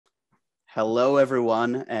Hello,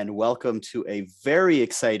 everyone, and welcome to a very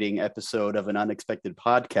exciting episode of an unexpected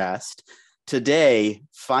podcast. Today,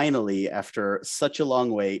 finally, after such a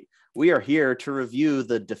long wait, we are here to review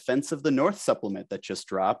the Defense of the North supplement that just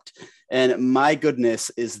dropped. And my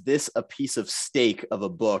goodness, is this a piece of steak of a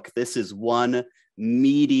book? This is one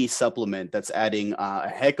meaty supplement that's adding a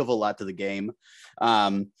heck of a lot to the game.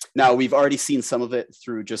 Now, we've already seen some of it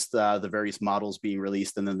through just the various models being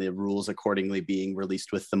released and then the rules accordingly being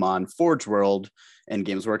released with them on Forge World and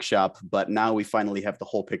Games Workshop. But now we finally have the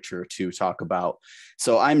whole picture to talk about.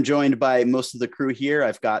 So I'm joined by most of the crew here.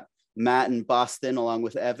 I've got Matt in Boston along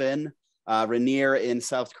with Evan, Rainier in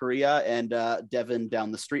South Korea, and Devin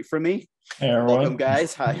down the street from me. Hey, everyone. Welcome,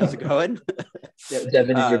 guys. How's it going?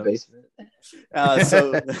 Devin in your basement.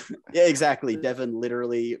 Yeah, exactly. Devin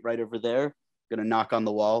literally right over there. Gonna knock on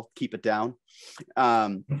the wall, keep it down.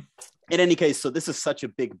 In any case, so this is such a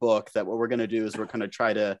big book that what we're gonna do is we're gonna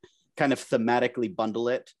try to kind of thematically bundle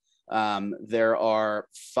it. There are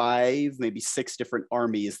 5, maybe 6 different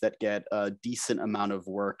armies that get a decent amount of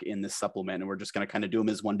work in this supplement, and we're just going to kind of do them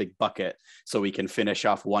as one big bucket so we can finish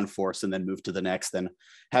off one force and then move to the next and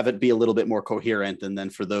have it be a little bit more coherent. And then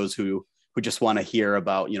for those who just want to hear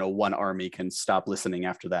about, one army can stop listening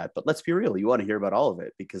after that. But let's be real, you want to hear about all of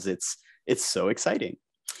it because it's so exciting.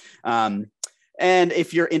 And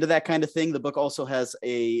if you're into that kind of thing, the book also has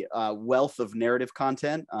a wealth of narrative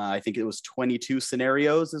content. I think it was 22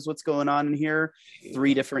 scenarios is what's going on in here,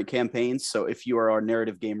 3 different campaigns. So if you are a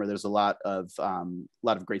narrative gamer, there's a lot of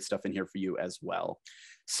great stuff in here for you as well.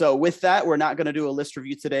 So with that, we're not going to do a list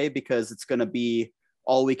review today because it's going to be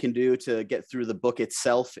all we can do to get through the book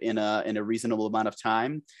itself in a reasonable amount of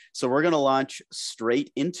time. So we're going to launch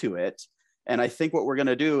straight into it. And I think what we're going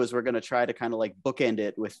to do is we're going to try to kind of like bookend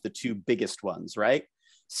it with the 2 biggest ones, right?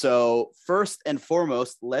 So first and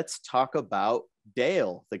foremost, let's talk about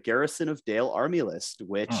Dale, the Garrison of Dale army list,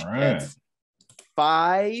 which gets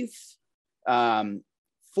 4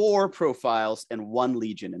 profiles and 1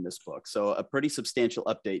 legion in this book. So a pretty substantial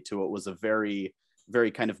update to what was a very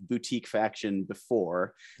kind of boutique faction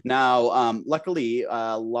before. Now, luckily,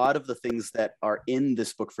 a lot of the things that are in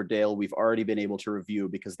this book for Dale, we've already been able to review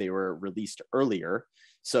because they were released earlier.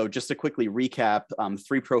 So just to quickly recap,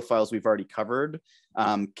 3 profiles we've already covered,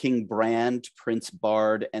 King Brand, Prince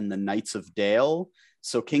Bard, and the Knights of Dale.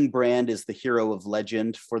 So King Brand is the hero of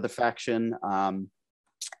legend for the faction.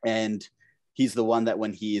 And he's the one that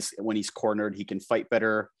when he's cornered, he can fight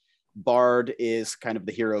better. Bard is kind of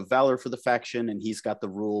the hero of valor for the faction, and he's got the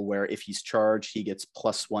rule where if he's charged, he gets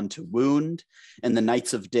 +1 to wound. And the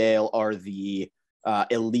Knights of Dale are the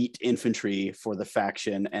elite infantry for the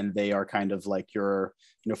faction, and they are kind of like your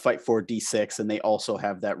fight for D6, and they also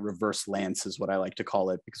have that reverse lance is what I like to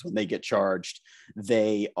call it, because when they get charged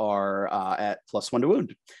they are at +1 to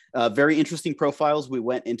wound. Very interesting profiles. We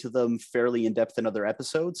went into them fairly in depth in other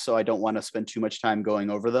episodes, so I don't want to spend too much time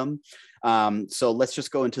going over them. So let's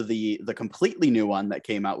just go into the completely new one that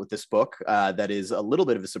came out with this book that is a little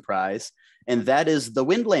bit of a surprise, and that is the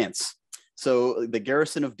Wind Lance. So the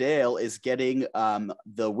Garrison of Dale is getting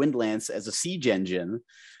the Wind Lance as a siege engine.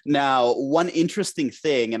 Now, one interesting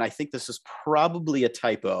thing, and I think this is probably a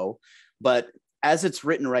typo, but as it's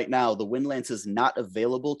written right now, the Wind Lance is not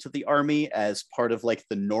available to the army as part of like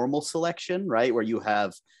the normal selection, right? Where you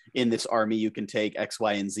have in this army, you can take X,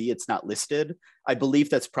 Y, and Z. It's not listed. I believe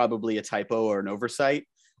that's probably a typo or an oversight.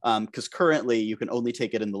 Because currently you can only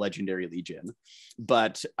take it in the Legendary Legion,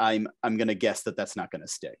 but I'm going to guess that that's not going to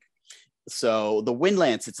stick. So the Wind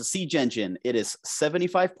Lance, it's a siege engine. It is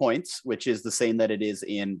 75 points, which is the same that it is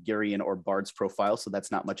in Garion or Bard's profile. So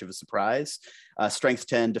that's not much of a surprise. Strength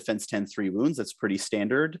 10, defense 10, 3 wounds. That's pretty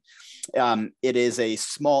standard. It is a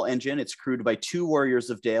small engine. It's crewed by 2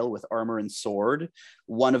 warriors of Dale with armor and sword.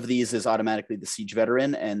 One of these is automatically the siege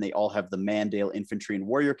veteran, and they all have the man, Dale, infantry, and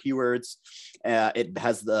warrior keywords. It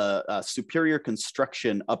has the superior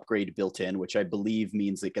construction upgrade built in, which I believe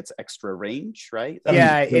means it gets extra range, right?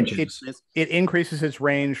 Yeah, it increases its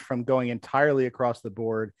range from going entirely across the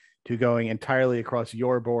board to going entirely across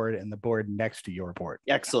your board and the board next to your board.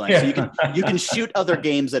 Excellent. So you can shoot other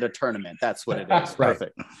games at a tournament. That's what it is.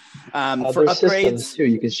 Perfect. For upgrades too,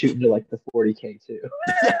 you can shoot into like the 40K too.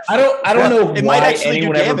 I don't know. It might actually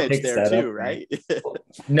do damage there too, right?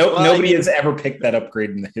 Nobody has ever picked that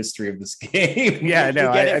upgrade in the history of this game. Yeah,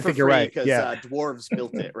 no, I think you're right. Because dwarves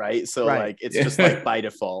built it, right? So like it's just like by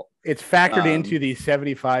default. It's factored into the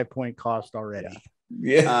 75 point cost already.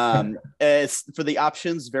 As for the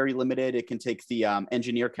options, very limited. It can take the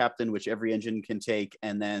engineer captain, which every engine can take,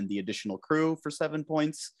 and then the additional crew for 7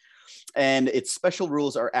 points. And its special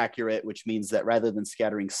rules are accurate, which means that rather than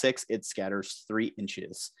scattering 6, it scatters 3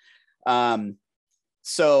 inches.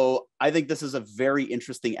 So I think this is a very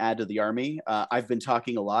interesting add to the army. I've been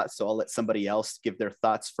talking a lot, so I'll let somebody else give their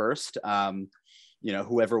thoughts first.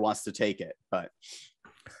 Whoever wants to take it, but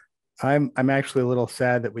I'm actually a little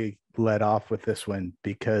sad that we let off with this one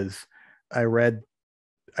because I read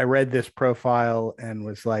this profile and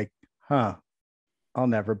was like, I'll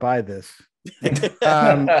never buy this.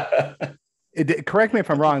 Correct me if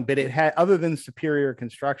I'm wrong, but it had, other than superior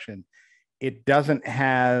construction, it doesn't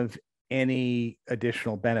have any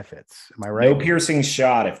additional benefits. Am I right? No piercing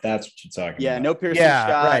shot, if that's what you're talking about. Yeah, no piercing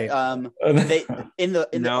shot. Right. They in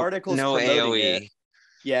the articles no promoting AoE. it.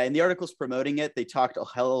 Yeah, in the articles promoting it, they talked a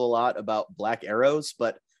hell of a lot about black arrows,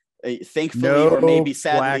 but thankfully, or maybe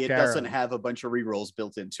sadly, it doesn't have a bunch of rerolls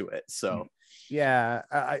built into it. So yeah,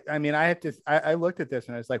 I mean, I looked at this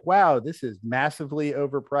and I was like, wow, this is massively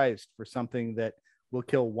overpriced for something that will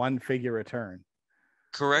kill one figure a turn.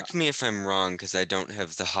 Correct me if I'm wrong, because I don't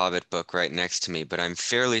have the Hobbit book right next to me, but I'm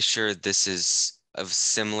fairly sure this is of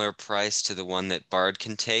similar price to the one that Bard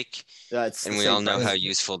can take. And we all know how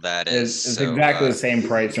useful that is. It's exactly the same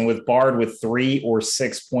price. And with Bard with 3 or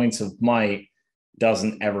 6 points of might,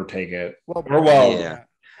 doesn't ever take it. Yeah.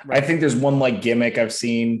 I think there's one like gimmick I've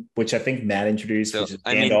seen, which I think Matt introduced, which is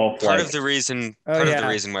Gandalf. Part of the reason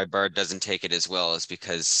why Bard doesn't take it as well is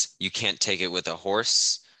because you can't take it with a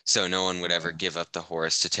horse. So no one would ever give up the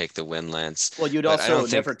horse to take the wind lance. Well, you'd also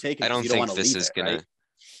never take it. I don't think this is gonna. Right?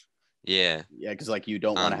 Yeah. Yeah, because like you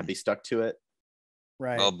don't want to be stuck to it.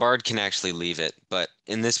 Right. Well, Bard can actually leave it, but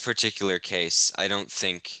in this particular case, I don't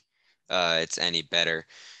think it's any better.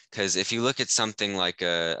 Because if you look at something like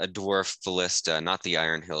a dwarf ballista, not the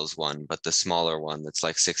Iron Hills one, but the smaller one that's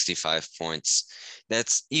like 65 points,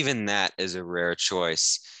 that is a rare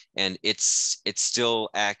choice, and it's still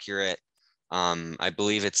accurate. I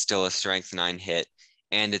believe it's still a strength 9 hit,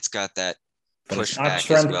 and it's got that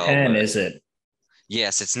pushback as well. 10, is it?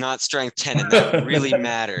 Yes, it's not strength 10, and that really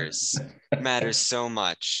matters. Matters so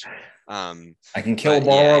much. I can kill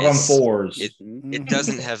Balrog on 4s. It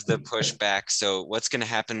doesn't have the pushback. So what's going to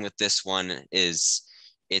happen with this one is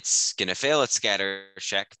it's going to fail its scatter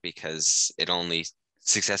check because it only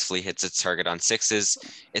successfully hits its target on 6s.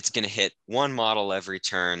 It's going to hit one model every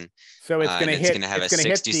turn. So it's going to have a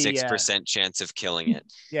 66% chance of killing it.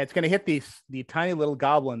 Yeah, it's going to hit the tiny little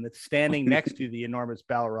goblin that's standing next to the enormous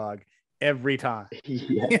Balrog every time.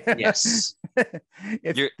 Yes.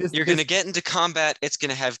 You're going to get into combat. It's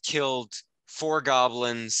going to have killed 4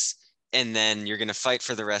 goblins, and then you're going to fight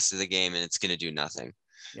for the rest of the game, and it's going to do nothing.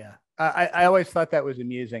 Yeah. I always thought that was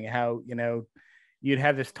amusing how, you'd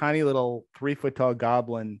have this tiny little 3-foot tall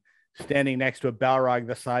goblin standing next to a Balrog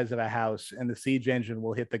the size of a house, and the siege engine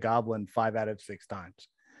will hit the goblin 5 out of 6 times.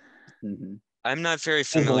 Mm-hmm. I'm not very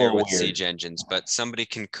familiar with siege engines, but somebody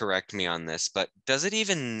can correct me on this. But does it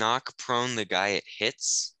even knock prone the guy it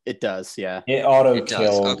hits? It does, yeah. It auto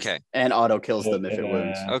kills. Okay. And auto kills them if it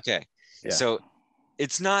wounds. Okay. Yeah. So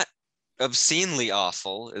it's not obscenely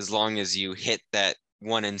awful as long as you hit that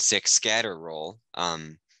 1 in 6 scatter roll.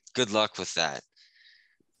 Good luck with that.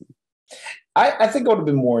 I think I would have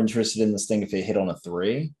been more interested in this thing if it hit on a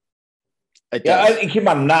 3.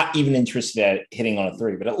 I'm not even interested at hitting on a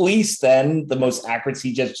 3, but at least then the most accurate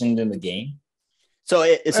siege engine in the game. So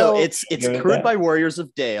it's crewed by Warriors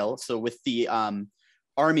of Dale. So with the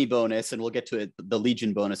army bonus, and we'll get to it, the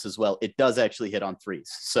Legion bonus as well, it does actually hit on 3s.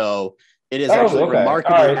 So it is actually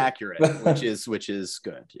remarkably accurate, which is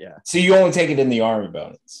good. Yeah. So you only take it in the army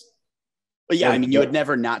bonus. But yeah, I mean, you would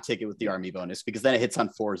never not take it with the army bonus because then it hits on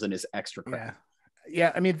 4s and is extra crap.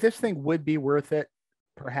 Yeah. I mean, this thing would be worth it,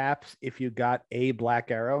 perhaps, if you got a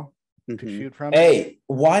black arrow to shoot from. Hey,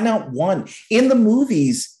 why not 1? In the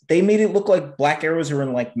movies, they made it look like black arrows are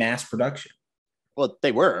in like mass production. Well,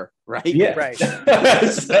 they were, right? Yeah. Right.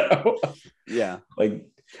 Yeah. Like,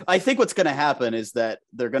 I think what's going to happen is that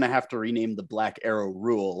they're going to have to rename the black arrow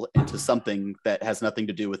rule into something that has nothing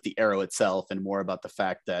to do with the arrow itself and more about the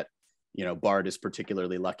fact that, Bard is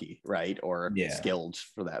particularly lucky, right? Or skilled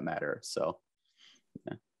for that matter. So,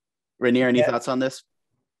 yeah. Rainier, any thoughts on this?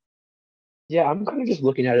 Yeah, I'm kind of just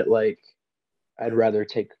looking at it like I'd rather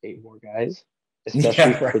take 8 more guys,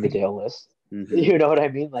 especially for the Dale list. Mm-hmm. You know what I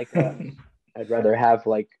mean? Like, I'd rather have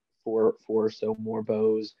like four or so more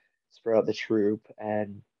bows, spread out the troop,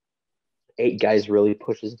 and 8 guys really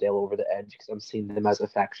pushes Dale over the edge because I'm seeing them as a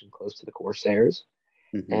faction close to the Corsairs.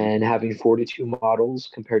 Mm-hmm. And having 42 models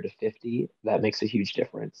compared to 50, that makes a huge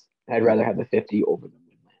difference. I'd rather have the 50 over the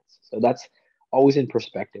Windlands. So that's always in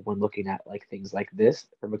perspective when looking at like things like this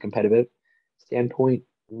from a competitive standpoint.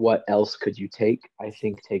 What else could you take? I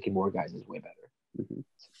think taking more guys is way better. Mm-hmm.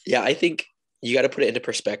 Yeah, I think you got to put it into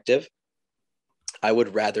perspective. I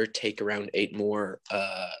would rather take around 8 more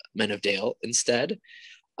Men of Dale instead.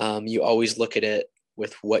 You always look at it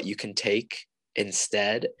with what you can take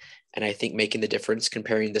instead. And I think making the difference,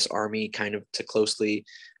 comparing this army kind of to closely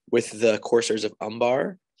with the Corsairs of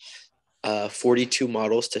Umbar, 42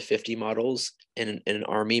 models to 50 models in an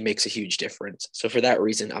army makes a huge difference. So for that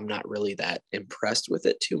reason, I'm not really that impressed with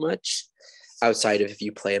it too much, outside of if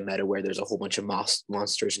you play a meta where there's a whole bunch of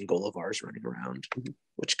monsters and Golivars running around,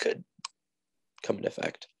 which could come into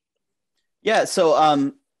effect. Yeah, so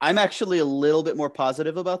I'm actually a little bit more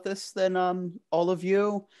positive about this than all of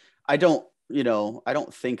you. I don't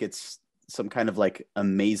think it's some kind of like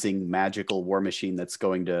amazing magical war machine that's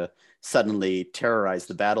going to suddenly terrorize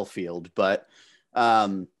the battlefield, but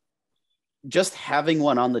just having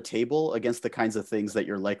one on the table against the kinds of things that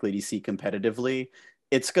you're likely to see competitively,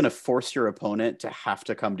 it's going to force your opponent to have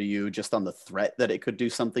to come to you just on the threat that it could do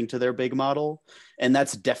something to their big model. And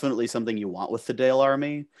that's definitely something you want with the Dale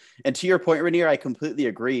army. And to your point, Rainier, I completely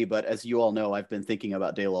agree. But as you all know, I've been thinking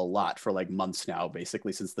about Dale a lot for like months now,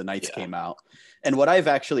 basically since the Knights came out. And what I've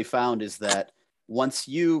actually found is that once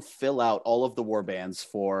you fill out all of the war bands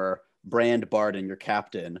for Brand, Bard, and your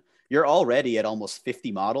captain, you're already at almost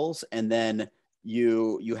 50 models. And then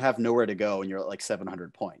you have nowhere to go and you're at like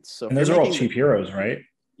 700 points. So and those are all cheap heroes, right?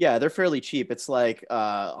 Yeah, they're fairly cheap. It's like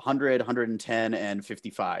 100, 110, and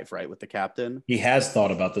 55, right, with the captain. He has thought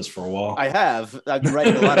about this for a while. I have. I've been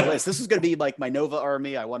writing a lot of lists. This is going to be like my Nova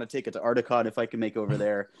army. I want to take it to Articon if I can make over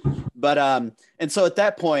there. But and so at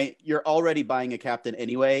that point, you're already buying a captain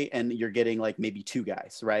anyway, and you're getting like maybe 2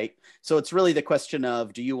 guys, right? So it's really the question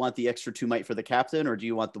of, do you want the extra 2 might for the captain, or do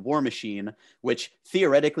you want the war machine, which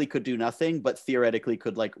theoretically could do nothing, but theoretically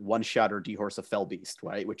could like one-shot or dehorse a fell beast,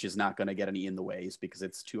 right? Which is not going to get any in the ways because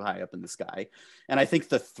it's too high up in the sky. And I think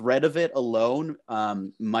the threat of it alone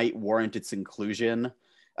might warrant its inclusion.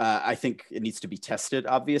 I think it needs to be tested,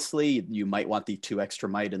 obviously. You might want the 2 extra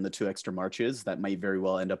might and the 2 extra marches. That might very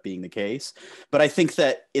well end up being the case. But I think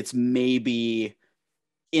that it's maybe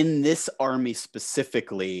in this army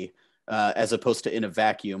specifically, as opposed to in a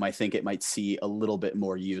vacuum, I think it might see a little bit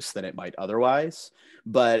more use than it might otherwise.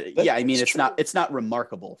 But yeah, I mean, it's not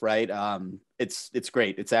remarkable, right? It's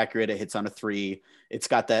great. It's accurate. It hits on a 3. It's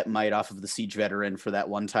got that might off of the siege veteran for that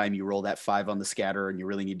one time you roll that 5 on the scatter and you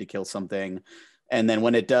really need to kill something. And then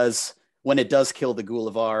when it does kill the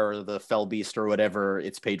Gulavar or the fell beast or whatever,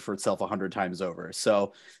 it's paid for itself 100 times over.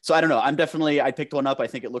 So I don't know. I picked one up. I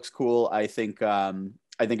think it looks cool. I think I'm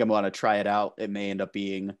going to try it out. It may end up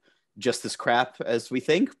being just as crap as we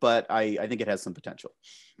think, but I think it has some potential.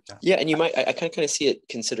 Yeah, and I kind of see it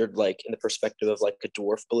considered like in the perspective of like a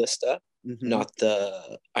dwarf ballista, not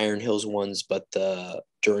the Iron Hills ones, but the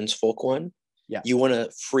Durance Folk one. Yeah, you want to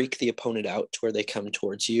freak the opponent out to where they come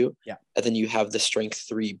towards you. Yeah, and then you have the strength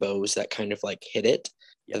 3 bows that kind of like hit it,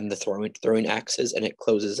 and the throwing axes, and it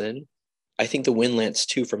closes in. I think the Wind Lance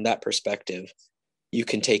too, from that perspective, you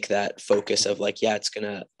can take that focus of like, yeah, it's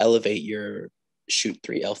gonna elevate your shoot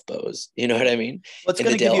 3 elf bows. You know what I mean? Well, it's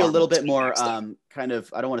going to give you a little bit more kind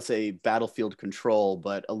of, I don't want to say battlefield control,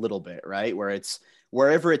 but a little bit, right? Where it's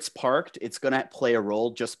wherever it's parked, it's going to play a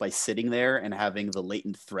role just by sitting there and having the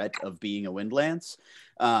latent threat of being a Wind Lance.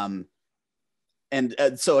 And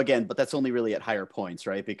so again, but that's only really at higher points,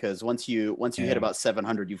 right? Because once you hit about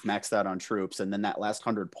 700, you've maxed out on troops, and then that last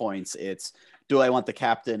 100 points, it's, do I want the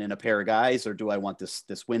captain and a pair of guys, or do I want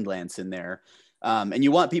this Wind Lance in there? And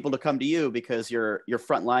you want people to come to you because your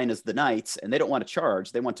front line is the Knights, and they don't want to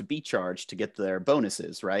charge. They want to be charged to get their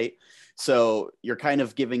bonuses, right? So you're kind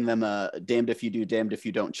of giving them a damned if you do, damned if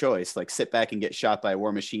you don't choice. Like, sit back and get shot by a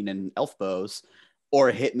war machine and elf bows, or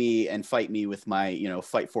hit me and fight me with my,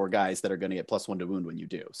 fight 4 guys that are going to get +1 to wound when you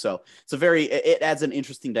do. So it adds an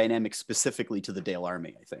interesting dynamic specifically to the Dale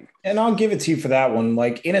army, I think. And I'll give it to you for that one.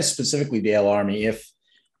 Like, in a specifically Dale army,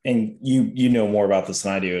 and you know more about this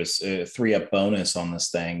than I do, is a 3-up bonus on this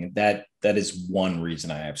thing. That is one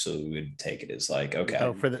reason I absolutely would take it. Is like,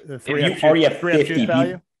 okay, for the 3-up you already have 50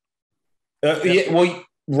 value. Yeah, well,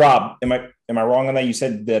 Rob, am I wrong on that? You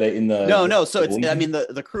said that in the no. So it's, I mean,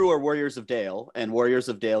 the crew are Warriors of Dale, and Warriors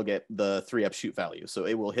of Dale get the 3-up shoot value, so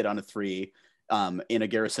it will hit on a 3 in a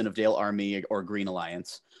Garrison of Dale army or Green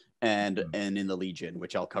Alliance. And in the Legion,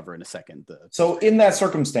 which I'll cover in a second. So in that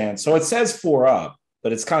circumstance, so it says 4-up.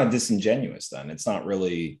 But it's kind of disingenuous then. It's not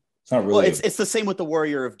really. Well, it's the same with the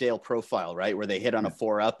Warrior of Dale profile, right? Where they hit on a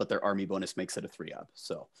 4-up, but their army bonus makes it a 3-up.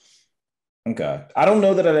 So. Okay. I don't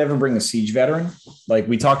know that I'd ever bring a siege veteran. Like,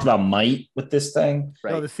 we talked about might with this thing.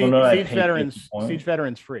 Right. No, the siege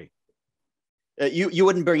veterans free. You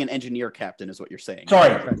wouldn't bring an engineer captain, is what you're saying.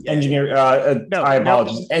 Sorry, right? engineer. No, I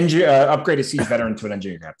apologize. Upgrade a siege veteran to an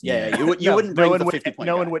engineer captain. Yeah, you wouldn't bring the 50 point.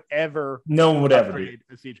 No one would ever. No one would ever upgrade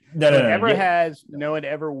a siege. No, no one ever has. No one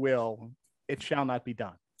ever will. It shall not be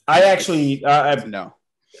done. I actually, no.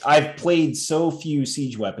 I've played so few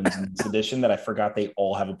siege weapons in this edition that I forgot they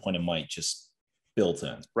all have a point of might just built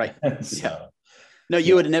in. Right. So, yeah. No,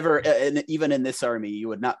 you would never, and even in this army, you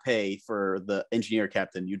would not pay for the engineer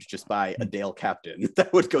captain. You'd just buy a Dale captain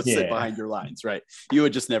that would go sit behind your lines, right? You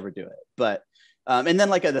would just never do it. But, and then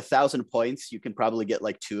like at 1,000 points, you can probably get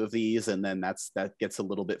like 2 of these, and then that gets a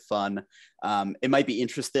little bit fun. It might be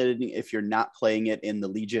interesting if you're not playing it in the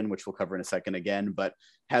Legion, which we'll cover in a second again, but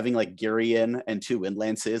having like Girion and 2 wind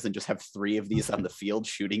lances and just have 3 of these on the field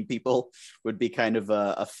shooting people would be kind of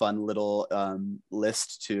a fun little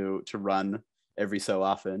list to run every so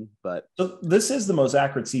often. But so this is the most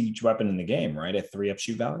accurate siege weapon in the game, right? At 3 up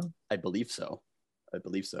shoot value. I believe so.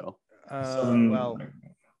 Well,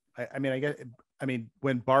 I mean,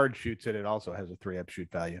 when Bard shoots it, it also has a 3 up shoot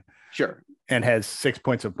value. Sure. And has 6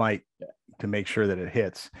 points of might to make sure that it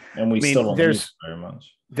hits. And still don't use it very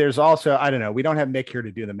much. There's also, I don't know, we don't have Nick here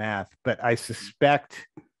to do the math, but I suspect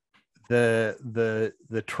the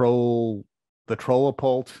Trollopult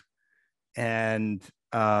and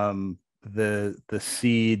the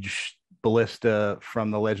siege ballista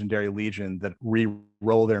from the Legendary Legion that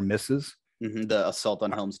re-roll their misses. Mm-hmm, the assault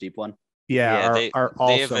on Helm's Deep one. Are also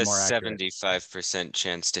they have a more 75%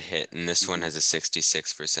 chance to hit, and this one has a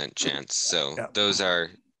 66% chance. So those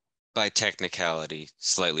are, by technicality,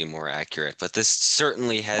 slightly more accurate. But this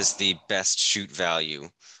certainly has the best shoot value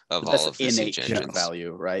of all of the siege engines.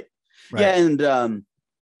 Value, right? Yeah, and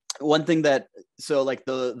one thing that like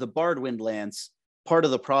the Bard Wind Lance. Part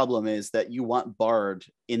of the problem is that you want Bard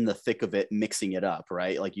in the thick of it, mixing it up,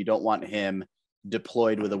 right? Like you don't want him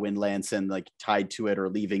deployed with a wind lance and like tied to it or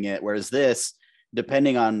leaving it. Whereas this,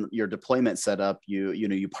 depending on your deployment setup,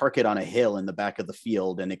 you park it on a hill in the back of the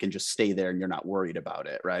field and it can just stay there and you're not worried about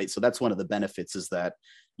it, right? So that's one of the benefits, is that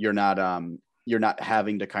you're not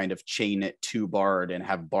having to kind of chain it to Bard and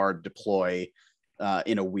have Bard deploy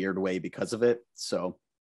in a weird way because of it. So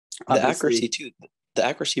the accuracy too. The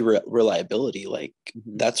accuracy reliability, like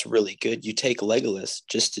that's really good. You take Legolas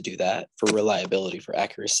just to do that, for reliability, for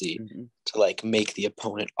accuracy, to like make the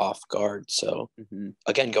opponent off guard. So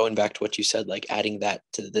again, going back to what you said, like adding that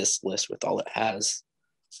to this list with all it has.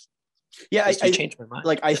 Yeah, I changed my mind.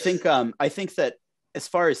 Like I think that as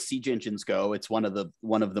far as siege engines go, it's one of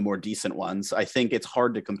the more decent ones. I think it's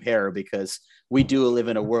hard to compare because we do live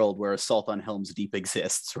in a world where Assault on Helm's Deep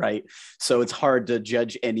exists, right? So it's hard to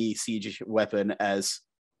judge any siege weapon as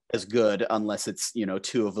good unless it's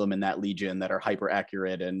 2 of them in that Legion that are hyper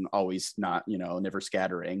accurate and always not never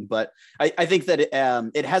scattering. But I think that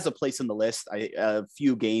it has a place in the list. A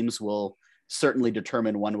few games will certainly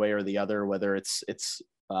determine one way or the other whether it's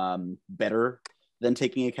better than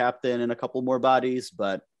taking a captain and a couple more bodies,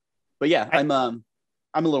 but yeah, I'm a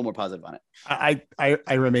little more positive on it.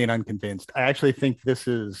 I remain unconvinced. I actually think this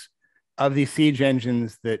is, of these siege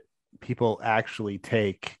engines that people actually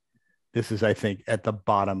take, this is, I think, at the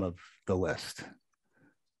bottom of the list.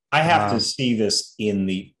 I have to see this in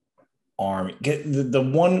the army.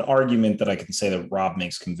 The one argument that I can say that Rob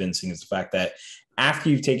makes convincing is the fact that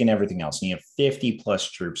after you've taken everything else and you have 50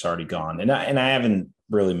 plus troops already gone, and I haven't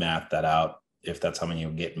really mapped that out, if that's how many you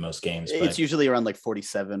get in most games. It's usually around like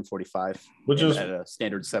 47, 45, which is at a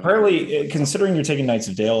standard 7. Apparently, considering you're taking Knights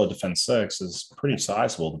of Dale at Defense 6, is pretty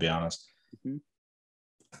sizable, to be honest.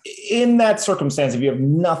 In that circumstance, if you have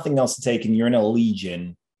nothing else to take and you're in a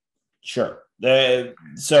Legion, sure.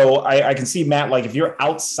 So I can see, Matt, like if you're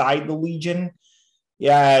outside the Legion,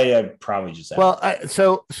 yeah, probably just.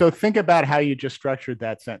 So think about how you just structured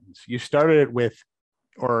that sentence. You started it with,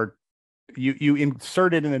 or you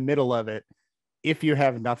inserted in the middle of it, if you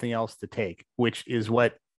have nothing else to take, which is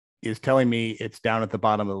what is telling me it's down at the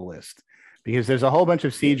bottom of the list, because there's a whole bunch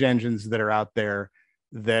of siege engines that are out there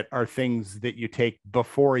that are things that you take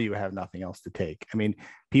before you have nothing else to take. I mean,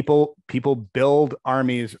 people build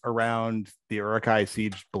armies around the Uruk-hai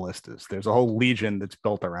siege ballistas. There's a whole Legion that's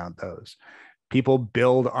built around those. People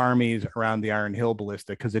build armies around the Iron Hill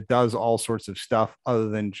ballista because it does all sorts of stuff other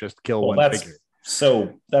than just kill one figure.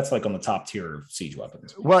 So that's like on the top tier of siege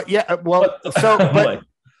weapons. Well, yeah. Well,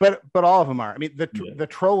 but all of them are. I mean, the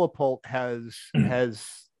Trollopult has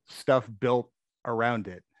stuff built around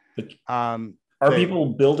it. Are people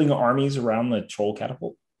building armies around the troll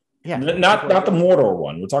catapult? Yeah, not the Mordor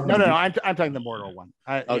one. We're talking. No. I'm talking the Mordor one.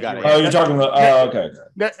 Got it. Oh, you're talking about. Okay.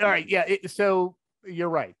 All right. Yeah. So you're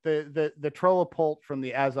right. The Trollopult from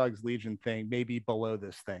the Azog's Legion thing may be below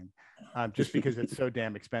this thing, just because it's so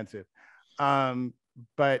damn expensive.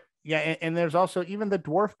 But yeah, and there's also even the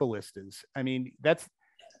dwarf ballistas. I mean, that's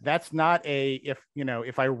not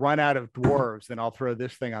if I run out of dwarves, then I'll throw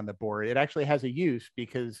this thing on the board. It actually has a use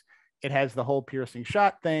because it has the whole piercing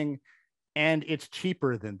shot thing, and it's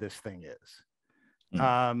cheaper than this thing is.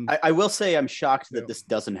 I will say I'm shocked that this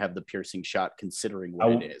doesn't have the piercing shot, considering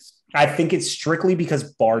what it is. I think it's strictly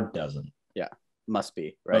because Bard doesn't. Yeah, must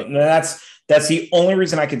be, right? That's the only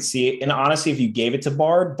reason I could see it. And honestly, if you gave it to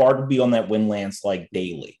Bard would be on that Wind Lance like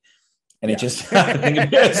daily. And it just, I think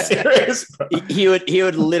it'd be serious. He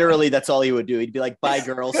would literally, that's all he would do. He'd be like, bye,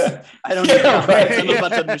 girls. I don't need I'm about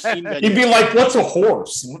to machine gun. He'd be like, what's a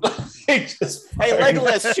horse? Hey,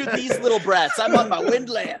 Legolas, shoot these little brats. I'm on my Wind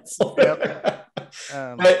Lance. But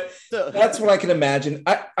that's what I can imagine.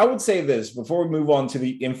 I would say this before we move on to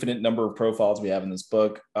the infinite number of profiles we have in this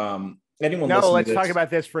book. Let's talk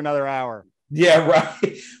about this for another hour. Yeah,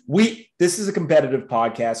 right. This is a competitive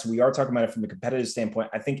podcast. We are talking about it from a competitive standpoint.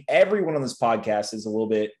 I think everyone on this podcast is a little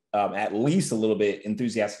bit, at least a little bit,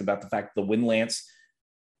 enthusiastic about the fact that the Wind Lance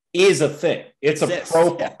is a thing. It's a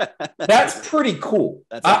profile. That's pretty cool.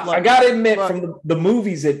 I got to admit, from the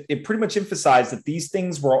movies, it pretty much emphasized that these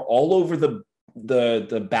things were all over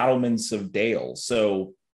the battlements of Dale.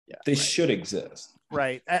 So this should exist.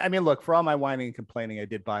 Right. I mean, look, for all my whining and complaining, I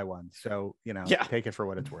did buy one. So, take it for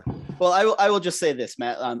what it's worth. Well, I will just say this,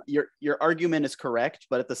 Matt. Your argument is correct,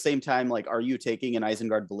 but at the same time, like, are you taking an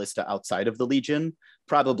Isengard ballista outside of the Legion?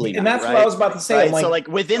 Probably not. And that's what I was about to say. Right? So,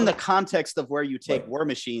 within the context of where you take war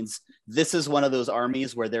machines, this is one of those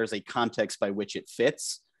armies where there's a context by which it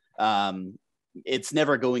fits. It's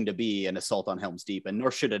never going to be an assault on Helm's Deep, and nor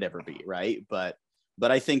should it ever be, right? But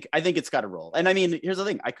I think it's got to roll. And I mean, here's the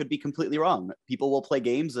thing. I could be completely wrong. People will play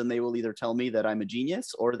games and they will either tell me that I'm a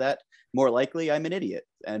genius or that more likely I'm an idiot.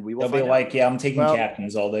 And we will They'll be like, I'm taking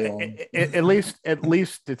captains all day long. At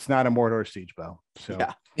least it's not a Mordor siege bow. So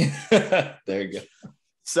yeah. There you go.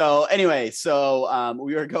 So anyway,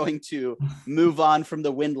 we are going to move on from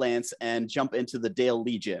the Wind Lance and jump into the Dale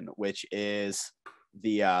Legion, which is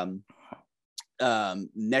the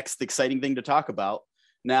next exciting thing to talk about.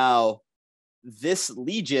 Now, this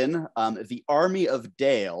Legion, the Army of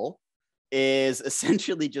Dale, is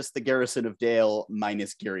essentially just the garrison of Dale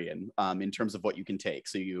minus Girion in terms of what you can take.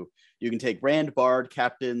 So you can take Rand, Bard,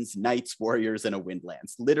 captains, knights, warriors, and a Wind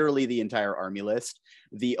Lance. Literally the entire army list.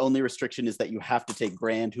 The only restriction is that you have to take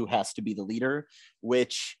Brand, who has to be the leader,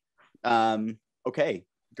 which, okay,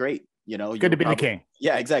 great. Good to be the king.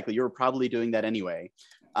 Yeah, exactly. You were probably doing that anyway.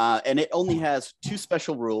 And it only has 2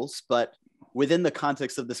 special rules, but within the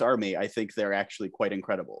context of this army, I think they're actually quite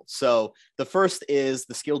incredible. So the first is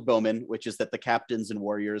the skilled bowman, which is that the captains and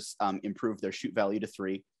warriors improve their shoot value to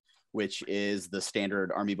 3, which is the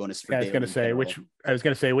standard army bonus for Dale. I was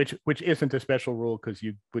going to say which isn't a special rule because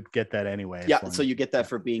you would get that anyway. Yeah, so you get that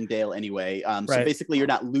for being Dale anyway. So basically you're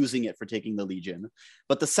not losing it for taking the Legion.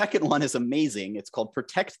 But the second one is amazing. It's called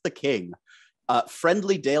Protect the King.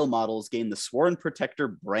 Friendly Dale models gain the Sworn Protector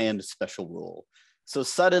Brand special rule. So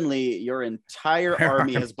suddenly your entire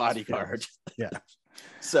army is bodyguard. Yeah.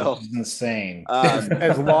 So insane.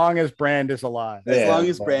 As long as Brand is alive. As long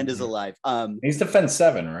as Brand is alive. He's defense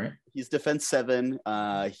 7, right? He's defense 7.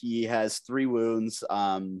 He has 3 wounds.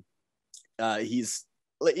 He's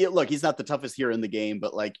not the toughest hero in the game,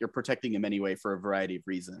 but you're protecting him anyway for a variety of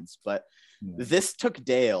reasons. But this took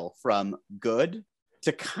Dale from good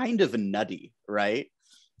to kind of nutty, right?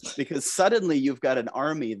 Because suddenly you've got an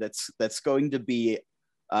army that's going to be,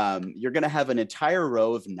 you're going to have an entire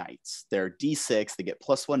row of knights. They're D6, they get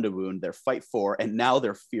 +1 to wound, they're fight 4, and now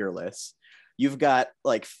they're fearless. You've got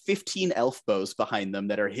 15 elf bows behind them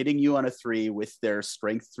that are hitting you on a 3 with their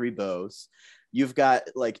strength 3 bows. You've got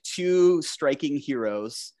 2 striking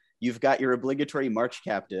heroes. You've got your obligatory march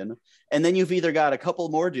captain, and then you've either got a couple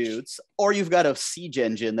more dudes or you've got a siege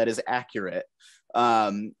engine that is accurate.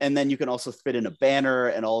 And then you can also fit in a banner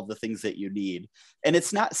and all of the things that you need. And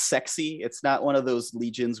it's not sexy. It's not one of those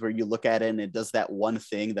legions where you look at it and it does that one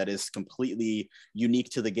thing that is completely unique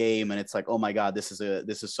to the game. And it's like, oh my God, this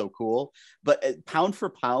is so cool. But pound for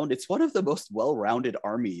pound, it's one of the most well-rounded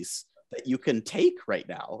armies that you can take right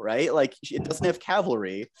now, right? It doesn't have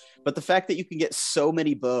cavalry, but the fact that you can get so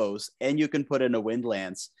many bows and you can put in a Wind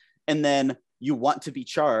Lance, and then you want to be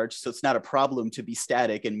charged, so it's not a problem to be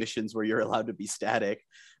static in missions where you're allowed to be static,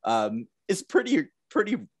 is pretty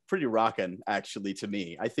rocking, actually, to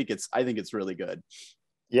me. I think it's really good.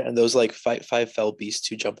 Yeah, and those fight 5 fell beasts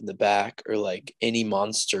who jump in the back, or any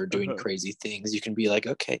monster doing crazy things, you can be like,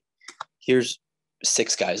 okay, here's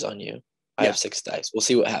 6 guys on you. I have 6 dice. We'll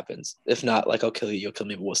see what happens. If not, like, I'll kill you, you'll kill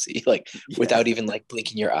me, but we'll see. Like, without even like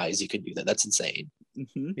blinking your eyes, you could do that. That's insane.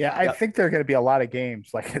 Yeah, I think there are going to be a lot of games,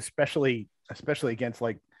 like especially against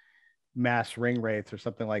like mass ring wraiths or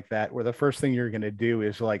something like that, where the first thing you're going to do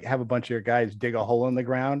is like have a bunch of your guys dig a hole in the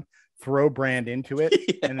ground, throw Brand into it,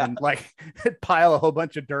 and then like pile a whole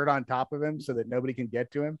bunch of dirt on top of him so that nobody can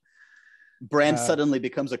get to him. Brand suddenly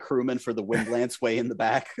becomes a crewman for the Windlance way in the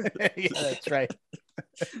back. Yeah, that's right.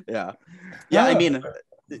 Yeah. I mean,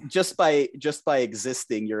 just by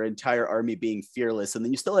existing, your entire army being fearless, and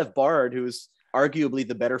then you still have Bard, who's arguably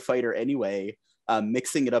the better fighter anyway,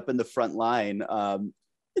 mixing it up in the front line.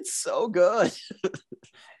 It's so good.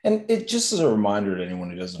 And it just as a reminder to anyone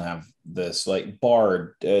who doesn't have this, like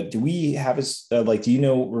Bard, do we have his, like, do you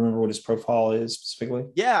remember what his profile is specifically?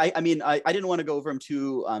 Yeah, I mean, I didn't want to go over him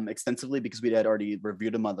too extensively because we had already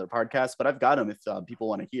reviewed him on the podcast, but I've got him if people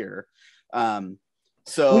want to hear.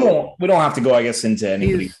 So we don't have to go, I guess, into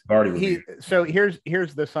anybody already. So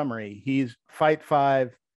here's the summary. He's fight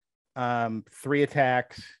 5, 3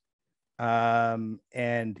 attacks,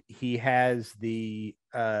 and he has the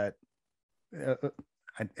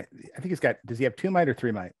I think he's got. Does he have 2 might or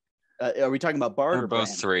 3 might? Are we talking about Bard? They're or both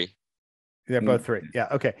Brand? 3. They're both 3. Yeah.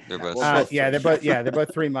 Okay. They're both. They're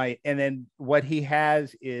both 3 might. And then what he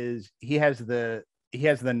has is he has the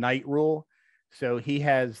knight rule. So he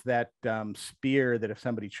has that spear that if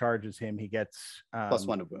somebody charges him, he gets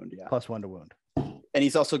 +1 to wound. Yeah. +1 to wound. And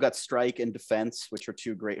he's also got strike and defense, which are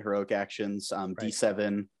 2 great heroic actions. Right.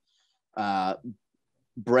 D7.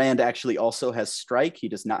 Brand actually also has strike. He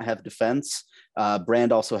does not have defense.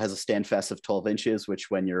 Brand also has a standfast of 12 inches,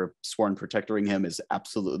 which when you're sworn protectoring him is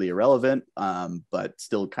absolutely irrelevant, but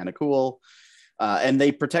still kind of cool. And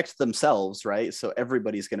they protect themselves, right? So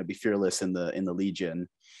everybody's going to be fearless in the Legion,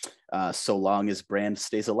 so long as Brand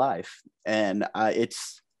stays alive. And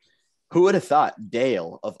it's, who would have thought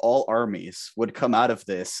Dale of all armies would come out of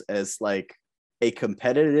this as like a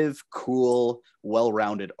competitive, cool,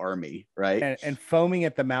 well-rounded army, right? And foaming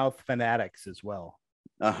at the mouth fanatics as well.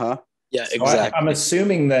 Uh-huh. Yeah, So exactly. I'm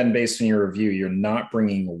assuming then, based on your review, you're not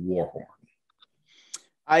bringing a Warhorn.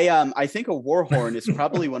 I think a Warhorn is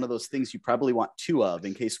probably one of those things you probably want 2 of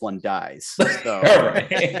in case one dies. So.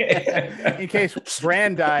 In case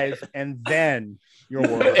Brand dies and then your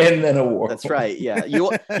Warhorn. And then a Warhorn. That's right. Yeah.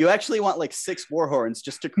 You actually want like 6 Warhorns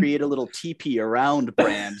just to create a little teepee around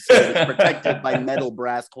Brand so that it's protected by metal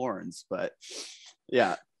brass horns. But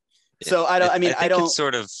yeah. So I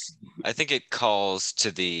think it calls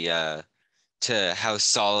to the to how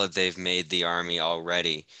solid they've made the army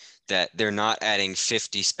already, that they're not adding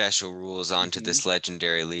 50 special rules onto this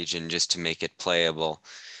legendary Legion just to make it playable.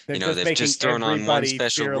 They've just thrown on one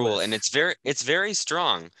special rule, and it's very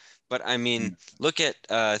strong. But I mean, look at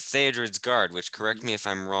Theodred's Guard, which, correct me if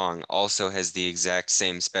I'm wrong, also has the exact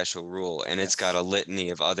same special rule, and it's got a litany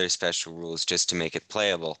of other special rules just to make it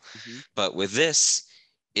playable. But with this,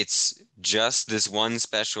 it's just this one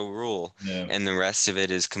special rule, and the rest of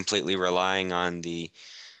it is completely relying on the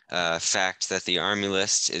fact that the army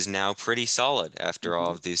list is now pretty solid after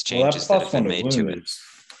all of these changes that have been made to it.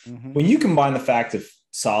 When you combine the fact of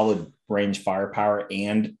solid range firepower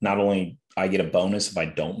and not only I get a bonus if I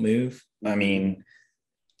don't move, I mean,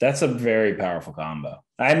 that's a very powerful combo.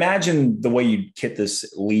 I imagine the way you kit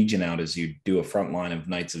this Legion out is you do a front line of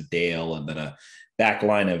Knights of Dale and then a back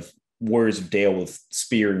line of Warriors of Dale with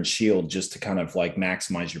spear and shield just to kind of like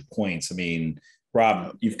maximize your points. I mean,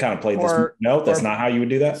 Rob, you've kind of played this. No, that's not how you would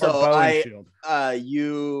do that. So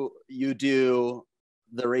you do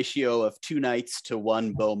the ratio of 2 knights to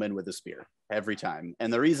 1 bowman with a spear every time.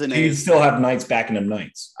 And the reason is you still have knights backing up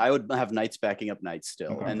knights. I would have knights backing up knights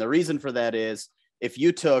still. Okay. And the reason for that is if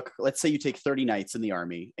you took, let's say you take 30 knights in the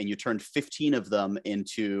army and you turned 15 of them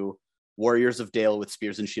into Warriors of Dale with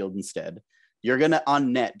spears and shield instead, you're going to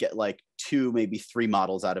on net get like 2, maybe 3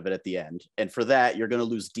 models out of it at the end. And for that, you're going to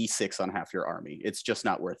lose D6 on half your army. It's just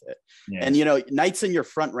not worth it. Yes. And, knights in your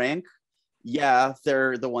front rank, yeah,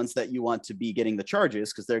 they're the ones that you want to be getting the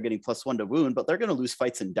charges because they're getting +1 to wound, but they're going to lose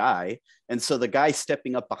fights and die. And so the guy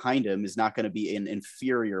stepping up behind him is not going to be an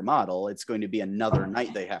inferior model. It's going to be another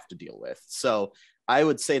knight they have to deal with. So I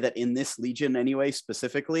would say that in this Legion anyway,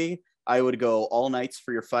 specifically, I would go all knights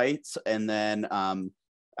for your fights. And then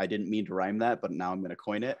I didn't mean to rhyme that, but now I'm going to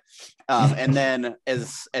coin it. And then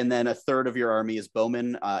a third of your army is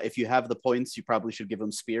bowmen. If you have the points, you probably should give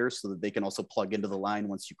them spears so that they can also plug into the line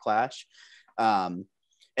once you clash. And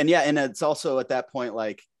it's also at that point,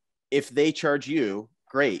 like if they charge you,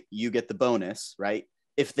 great, you get the bonus, right?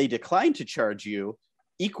 If they decline to charge you,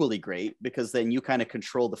 equally great, because then you kind of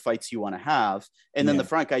control the fights you want to have. And then the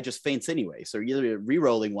front guy just feints anyway. So you're either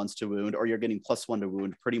re-rolling ones to wound or you're getting +1 to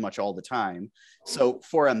wound pretty much all the time. So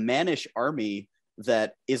for a mannish army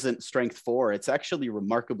that isn't strength 4, it's actually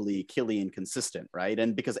remarkably Killian consistent, right?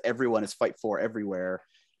 And because everyone is fight 4 everywhere,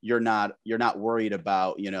 you're not worried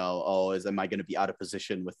about, you know, oh, am I going to be out of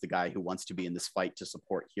position with the guy who wants to be in this fight to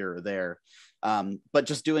support here or there? But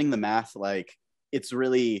just doing the math, like it's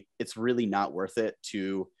really not worth it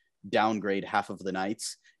to downgrade half of the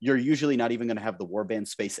knights. You're usually not even going to have the warband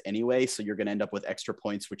space anyway, so you're going to end up with extra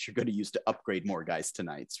points, which you're going to use to upgrade more guys to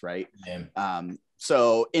knights, right?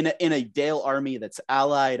 So in a Dale army that's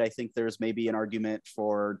allied, I think there's maybe an argument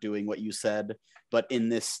for doing what you said, but in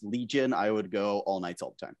this Legion, I would go all knights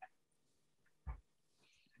all the time.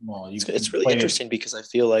 Well, it's really interesting because I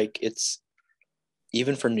feel like it's,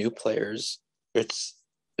 even for new players, it's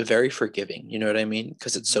very forgiving. You know what I mean?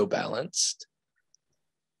 Because it's so balanced.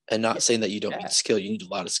 And not saying that you don't need skill, you need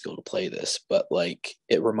a lot of skill to play this, but like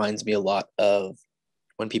it reminds me a lot of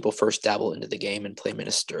when people first dabble into the game and play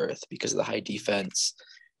Minister Earth, because of the high defense.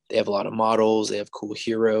 They have a lot of models, they have cool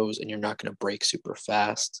heroes, and you're not going to break super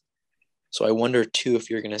fast. So I wonder too if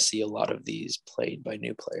you're going to see a lot of these played by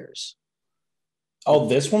new players. Oh,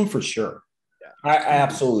 this one for sure. Yeah. I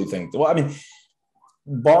absolutely think. Well, I mean,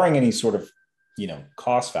 barring any sort of, you know,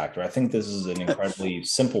 cost factor, I think this is an incredibly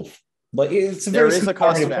simple. But it's a very a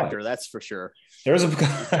cost factor, that's for sure. There's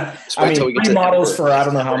I mean, 3 models for I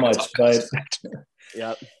don't know how much, but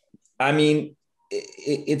yeah. I mean,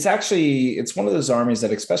 it's actually, it's one of those armies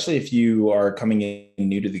that, especially if you are coming in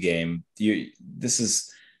new to the game,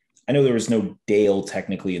 I know there was no Dale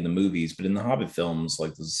technically in the movies, but in the Hobbit films,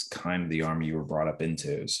 like this is kind of the army you were brought up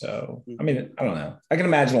into. So, I mean, I don't know. I can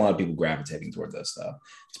imagine a lot of people gravitating toward this though.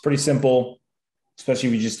 It's pretty simple, especially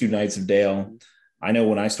if you just do Knights of Dale. I know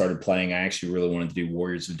when I started playing, I actually really wanted to do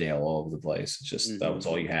Warriors of Dale all over the place. It's just that was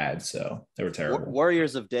all you had, so they were terrible.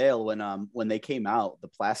 Warriors of Dale, when they came out, the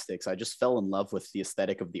plastics, I just fell in love with the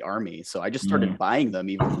aesthetic of the army, so I just started buying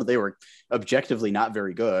them, even though they were objectively not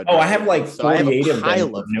very good. Oh, right? I have like 48 of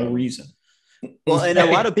them for no reason. Well, and a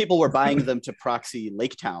lot of people were buying them to proxy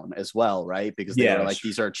Lake Town as well, right? Because they were like,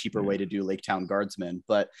 these are a cheaper way to do Lake Town guardsmen.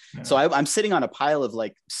 But so I'm sitting on a pile of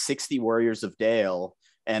like 60 Warriors of Dale.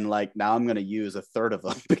 And like now I'm going to use a third of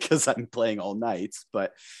them because I'm playing all knights.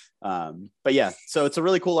 But yeah, so it's a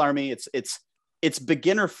really cool army. It's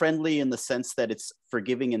beginner friendly in the sense that it's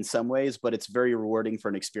forgiving in some ways, but it's very rewarding for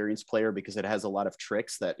an experienced player because it has a lot of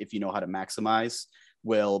tricks that, if you know how to maximize,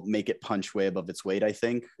 will make it punch way above its weight, I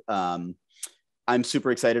think. I'm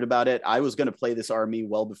super excited about it. I was going to play this army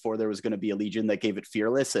well before there was going to be a Legion that gave it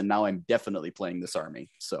Fearless, and now I'm definitely playing this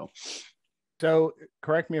army. So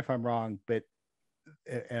correct me if I'm wrong, but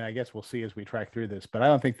and I guess we'll see as we track through this, but I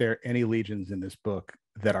don't think there are any Legions in this book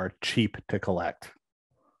that are cheap to collect.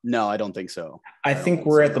 No, I don't think so. I think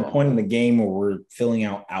we're at the point in the game where we're filling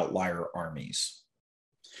out outlier armies.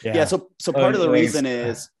 Yeah. So part of the reason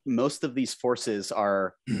is most of these forces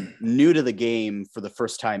are new to the game for the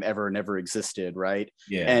first time ever, never existed, right?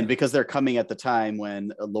 Yeah. And because they're coming at the time when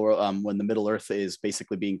the Middle Earth is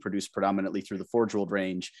basically being produced predominantly through the Forge World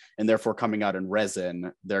range, and therefore coming out in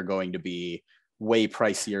resin, they're going to be way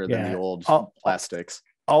pricier than the old plastics.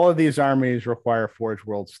 All of these armies require Forge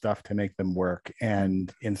World stuff to make them work.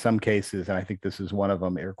 And in some cases, and I think this is one of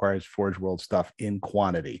them, it requires Forge World stuff in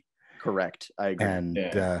quantity. Correct. I agree.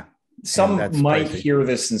 And some might hear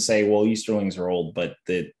this and say, well, Easterlings are old, but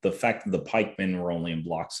the fact that the pikemen were only in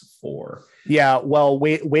blocks of 4. Yeah, well,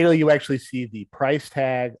 wait till you actually see the price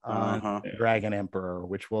tag on Dragon Emperor,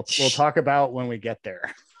 which we'll talk about when we get there.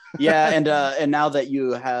 Yeah, and now that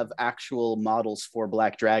you have actual models for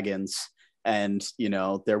Black Dragons, and you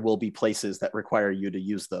know there will be places that require you to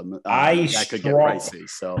use them, that could get pricey.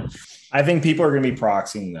 So I think people are going to be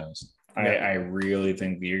proxying those. I really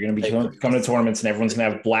think that you're going to be coming to tournaments and everyone's going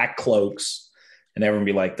to have black cloaks, and everyone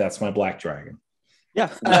be like, "That's my Black Dragon." Yeah,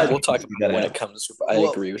 we'll talk about when it comes. I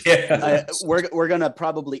agree with you. We're gonna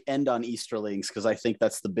probably end on Easterlings because I think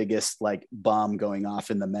that's the biggest like bomb going off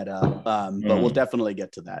in the meta. But we'll definitely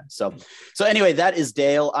get to that. So anyway, that is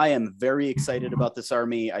Dale. I am very excited about this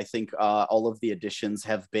army. I think all of the additions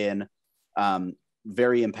have been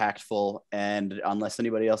very impactful. And unless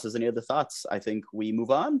anybody else has any other thoughts, I think we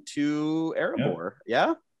move on to Erebor.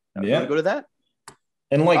 Yeah. Want to go to that?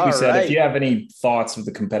 And like we said, if you have any thoughts of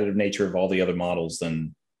the competitive nature of all the other models,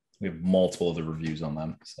 then we have multiple other reviews on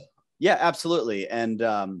them. So. Yeah, absolutely. And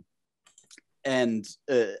I'm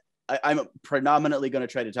predominantly going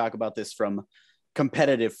to try to talk about this from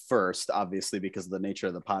competitive first, obviously, because of the nature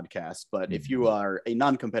of the podcast. But if you are a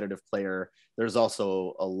non-competitive player, there's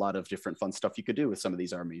also a lot of different fun stuff you could do with some of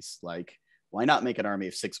these armies. Like, why not make an army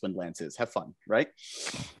of 6 wind lances? Have fun, right?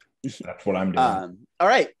 That's what I'm doing. All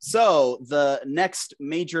right. So the next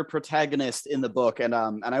major protagonist in the book, and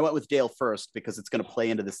I went with Dale first because it's going to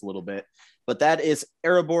play into this a little bit, but that is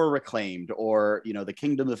Erebor Reclaimed, or the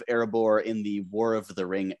Kingdom of Erebor in the War of the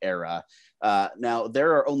Ring era. Now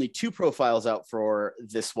there are only 2 profiles out for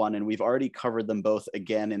this one, and we've already covered them both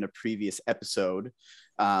again in a previous episode.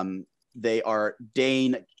 They are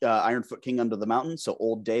Dane, Ironfoot King Under the Mountain, so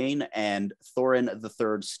Old Dane, and Thorin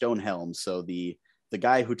III Stonehelm, so the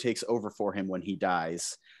guy who takes over for him when he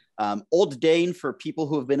dies. Old Dane, for people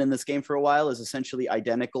who have been in this game for a while, is essentially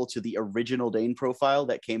identical to the original Dane profile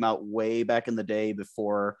that came out way back in the day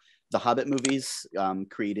before the Hobbit movies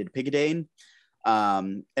created Pigadane.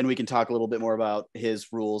 And we can talk a little bit more about his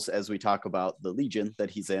rules as we talk about the Legion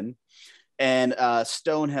that he's in. And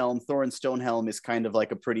Stonehelm, Thorin Stonehelm, is kind of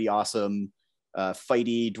like a pretty awesome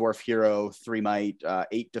fighty dwarf hero, 3 might,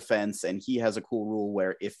 8 defense, and he has a cool rule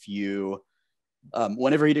where if you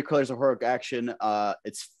whenever he declares a heroic action,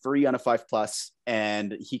 it's free on a 5+,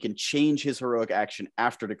 and he can change his heroic action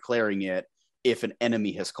after declaring it if an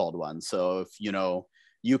enemy has called one. So if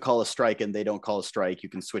you call a strike and they don't call a strike, you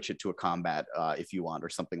can switch it to a combat if you want, or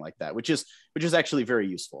something like that, which is actually very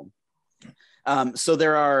useful. So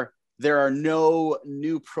there are no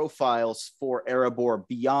new profiles for Erebor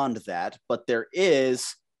beyond that, but there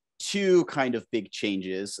is 2 kind of big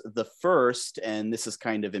changes. The first, and this is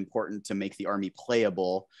kind of important to make the army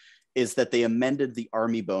playable, is that they amended the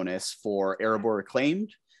army bonus for Erebor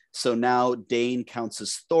Reclaimed. So now Dane counts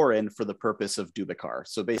as Thorin for the purpose of Dubakar.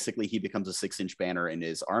 So basically he becomes a 6-inch banner in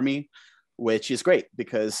his army, which is great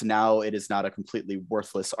because now it is not a completely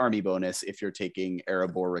worthless army bonus if you're taking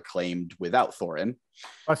Erebor Reclaimed without Thorin.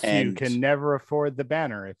 Plus, you can never afford the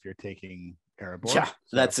banner if you're taking Erebor. Yeah,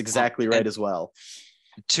 that's exactly right as well.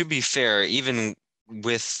 To be fair, even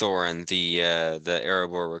with Thorin, the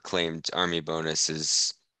Erebor Reclaimed army bonus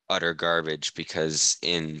is utter garbage because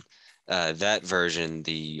in that version,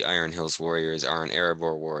 the Iron Hills warriors aren't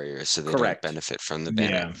Erebor warriors, so they don't benefit from the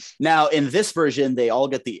banner. Yeah. Now, in this version, they all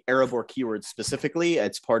get the Erebor keyword specifically.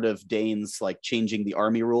 It's part of Dane's changing the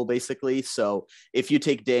army rule, basically. So if you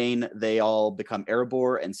take Dane, they all become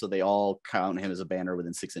Erebor, and so they all count him as a banner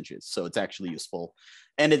within 6 inches. So it's actually useful.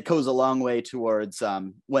 And it goes a long way towards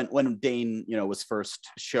when Dane, was first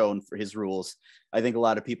shown for his rules. I think a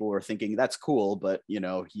lot of people were thinking that's cool, but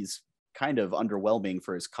he's kind of underwhelming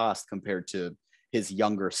for his cost compared to his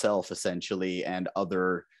younger self, essentially, and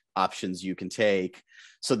other options you can take.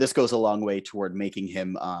 So this goes a long way toward making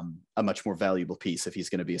him a much more valuable piece if he's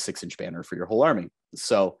going to be a 6-inch banner for your whole army.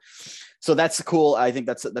 So that's cool. I think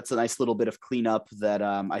that's a nice little bit of cleanup that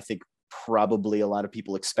I think probably a lot of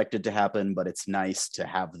people expected to happen, but it's nice to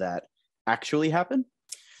have that actually happen.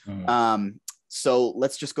 So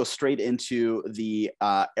let's just go straight into the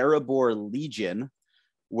Erebor Legion,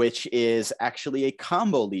 which is actually a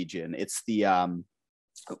combo legion. It's the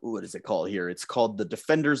what is it called here? It's called the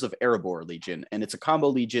Defenders of Erebor Legion, and it's a combo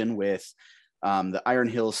legion with the Iron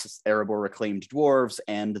Hills Erebor Reclaimed Dwarves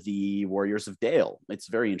and the Warriors of Dale. It's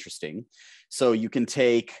very interesting. So you can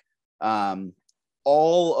take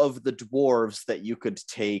all of the dwarves that you could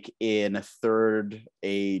take in Third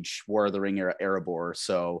Age War of the Ring era Erebor.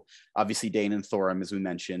 So obviously Dane and Thorim, as we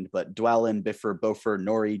mentioned, but Dwalin, Bifur, Bofer,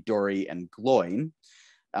 Nori, Dori, and Gloin.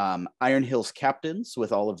 Iron Hills captains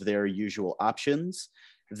with all of their usual options.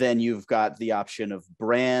 Then you've got the option of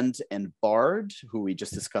Brand and Bard, who we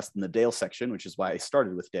just discussed in the Dale section, which is why I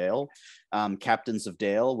started with Dale. Captains of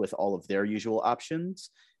Dale with all of their usual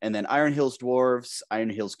options. And then Iron Hills Dwarves, Iron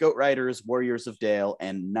Hills Goat Riders, Warriors of Dale,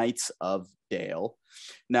 and Knights of Dale.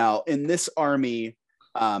 Now, in this army,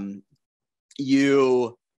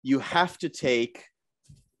 you have to take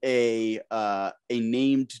a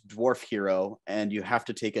named dwarf hero, and you have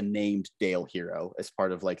to take a named Dale hero as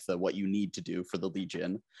part of what you need to do for the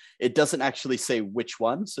Legion. It doesn't actually say which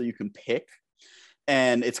one, so you can pick.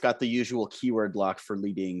 And it's got the usual keyword lock for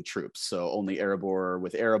leading troops. So only Erebor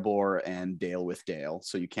with Erebor and Dale with Dale.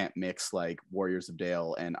 So you can't mix Warriors of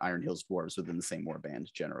Dale and Iron Hills Dwarves within the same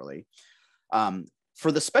warband generally.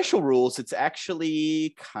 For the special rules, it's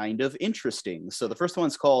actually kind of interesting. So the first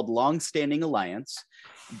one's called Long-Standing Alliance.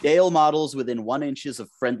 Dale models within 1 inches of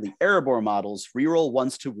friendly Erebor models reroll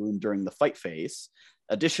 1s to wound during the fight phase.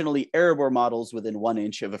 Additionally, Erebor models within 1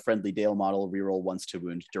 inch of a friendly Dale model reroll 1s to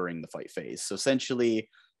wound during the fight phase. So essentially,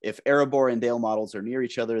 if Erebor and Dale models are near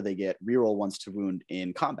each other, they get reroll 1s to wound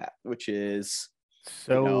in combat, which is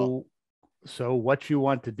so. So what you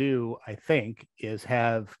want to do, I think, is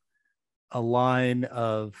have a line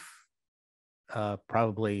of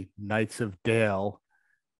probably Knights of Dale,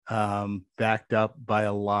 backed up by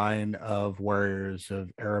a line of warriors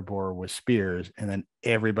of Erebor with spears, and then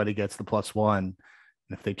everybody gets the +1. And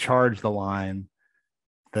if they charge the line,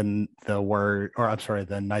 then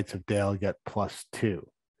the Knights of Dale get +2.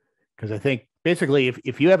 Because I think basically,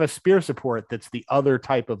 if you have a spear support that's the other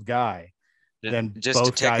type of guy, then just a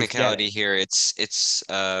both guys get technicality it. here. It's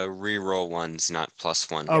reroll ones, not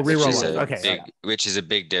 +1. Oh, which reroll is ones. a Okay. big, which is a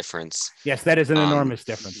big difference. Yes, that is an Um, enormous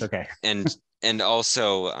difference. Okay. and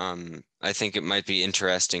also, I think it might be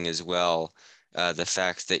interesting as well, the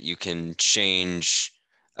fact that you can change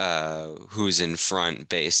who's in front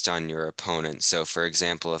based on your opponent. So, for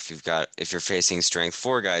example, if you're facing strength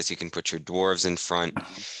 4 guys, you can put your dwarves in front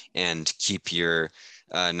and keep your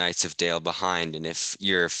Knights of Dale behind. And if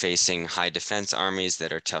you're facing high defense armies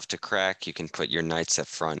that are tough to crack, you can put your knights up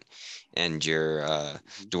front and your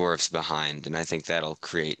dwarves behind. And I think that'll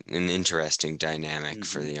create an interesting dynamic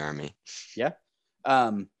for the army. Yeah.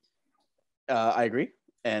 I agree.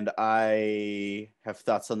 And I have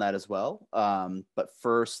thoughts on that as well. But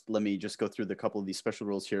first, let me just go through the couple of these special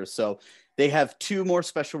rules here. So they have 2 more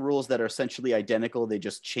special rules that are essentially identical. They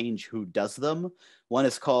just change who does them. One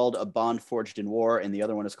is called A Bond Forged in War, and the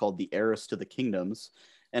other one is called The Heiress to the Kingdoms.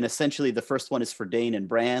 And essentially, the first one is for Dane and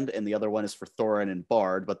Brand, and the other one is for Thorin and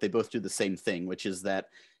Bard, but they both do the same thing, which is that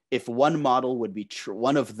if one model would be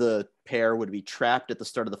one of the pair would be trapped at the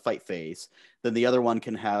start of the fight phase, then the other one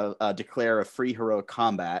can have declare a free heroic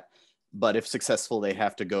combat. But if successful, they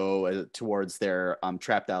have to go towards their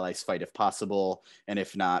trapped allies fight if possible, and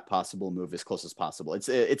if not possible, move as close as possible. It's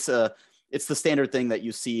the standard thing that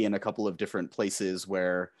you see in a couple of different places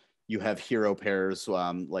where you have hero pairs,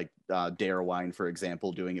 like Darewine, for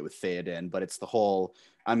example, doing it with Theoden. But it's the whole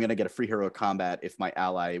I'm going to get a free hero combat if my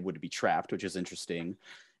ally would be trapped, which is interesting.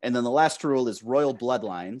 And then the last rule is royal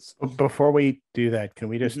bloodlines. Before we do that, can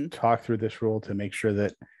we just talk through this rule to make sure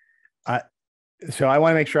that I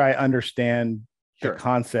want to make sure I understand the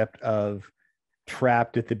concept of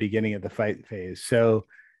trapped at the beginning of the fight phase. So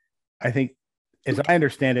I think, as I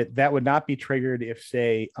understand it, that would not be triggered if,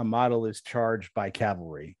 say, a model is charged by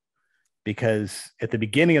cavalry, because at the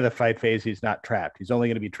beginning of the fight phase, he's not trapped. He's only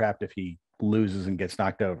going to be trapped if he loses and gets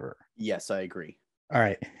knocked over. Yes, I agree. All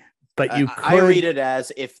right. But I read it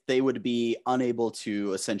as if they would be unable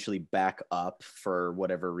to essentially back up for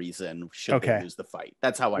whatever reason should they lose the fight.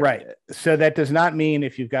 That's how I read it. So that does not mean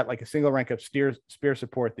if you've got like a single rank of spear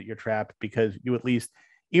support that you're trapped, because you at least,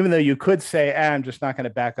 even though you could say, I'm just not going to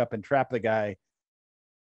back up and trap the guy,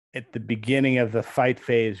 at the beginning of the fight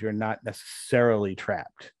phase, you're not necessarily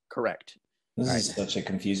trapped. Correct. This is such a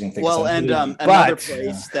confusing thing. Well, and another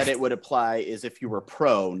place that it would apply is if you were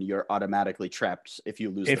prone, you're automatically trapped if you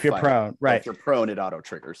lose the fight. If you're prone, right. If you're prone, it auto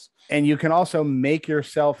triggers. And you can also make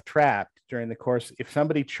yourself trapped during the course. If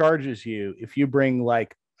somebody charges you, if you bring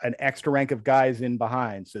like an extra rank of guys in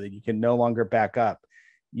behind so that you can no longer back up,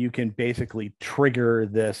 you can basically trigger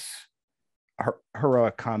this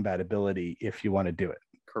heroic combat ability if you want to do it.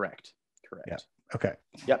 Correct. Yeah. Okay.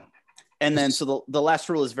 Yep. And then, so the last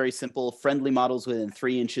rule is very simple. Friendly models within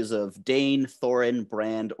 3 inches of Dane, Thorin,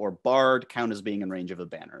 Brand, or Bard count as being in range of a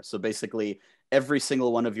banner. So basically, every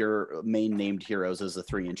single one of your main named heroes is a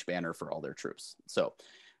 3-inch banner for all their troops. So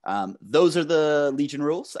those are the Legion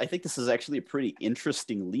rules. I think this is actually a pretty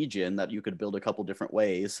interesting Legion that you could build a couple different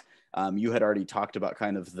ways. You had already talked about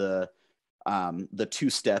kind of the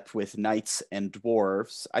 2-step with knights and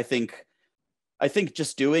dwarves. I think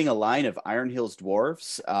just doing a line of Iron Hills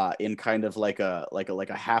dwarves in kind of like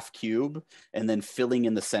a half cube, and then filling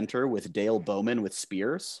in the center with Dale Bowman with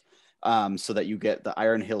spears, so that you get the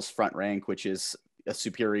Iron Hills front rank, which is a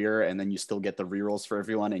superior, and then you still get the rerolls for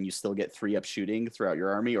everyone, and you still get 3-up shooting throughout your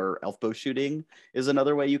army, or elf bow shooting is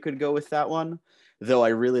another way you could go with that one. Though I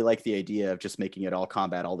really like the idea of just making it all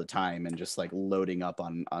combat all the time and just like loading up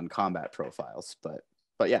on combat profiles, but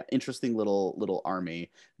yeah, interesting little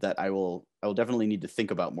army that I will definitely need to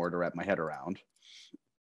think about more to wrap my head around.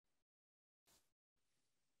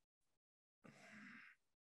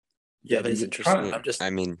 Yeah, that is interesting.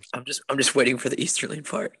 I'm just waiting for the easterling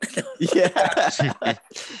part. Yeah. I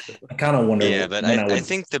kind of wonder. Yeah, but I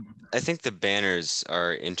think the banners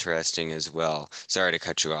are interesting as well. Sorry to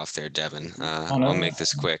cut you off there, Devin. I'll make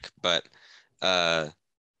this quick, but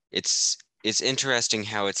it's interesting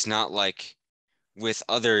how it's not like with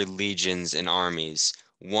other legions and armies,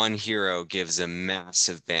 one hero gives a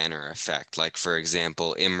massive banner effect. Like, for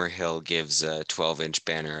example, Imrahil gives a 12-inch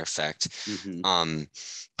banner effect.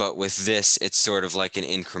 But with this, it's sort of like an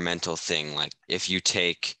incremental thing. Like if you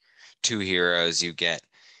take 2 heroes, you get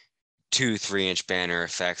 2 3-inch banner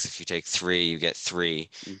effects. If you take 3, you get 3.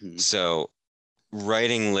 Mm-hmm. So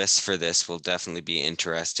writing lists for this will definitely be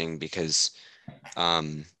interesting because,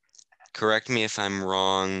 correct me if I'm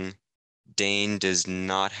wrong, Dane does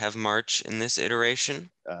not have March in this iteration.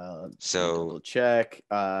 So double check.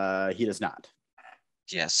 He does not.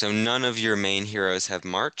 Yeah, so none of your main heroes have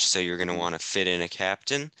March, so you're going to want to fit in a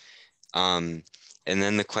captain. And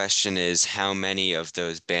then the question is, how many of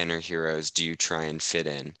those banner heroes do you try and fit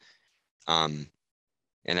in? And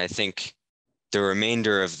I think the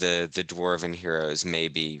remainder of the dwarven heroes may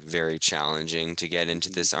be very challenging to get into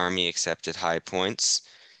this army, except at high points.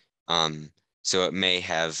 So it may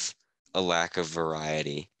have a lack of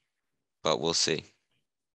variety, but we'll see.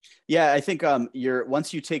 Yeah, I think you're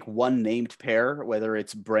once you take one named pair, whether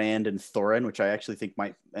it's Brand and Thorin, which I actually think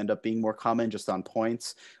might end up being more common just on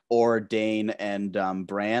points, or Dane and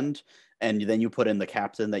Brand, and then you put in the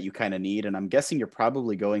captain that you kind of need. And I'm guessing you're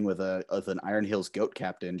probably going with an Iron Hills Goat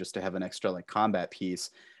captain just to have an extra like combat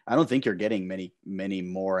piece. I don't think you're getting many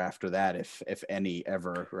more after that, if any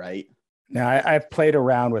ever, right? Now I've played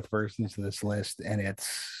around with versions of this list, and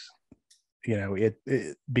it's it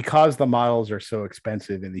because the models are so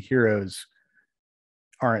expensive and the heroes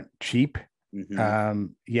aren't cheap. Mm-hmm.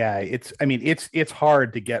 It's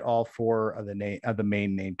hard to get all 4 of the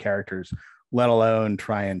main named characters, let alone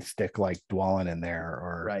try and stick like Dwalin in there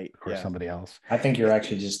or somebody else. I think you're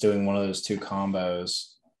actually just doing one of those 2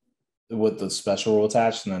 combos with the special rule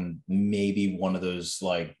attached, and then maybe one of those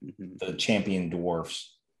like the champion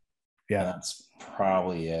dwarfs. Yeah, that's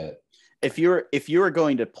probably it. If you were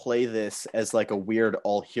going to play this as like a weird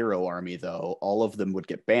all hero army, though, all of them would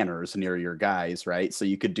get banners near your guys, right? So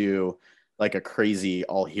you could do like a crazy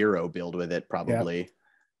all hero build with it, probably. Yeah.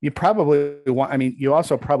 You probably want. I mean, you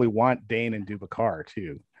also probably want Dane and Dubakar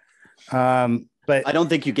too. But I don't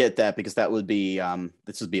think you get that because that would be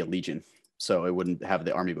this would be a Legion, so it wouldn't have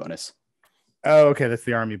the army bonus. Oh, okay, that's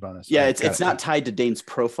the army bonus. Yeah, it's not tied to Dane's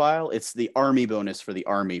profile. It's the army bonus for the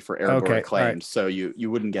army for Erebor acclaimed. Right. So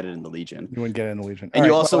you wouldn't get it in the Legion. You wouldn't get it in the Legion, and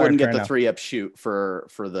you also wouldn't get the 3-up shoot for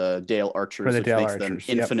the Dale Archers, for the which Dale makes Archers.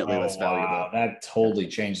 them infinitely less valuable. Wow. That totally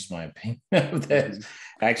changes my opinion of this.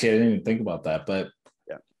 Actually, I didn't even think about that, but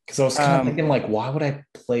because I was kind of thinking like, why would I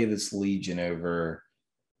play this Legion over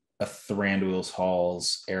a Thranduil's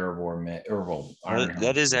Hall's Erebor Iron?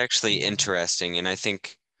 That is actually interesting, and I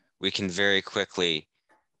think we can very quickly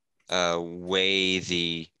weigh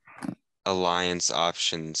the alliance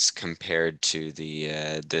options compared to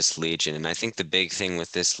the this Legion. And I think the big thing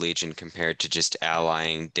with this Legion compared to just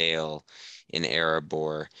allying Dale in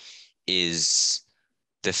Erebor is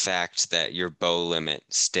the fact that your bow limit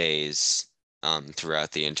stays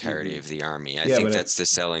throughout the entirety of the army. I think that's the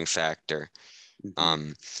selling factor.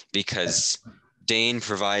 Because Dane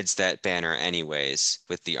provides that banner anyways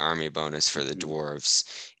with the army bonus for the dwarves,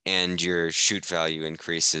 and your shoot value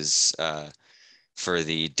increases for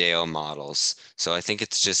the Dale models. So I think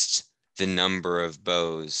it's just the number of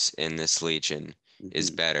bows in this Legion is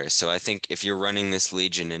better. So I think if you're running this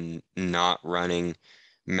Legion and not running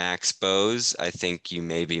max bows, I think you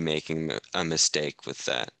may be making a mistake with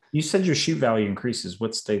that. You said your shoot value increases.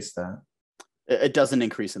 What states that? It doesn't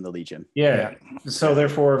increase in the Legion. Yeah. So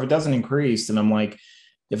therefore, if it doesn't increase, then I'm like,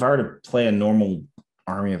 if I were to play a normal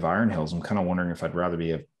army of Iron Hills, I'm kind of wondering if I'd rather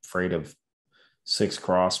be afraid of 6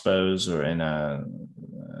 crossbows or in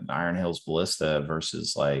an Iron Hills ballista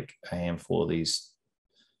versus like a handful of these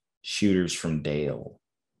shooters from Dale.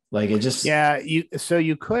 Like it just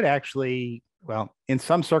you could actually, well, in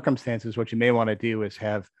some circumstances, what you may want to do is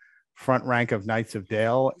have front rank of Knights of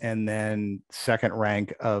Dale and then second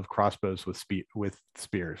rank of crossbows with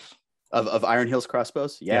spears of Iron Hills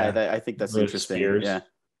crossbows. I think that's interesting. Spears. Yeah.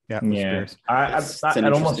 I'd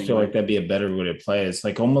almost feel like that'd be a better way to play. It's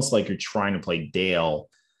like almost like you're trying to play Dale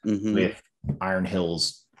with Iron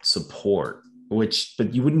Hills support,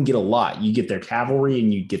 but you wouldn't get a lot. You get their cavalry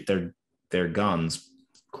and you get their guns,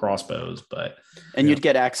 crossbows, and you'd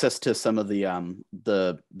get access to some of the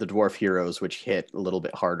dwarf heroes, which hit a little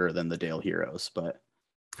bit harder than the Dale heroes. But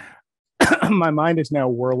my mind is now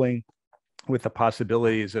whirling with the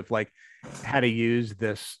possibilities of like how to use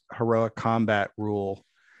this heroic combat rule.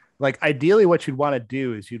 Like ideally what you'd want to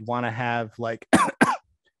do is you'd want to have like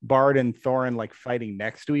Bard and Thorin like fighting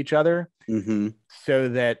next to each other so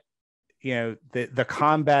that the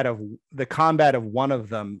combat of one of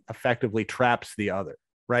them effectively traps the other,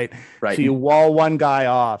 right? So you wall one guy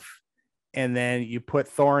off and then you put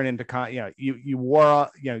Thorin into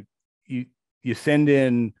you send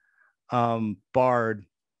in Bard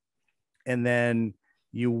and then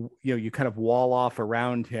you kind of wall off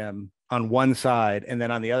around him on one side, and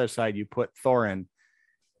then on the other side you put Thorin,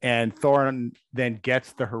 and Thorin then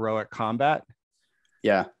gets the heroic combat.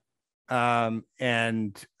 Yeah. And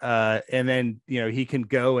then he can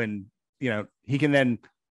go and he can then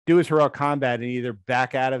do his heroic combat and either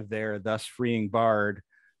back out of there, thus freeing Bard,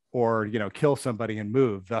 or kill somebody and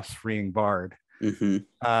move, thus freeing Bard.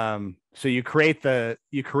 Mm-hmm. So you create the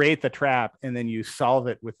trap, and then you solve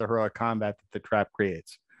it with the heroic combat that the trap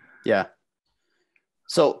creates. Yeah.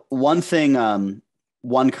 So one thing,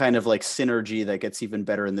 one kind of like synergy that gets even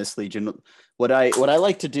better in this Legion, what I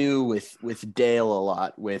like to do with Dale a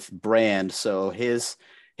lot with Brand. So his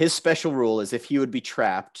special rule is if he would be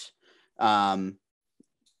trapped, then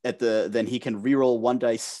he can reroll 1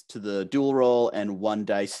 dice to the dual roll and 1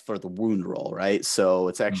 dice for the wound roll, right? So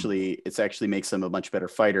it's actually makes him a much better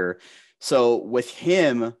fighter. So with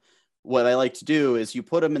him, what I like to do is you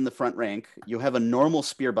put him in the front rank, you have a normal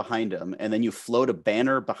spear behind him, and then you float a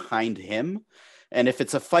banner behind him. And if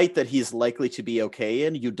it's a fight that he's likely to be okay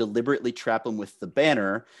in, you deliberately trap him with the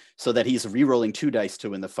banner so that he's re-rolling 2 dice to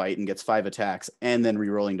win the fight and gets 5 attacks, and then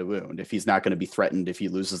re-rolling to wound if he's not going to be threatened if he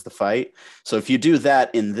loses the fight. So if you do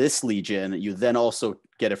that in this Legion, you then also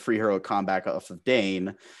get a free hero combat off of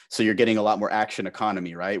Dane. So you're getting a lot more action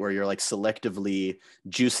economy, right? Where you're like selectively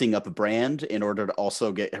juicing up a Brand in order to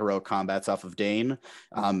also get heroic combats off of Dane.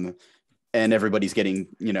 And everybody's getting,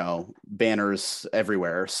 banners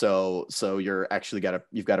everywhere. So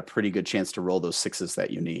you've got a pretty good chance to roll those 6s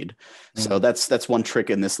that you need. Mm-hmm. So that's one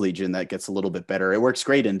trick in this Legion that gets a little bit better. It works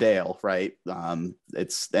great in Dale, right? And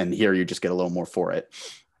here you just get a little more for it.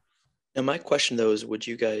 Now my question though is, would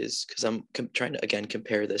you guys, because I'm trying to again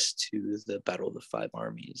compare this to the Battle of the Five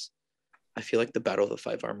Armies. I feel like the Battle of the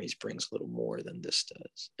Five Armies brings a little more than this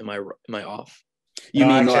does. Am I off? You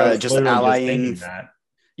mean just allying that?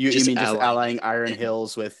 You mean just allying Iron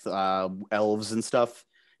Hills with elves and stuff?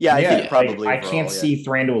 Yeah, I think probably. I can't see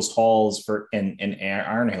Thranduil's Halls and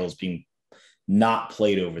Iron Hills being not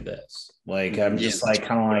played over this. Like I'm just like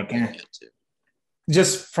kind of like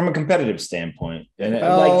just from a competitive standpoint, and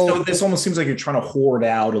so this almost seems like you're trying to hoard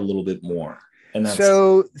out a little bit more. And that's,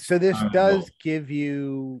 so this does give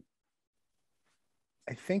you.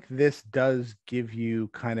 I think this does give you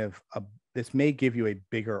this may give you a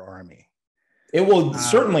bigger army. It will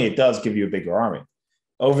certainly. It does give you a bigger army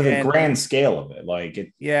over the grand scale of it. Like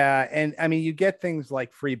it. Yeah, and I mean, you get things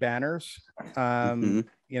like free banners, which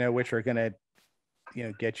are gonna,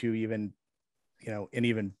 get you even, an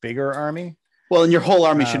even bigger army. Well, and your whole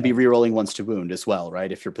army should be rerolling 1s to wound as well, right?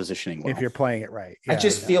 If you're positioning well. If you're playing it right. Yeah, I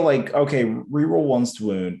just feel like reroll 1s to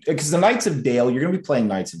wound, because the Knights of Dale, you're going to be playing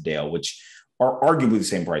Knights of Dale, which are arguably the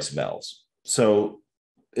same price of elves. So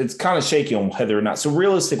it's kind of shaky on whether or not. So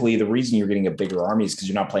realistically, the reason you're getting a bigger army is because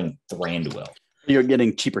you're not playing Thranduil. You're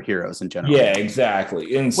getting cheaper heroes in general. Yeah,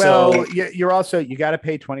 exactly. And you're also, you got to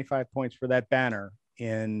pay 25 points for that banner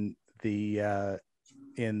in the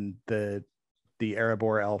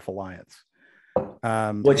Erebor Elf Alliance.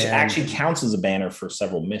 Which actually counts as a banner for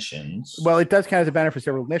several missions. Well, it does count as a banner for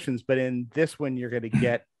several missions, but in this one, you're going to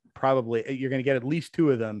get at least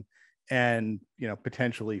 2 of them, and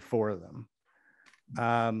potentially 4 of them.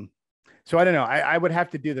 So I don't know. I would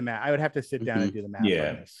have to do the math. I would have to sit down and do the math. Yeah.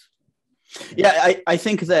 On this. Yeah, I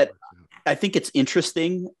think it's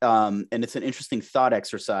interesting, and it's an interesting thought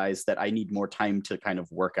exercise that I need more time to kind of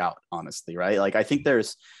work out, honestly, right? Like I think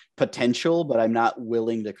there's potential, but I'm not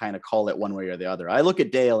willing to kind of call it one way or the other. I look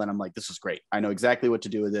at Dale and I'm like, this is great. I know exactly what to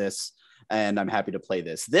do with this, and I'm happy to play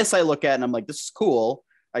this. This I look at and I'm like, this is cool.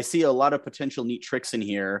 I see a lot of potential neat tricks in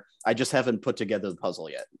here. I just haven't put together the puzzle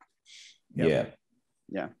yet. Yep.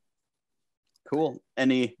 Yeah. Cool.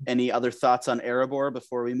 Any other thoughts on Erebor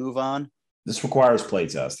before we move on? This requires play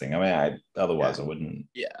testing. I mean, otherwise I wouldn't.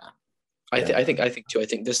 Yeah. I think too. I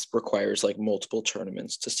think this requires like multiple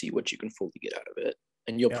tournaments to see what you can fully get out of it,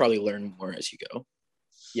 and you'll probably learn more as you go.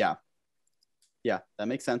 Yeah, that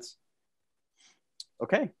makes sense.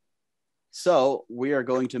 Okay, so we are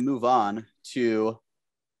going to move on to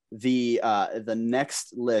the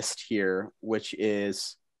next list here, which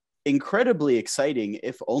is incredibly exciting,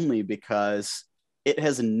 if only because it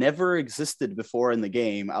has never existed before in the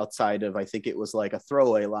game outside of, I think it was like a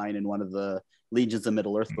throwaway line in one of the Legions of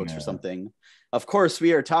Middle-earth books or something. Of course,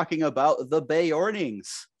 we are talking about the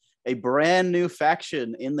Beornings, a brand new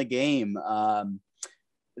faction in the game.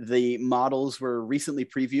 The models were recently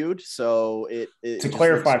previewed, so it to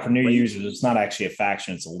clarify for new users, it's not actually a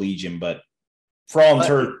faction; it's a legion. But for all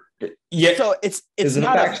intents, so it's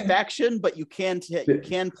not a faction, but you can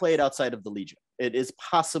play it outside of the legion. It is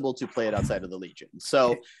possible to play it outside of the legion.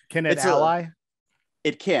 So can it ally?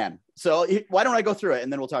 It can. So why don't I go through it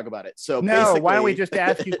and then we'll talk about it? So no, why don't we just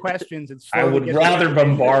ask you questions and I would rather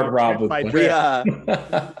bombard Rob with questions.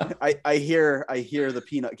 I hear the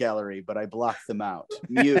peanut gallery, but I block them out.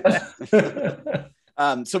 Mute.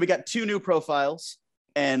 So we got 2 new profiles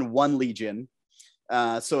and 1 legion.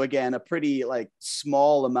 So again, a pretty like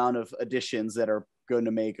small amount of additions that are going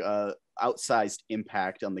to make a outsized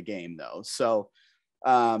impact on the game though. So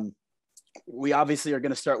we obviously are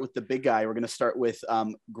going to start with the big guy. We're going to start with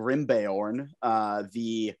Grimbeorn,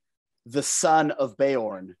 the son of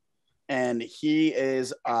Beorn. And he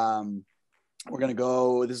is, we're going to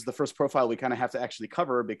go, this is the first profile we kind of have to actually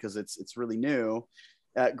cover because it's really new.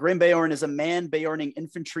 Grimbeorn is a man Beorning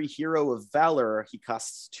infantry hero of valor. He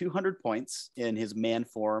costs 200 points in his man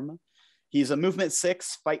form. He's a movement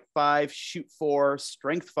 6, fight 5, shoot 4,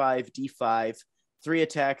 strength 5, d5, 3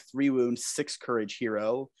 attack, 3 wound, 6 courage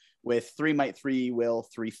hero with 3 might, 3 will,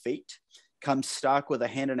 3 fate. Comes stock with a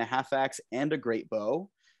hand and a half axe and a great bow.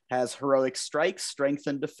 Has heroic strike, strength,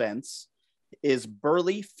 and defense. Is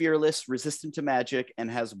burly, fearless, resistant to magic,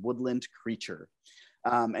 and has woodland creature.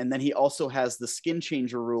 And then he also has the skin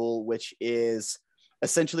changer rule, which is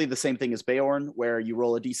essentially the same thing as Beorn, where you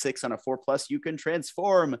roll a d6 on a 4+, you can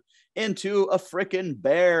transform into a frickin'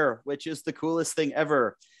 bear, which is the coolest thing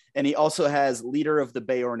ever. And he also has Leader of the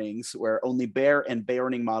Beornings, where only bear and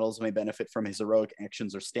Beorning models may benefit from his heroic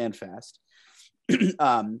actions or stand fast.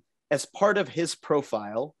 As part of his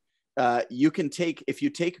profile, you can take, if you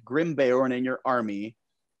take Grimbeorn in your army,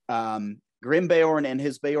 Grimbeorn and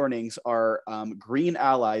his Beornings are green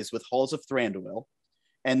allies with Halls of Thranduil,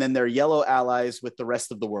 and then they're yellow allies with the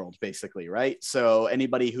rest of the world, basically, right? So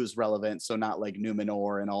anybody who's relevant, so not like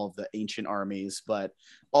Numenor and all of the ancient armies, but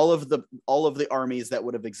all of the armies that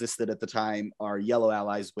would have existed at the time are yellow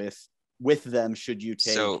allies with them. Should you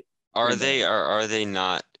take? So are they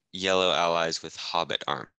not yellow allies with Hobbit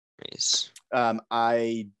armies? I'm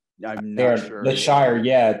not sure. The Shire,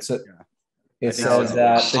 yeah, it says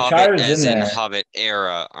that the Shire is in there. Hobbit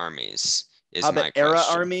era armies. Is Hobbit my era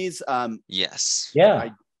question. Armies? Yes. Yeah.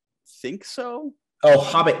 I think so. Oh,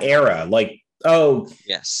 Hobbit era.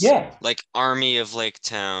 Yes. Yeah. Like Army of Lake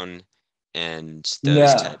Town and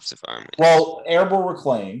those types of armies. Well, Erebor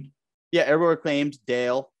Reclaimed. Yeah, Erebor Reclaimed,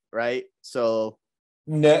 Dale, right? So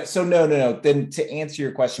no. Then to answer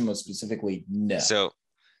your question most specifically, no.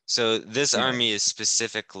 So this army is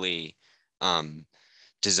specifically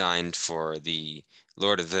designed for the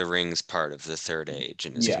Lord of the Rings part of the Third Age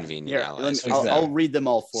and his convenient allies. I'll read them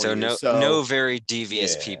all for you. So no very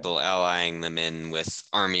devious people allying them in with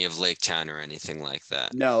Army of Lake Town or anything like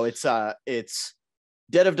that. No, it's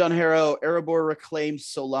Dead of Dunharrow, Erebor Reclaimed,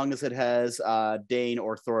 so long as it has Dane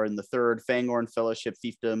or Thorin the Third, Fangorn, Fellowship,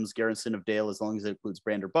 Fiefdoms, Garrison of Dale, as long as it includes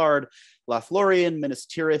Brander Bard, Lothlorien, Minas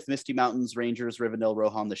Tirith, Misty Mountains, Rangers, Rivendell,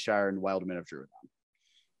 Rohan, the Shire, and Wildmen of Druidon.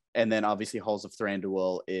 And then obviously Halls of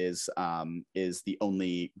Thranduil is the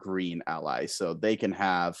only green ally, so they can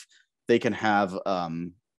have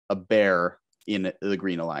a bear in the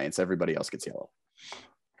Green Alliance. Everybody else gets yellow.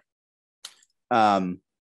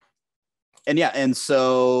 And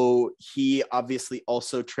so he obviously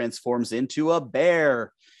also transforms into a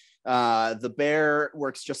bear. The bear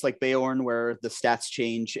works just like Beorn, where the stats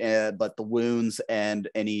change, but the wounds and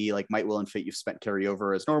any like might, will, and fate you've spent carry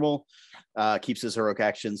over as normal. Keeps his heroic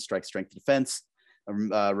actions, strike, strength, defense.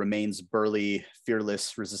 Remains burly,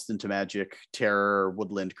 fearless, resistant to magic, terror,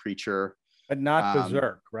 woodland creature. But not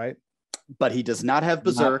berserk, right? But he does not have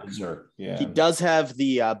berserk. Yeah. He does have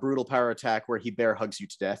the brutal power attack where he bear hugs you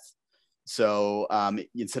to death. So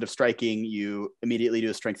instead of striking, you immediately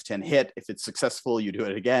do a strength 10 hit. If it's successful, you do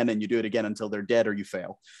it again, and you do it again until they're dead or you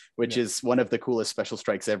fail, which is one of the coolest special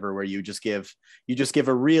strikes ever, where you just give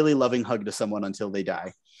a really loving hug to someone until they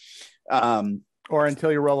die. Or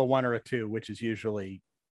until you roll a 1 or a 2, which is usually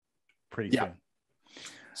pretty soon.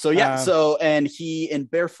 So and he in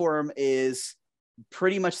bear form is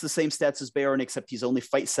pretty much the same stats as Beorn, except he's only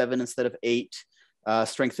fight 7 instead of 8.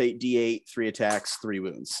 Strength 8, D8, 3 attacks, 3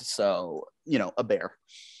 wounds. So, a bear.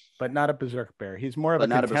 But not a berserk bear. He's more of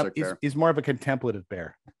he's more of a contemplative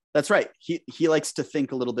bear. That's right. He likes to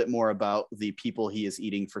think a little bit more about the people he is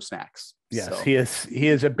eating for snacks. Yes, so. He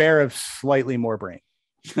is a bear of slightly more brain.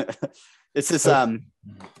 This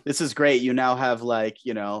is great. You now have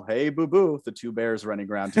hey boo boo, the 2 bears running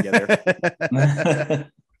around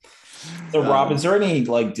together. So Rob, is there any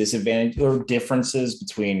disadvantage or differences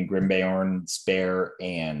between Grimbeorn's bear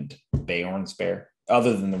and Beorn's bear,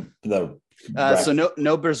 other than the so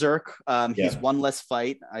no berserk. He's 1 less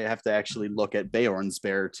fight. I have to actually look at Beorn's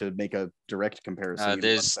bear to make a direct comparison.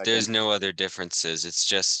 There's no other differences. It's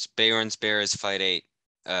just Beorn's bear is fight 8,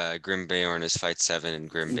 Grimbeorn is fight 7 and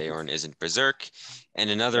Grimbeorn isn't Berserk. And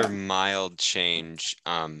another mild change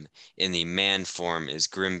in the man form is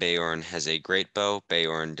Grimbeorn has a great bow.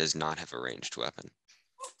 Beorn does not have a ranged weapon.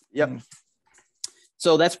 Yep.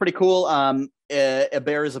 So that's pretty cool. A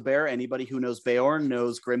bear is a bear. Anybody who knows Beorn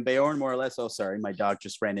knows Grimbeorn, more or less. Oh, sorry, my dog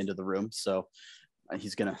just ran into the room, so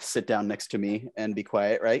he's gonna sit down next to me and be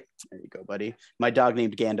quiet. Right there, you go, buddy. My dog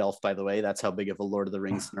named Gandalf, by the way. That's how big of a Lord of the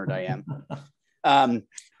Rings nerd I am.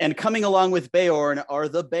 And coming along with Beorn are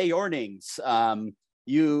the Beornings.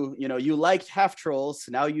 You liked half trolls.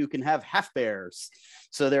 Now you can have half bears.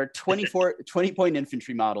 So they're 20-point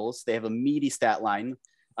infantry models. They have a meaty stat line.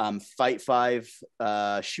 Fight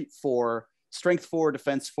 5, shoot 4, strength 4,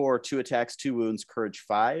 defense 4, 2 attacks, 2 wounds, courage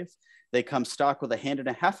 5. They come stock with a hand and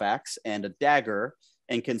a half axe and a dagger,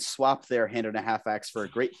 and can swap their hand and a half axe for a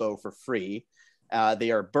great bow for free. They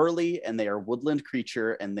are burly and they are woodland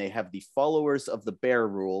creature, and they have the followers of the bear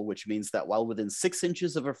rule, which means that while within 6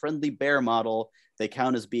 inches of a friendly bear model, they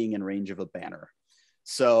count as being in range of a banner.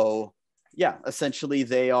 So yeah, essentially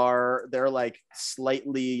they're like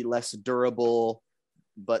slightly less durable,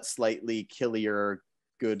 but slightly killier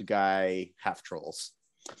good guy half trolls.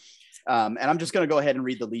 And I'm just going to go ahead and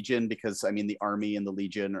read the Legion, because I mean the army and the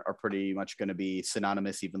Legion are pretty much going to be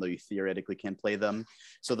synonymous, even though you theoretically can't play them.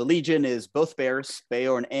 So the Legion is both bears,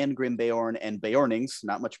 Beorn and Grimbeorn, and Beornings,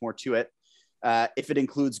 not much more to it. If it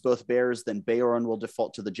includes both bears, then Beorn will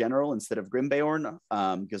default to the general instead of Grimbeorn,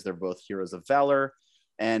 because they're both heroes of valor.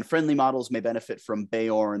 And friendly models may benefit from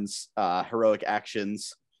Beorn's heroic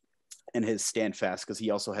actions and his stand fast, because he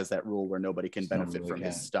also has that rule where nobody can benefit from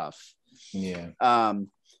his stuff. Yeah.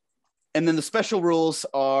 And then the special rules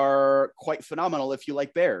are quite phenomenal if you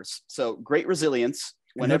like bears. So great resilience.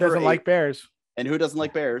 Who doesn't like bears? And who doesn't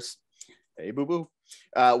like bears? Hey, boo-boo.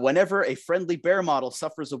 Whenever a friendly bear model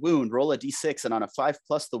suffers a wound, roll a d6, and on a 5+,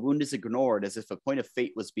 the wound is ignored as if a point of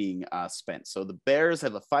fate was being spent. So the bears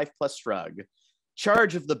have a 5+ shrug.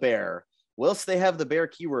 Charge of the bear. Whilst they have the bear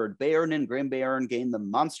keyword, Beorn and Grimbeorn gain the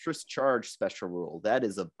monstrous charge special rule. That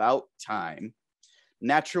is about time.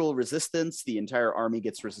 Natural resistance. The entire army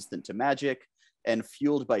gets resistant to magic. And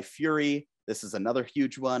fueled by fury. This is another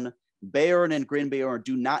huge one. Beorn and Grimbeorn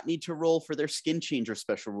do not need to roll for their skin changer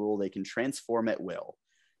special rule. They can transform at will.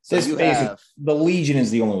 So the Legion is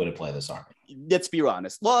the only way to play this army. Let's be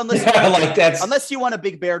honest. Well, unless unless you want a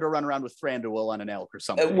big bear to run around with Thranduil on an elk or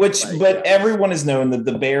something. Everyone has known that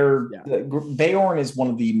the Beorn is one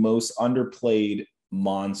of the most underplayed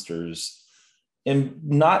monsters, and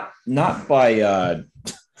not by.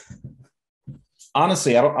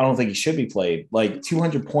 Honestly, I don't think he should be played. Like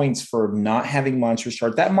 200 points for not having monstrous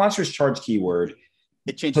charge. That monstrous charge keyword,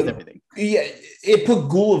 it changes everything. Yeah, it put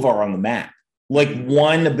Gullivar on the map. Like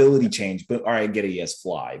one ability change, but all right, I get it, he has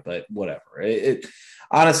fly, but whatever.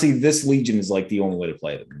 Honestly, this Legion is like the only way to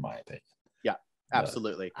play them, in my opinion. Yeah,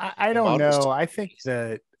 absolutely. I don't know. I think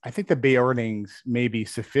the Beornings may be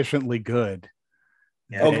sufficiently good.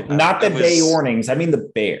 Yeah, not the Beornings. I mean the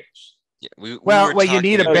bears. Yeah, you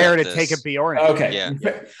need a bear to take a Beorning. Okay.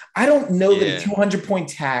 Yeah. I don't know that a 200-point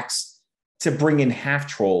tax to bring in half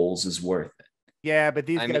trolls is worth it. Yeah, but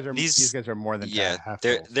these guys are more than half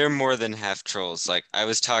trolls. They're more than half trolls. Like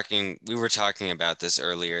we were talking about this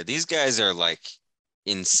earlier. These guys are like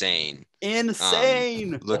insane.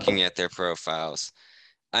 Looking at their profiles.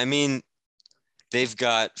 I mean, they've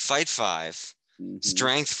got fight 5,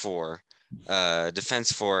 strength 4,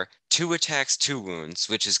 defense 4, 2 attacks, 2 wounds,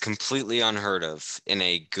 which is completely unheard of in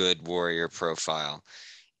a good warrior profile.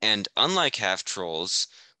 And unlike half trolls,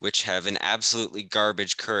 which have an absolutely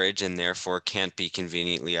garbage courage and therefore can't be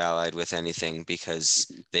conveniently allied with anything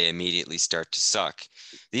because they immediately start to suck.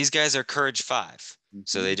 These guys are courage 5,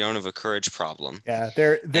 so they don't have a courage problem. Yeah,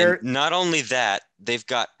 they're and not only that, they've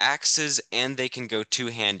got axes and they can go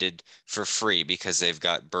two-handed for free because they've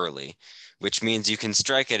got burly, which means you can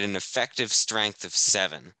strike at an effective strength of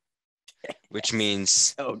 7. Which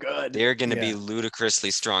means they're going to be ludicrously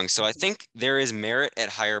strong. So I think there is merit at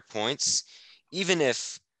higher points, even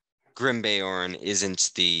if Grimbeorn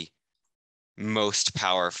isn't the most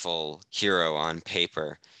powerful hero on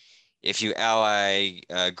paper. If you ally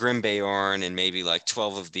Grimbeorn and maybe like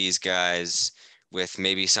 12 of these guys with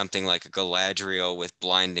maybe something like a Galadriel with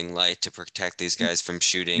blinding light to protect these guys from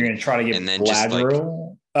shooting. You're going to try to get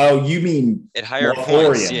Galadriel? Oh, you mean at higher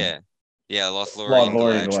points, yeah. Yeah, Lothlorien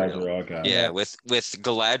Galadriel. Okay. Yeah, with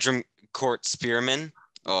Galadrim Court Spearmen,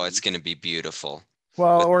 it's going to be beautiful.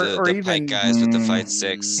 Well, or even pike guys with the fight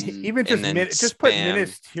 6, even just put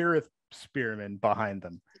Minas Tirith spearmen behind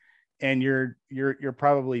them, and you're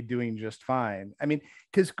probably doing just fine. I mean,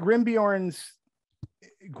 because Grimbeorn's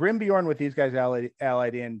Grim Bjorn with these guys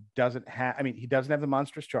allied in doesn't have. I mean, he doesn't have the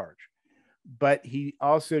monstrous charge, but he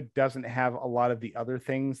also doesn't have a lot of the other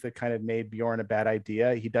things that kind of made Bjorn a bad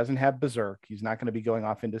idea. He doesn't have Berserk. He's not going to be going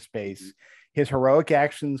off into space. His heroic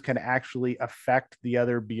actions can actually affect the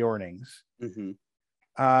other Bjornings.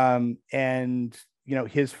 And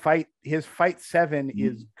his fight 7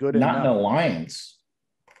 is good enough. Not an alliance.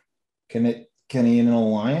 Can he in an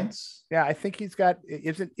alliance? Yeah, I think he's got.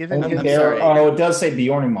 Isn't his, it does say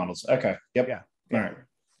Bjorning models. Okay. Yep. Yeah. All right.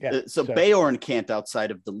 Yeah. So Beorn can't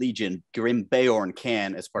outside of the Legion. Grim Beorn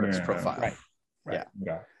can as part of his profile. Right.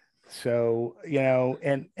 Yeah. So,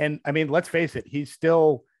 and I mean, let's face it, he's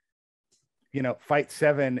still, fight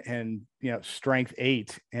 7 and, strength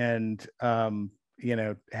 8 and,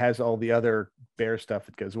 has all the other bear stuff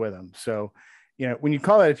that goes with him. So, when you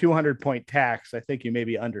call it a 200-point tax, I think you may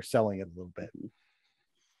be underselling it a little bit.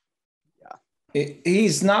 Yeah.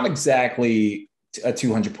 He's not exactly a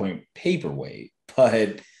 200-point paperweight,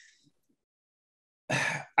 but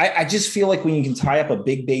I just feel like when you can tie up a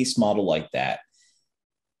big base model like that,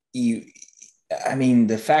 the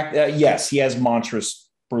fact that, yes, he has monstrous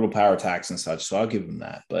brutal power attacks and such, so I'll give him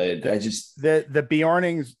that. But I just the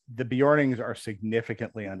Bjornings are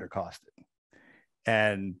significantly undercosted,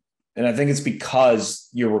 and I think it's because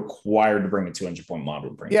you're required to bring a 200-point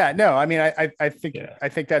model. Yeah, no, I mean, I think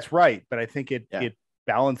that's right, but I think it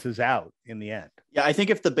balances out in the end. Yeah, I think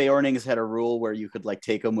if the Beornings had a rule where you could like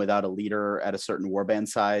take them without a leader at a certain warband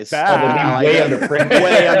size, way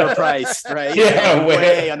underpriced, right? Yeah,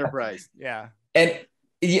 way underpriced. Yeah, and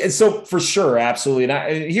so for sure, absolutely.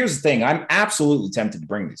 And here's the thing: I'm absolutely tempted to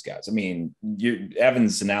bring these guys. I mean,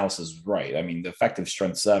 Evan's analysis is right. I mean, the effective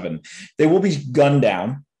strength 7, they will be gunned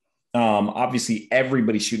down. Obviously,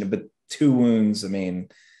 everybody's shooting, but 2 wounds. I mean,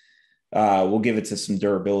 we'll give it to some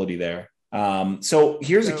durability there. So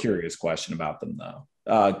here's a curious question about them, though.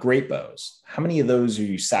 Great bows. How many of those are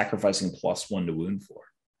you sacrificing +1 to wound for?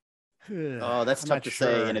 Oh, that's tough to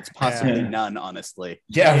say, and it's possibly none, honestly.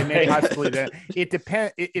 Yeah, it may possibly. It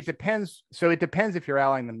depends. It depends. So it depends if you're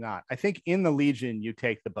allying them or not. I think in the Legion you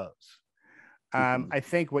take the bows. I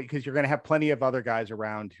think because you're going to have plenty of other guys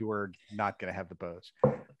around who are not going to have the bows.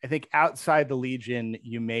 I think outside the Legion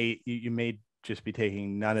you may just be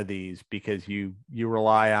taking none of these because you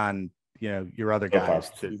rely on your other guys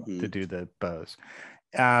to do the bows.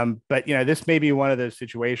 But this may be one of those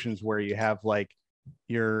situations where you have like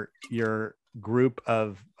your group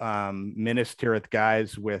of Minas Tirith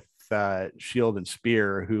guys with shield and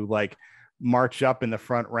spear who like march up in the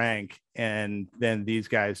front rank, and then these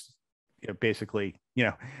guys basically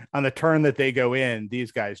on the turn that they go in,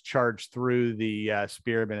 these guys charge through the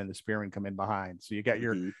spearmen, and the spearmen come in behind. So you got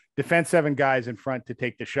your defense 7 guys in front to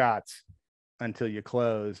take the shots until you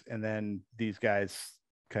close, and then these guys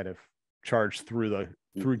kind of charge through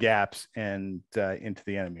gaps and into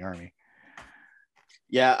the enemy army.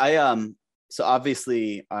 Yeah, so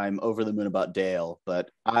obviously I'm over the moon about Dale,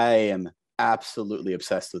 but I am absolutely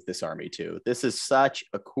obsessed with this army too. This is such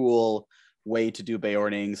a cool way to do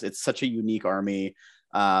Beornings. It's such a unique army.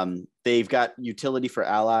 They've got utility for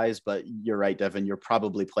allies, but you're right, Devin, you're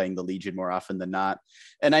probably playing the Legion more often than not.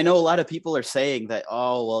 And I know a lot of people are saying that,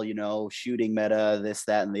 oh, well, shooting meta, this,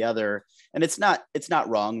 that, and the other. And it's not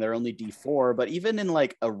wrong. They're only D4, but even in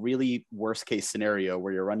like a really worst case scenario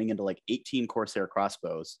where you're running into like 18 Corsair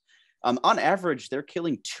crossbows, on average, they're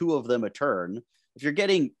killing 2 of them a turn. If you're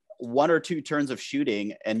getting 1 or 2 turns of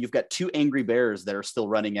shooting and you've got 2 angry bears that are still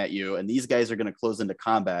running at you, and these guys are going to close into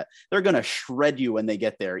combat, they're going to shred you when they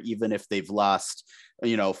get there, even if they've lost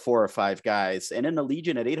 4 or 5 guys. And in the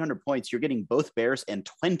Legion at 800 points, you're getting both bears and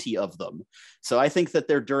 20 of them. So I think that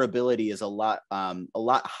their durability is a lot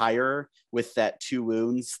higher with that 2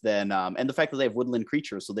 wounds than and the fact that they have woodland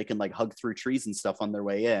creatures, so they can like hug through trees and stuff on their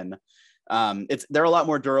way in. They're a lot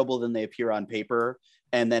more durable than they appear on paper.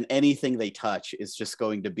 And then anything they touch is just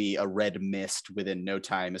going to be a red mist within no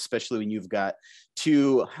time, especially when you've got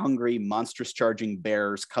 2 hungry, monstrous charging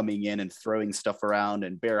bears coming in and throwing stuff around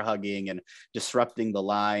and bear hugging and disrupting the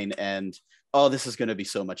line. And oh, this is going to be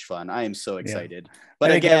so much fun. I am so excited. Yeah.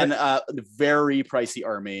 But again, very pricey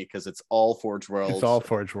army because it's all Forge World. It's all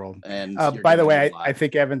Forge World. And by the way, I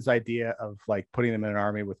think Evan's idea of like putting them in an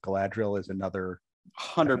army with Galadriel is another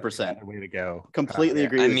 100% way to go. Completely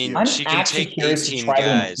agree. I with mean, you. she can take 18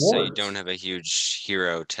 guys, so you don't have a huge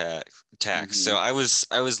hero tax. So I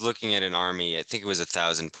was looking at an army. I think it was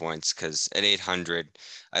 1,000 points because at 800,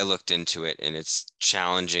 I looked into it, and it's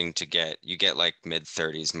challenging to get. You get like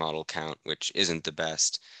mid-30s model count, which isn't the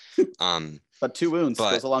best. But 2 wounds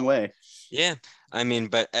goes a long way. Yeah, I mean,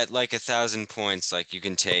 but at like 1,000 points, like you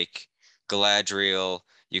can take Galadriel.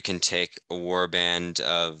 you can take a warband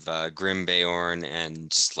of Grim Beorn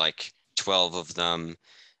and like 12 of them.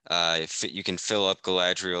 You can fill up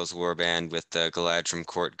Galadriel's warband with the Galadrim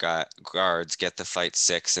court guards, get the fight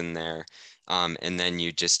 6 in there, and then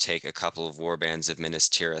you just take a couple of warbands of Minas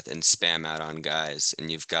Tirith and spam out on guys, and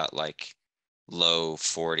you've got like low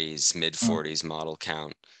 40s, mid 40s model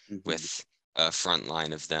count with a front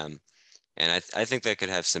line of them. And I think that could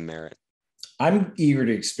have some merit. I'm eager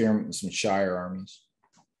to experiment with some Shire armies.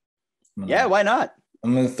 Yeah, why not?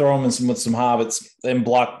 I'm going to throw them in with some hobbits and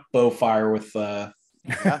block bowfire with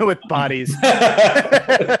with bodies.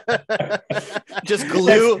 Just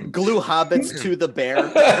glue hobbits to the bear.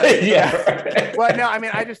 Yeah. Right. Well, no, I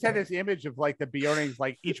mean, I just had this image of like the Bjornings,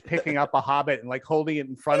 like each picking up a hobbit and like holding it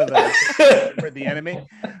in front of them for the enemy.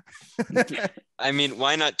 I mean,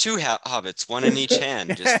 why not 2 hobbits, one in each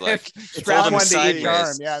hand? Just like strap hold one them to each arm.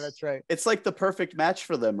 sideways. Yeah, that's right. It's like the perfect match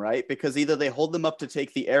for them, right? Because either they hold them up to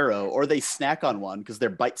take the arrow, or they snack on one because they're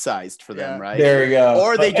bite-sized for them, right? There we go.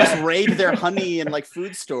 Or they just raid their honey in like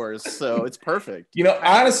food stores. So it's perfect. You know,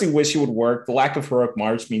 I honestly wish it would work. The lack of heroic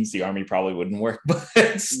march means the army probably wouldn't work, but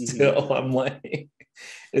still, I'm like,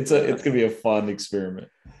 it's gonna be a fun experiment.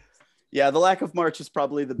 Yeah, the lack of march is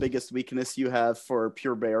probably the biggest weakness you have for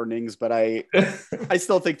pure Beornings, but I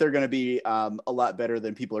still think they're going to be a lot better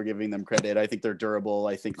than people are giving them credit. I think they're durable.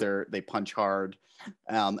 I think they punch hard,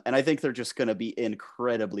 and I think they're just going to be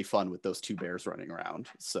incredibly fun with those 2 bears running around.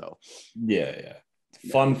 So yeah.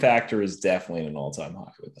 Fun factor is definitely an all-time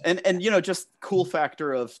high with that. And you know, just cool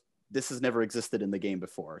factor of this has never existed in the game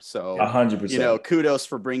before. So 100%. You know, kudos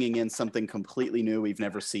for bringing in something completely new we've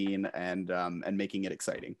never seen and making it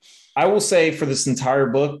exciting. I will say for this entire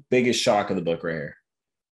book, biggest shock of the book right here.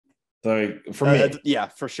 So for me, yeah,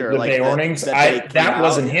 for sure. The like Beornings, that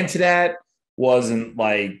wasn't hinted at, wasn't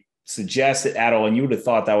like suggested at all, and you would have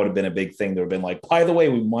thought that would have been a big thing. There would have been like, by the way,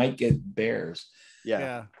 we might get bears.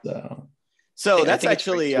 Yeah. So that's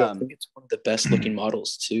actually I think it's one of the best looking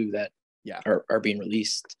models too that are being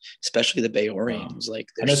released, especially the Beornings. Like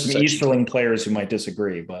I know some Easterling players who might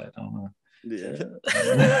disagree, but I don't know. Yeah.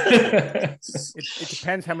 it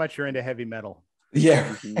depends how much you're into heavy metal.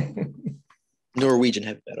 Yeah. Norwegian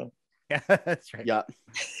heavy metal. Yeah, that's right. Yeah.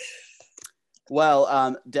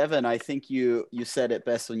 Well, Devin, I think you said it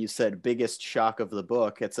best when you said biggest shock of the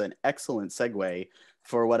book. It's an excellent segue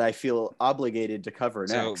for what I feel obligated to cover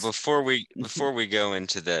next. So before we go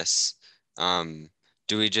into this,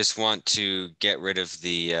 do we just want to get rid of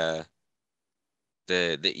the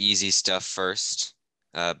easy stuff first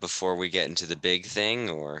before we get into the big thing,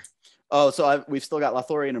 or? Oh, so we've still got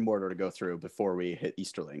Lothlorien and Mordor to go through before we hit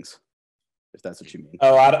Easterlings, if that's what you mean.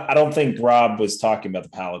 Oh, I don't think Rob was talking about the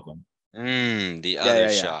Paladin. The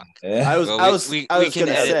other shock. I was we gonna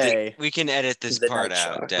say we can edit this part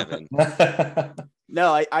out, Devin.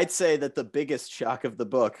 No, I'd say that the biggest shock of the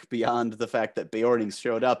book, beyond the fact that Beornings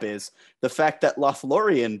showed up, is the fact that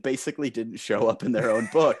Lothlorien basically didn't show up in their own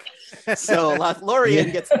book. So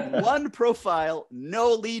Lothlorien gets 1 profile,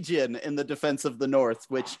 no legion in the Defense of the North,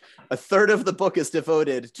 which a third of the book is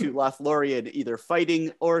devoted to Lothlorien either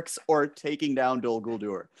fighting orcs or taking down Dol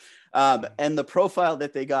Guldur. And the profile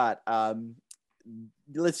that they got,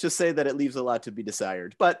 let's just say that it leaves a lot to be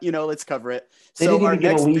desired, but you know, let's cover it. They didn't even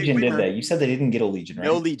get a legion, did they? You said they didn't get a legion, right?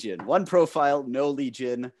 No legion. 1 profile, no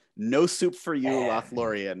legion, no soup for you,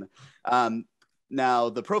 Lothlorien. Now,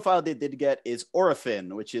 the profile they did get is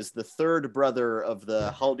Orifin, which is the 3rd brother of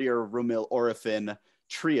the Haldir, Rumil, Orifin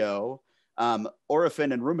trio.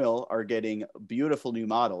 Orifin and Rumil are getting beautiful new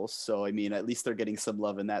models, so I mean, at least they're getting some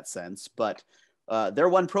love in that sense, but their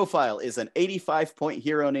 1 profile is an 85-point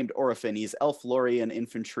hero named Orifin. He's Elf-Lorien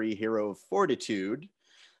infantry hero of fortitude.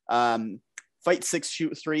 Fight 6,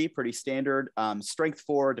 shoot 3, pretty standard. Strength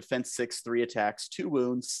 4, defense 6, 3 attacks, 2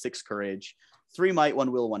 wounds, 6 courage, 3 might,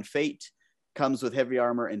 1 will, 1 fate. Comes with heavy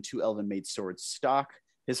armor and 2 elven made swords stock.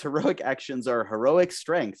 His heroic actions are heroic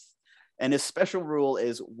strength, and his special rule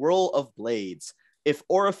is Whirl of Blades. If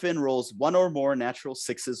Orifin rolls 1 or more natural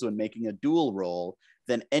 6s when making a dual roll,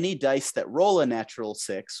 then any dice that roll a natural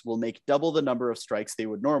 6 will make double the number of strikes they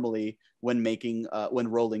would normally when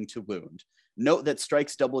rolling to wound. Note that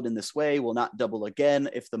strikes doubled in this way will not double again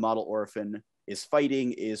if the model Orifin is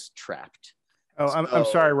fighting is trapped. Oh, I'm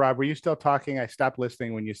sorry, Rob. Were you still talking? I stopped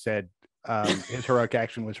listening when you said his heroic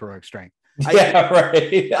action was heroic strength. Right.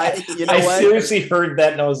 You know I what? seriously heard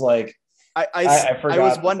that and I was like, I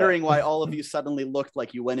was wondering why all of you suddenly looked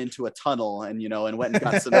like you went into a tunnel and went and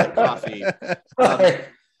got some coffee.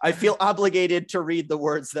 I feel obligated to read the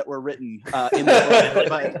words that were written in the book,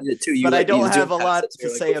 but I don't have a lot to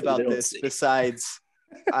say about this besides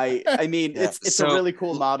I mean, Yeah. it's a really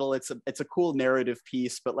cool model. It's a cool narrative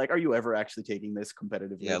piece, but like, are you ever actually taking this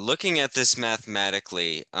competitively? Yeah, looking at this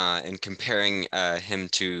mathematically and comparing him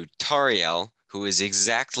to Tariel, who is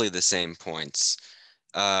exactly the same points,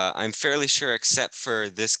 I'm fairly sure, except for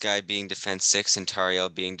this guy being defense 6 and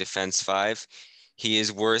Tariel being defense 5, he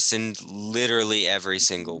is worse in literally every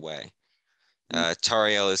single way.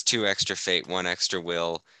 Tariel is 2 extra fate, 1 extra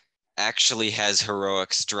will, actually has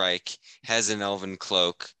heroic strike, has an elven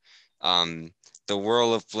cloak. The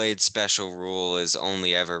Whirl of Blade special rule is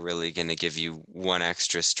only ever really going to give you 1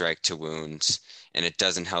 extra strike to wounds, and it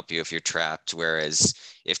doesn't help you if you're trapped. Whereas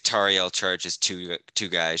if Tariel charges two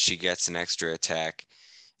guys, she gets an extra attack.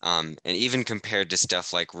 And even compared to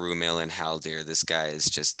stuff like Rumil and Haldir, this guy is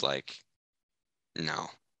just like, no.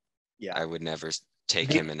 Yeah, I would never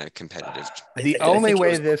take him in a competitive. The only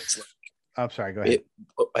way this. I'm sorry. Go ahead.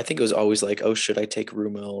 I think it was always like, oh, should I take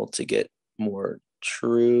Rumil to get more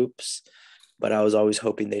troops? But I was always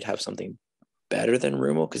hoping they'd have something better than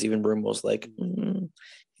Rumil, because even Rumil's like,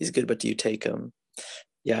 he's good, but do you take him?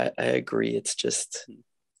 Yeah, I agree. It's just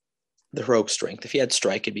the heroic strength. If he had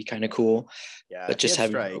strike, it'd be kind of cool. Yeah, but just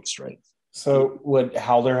having heroic strength. So would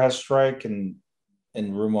Haldir has strike and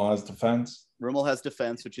Rumil has defense? Rumil has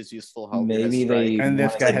defense, which is useful. Haldir Maybe they and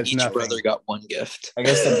this guy has each nothing. brother got 1 gift. I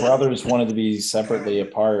guess the brothers wanted to be separately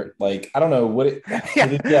apart. Like, I don't know what it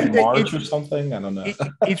did he have March or something? I don't know.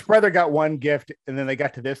 Each brother got 1 gift, and then they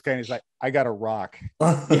got to this guy, and he's like, "I got a rock."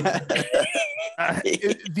 The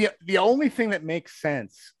only thing that makes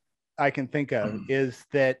sense I can think of is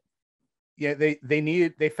that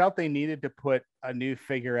they felt they needed to put a new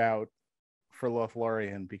figure out for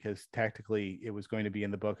Lothlorien, because technically it was going to be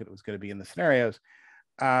in the book and it was going to be in the scenarios,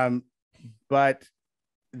 but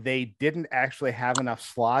they didn't actually have enough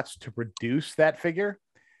slots to produce that figure.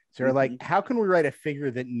 So they're like, how can we write a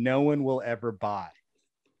figure that no one will ever buy?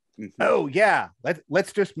 Oh yeah,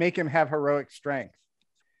 let's just make him have heroic strength.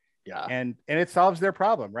 Yeah, and it solves their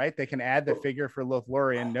problem, right? They can add the figure for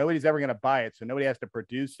Lothlorien. Nobody's ever going to buy it, so nobody has to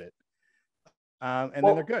produce it. And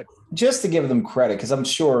then they're good. Just to give them credit, because I'm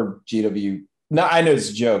sure GW. No, I know it's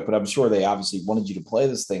a joke, but I'm sure they obviously wanted you to play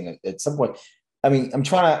this thing at some point. I mean, I'm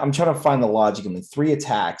trying to find the logic. I mean, 3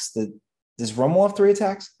 attacks. Does Rumil have 3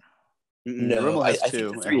 attacks? No, I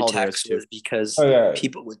think the 3 attacks was because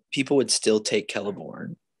people would still take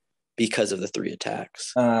Celeborn because of the 3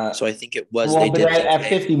 attacks. So I think it was they did at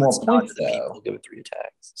 50 more points though. People give it 3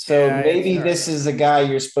 attacks. So maybe this is a guy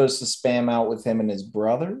you're supposed to spam out with him and his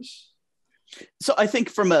brothers. So I think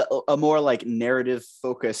from a more like narrative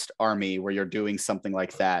focused army where you're doing something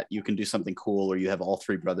like that, you can do something cool, or you have all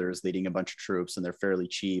 3 brothers leading a bunch of troops and they're fairly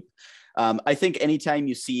cheap. I think anytime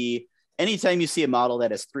you see a model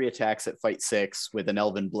that has 3 attacks at fight 6 with an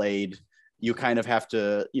elven blade, you kind of have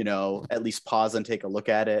to, at least pause and take a look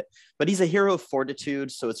at it. But he's a hero of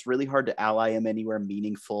fortitude, so it's really hard to ally him anywhere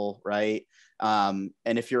meaningful, right? And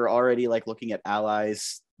if you're already like looking at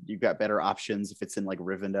allies, you've got better options if it's in like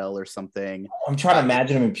Rivendell or something. I'm trying to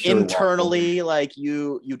imagine him in pure internally, like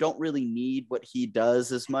you don't really need what he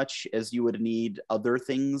does as much as you would need other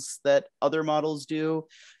things that other models do.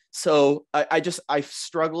 So I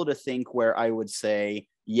struggle to think where I would say,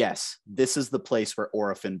 yes, this is the place where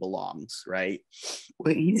Orphan belongs, right?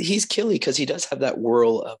 Well, he's killy because he does have that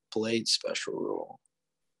Whirl of Blade special rule.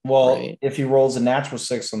 Well, right? If he rolls a natural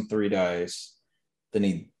 6 on 3 dice, then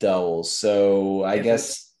he doubles. So I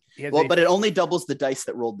guess. But it only doubles the dice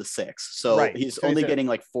that rolled the 6. So he's only getting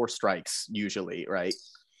like 4 strikes usually, right?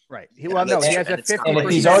 Right. He has a 50%. And if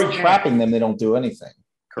he's already trapping them, they don't do anything.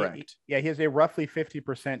 Correct. He has a roughly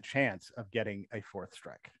 50% chance of getting a 4th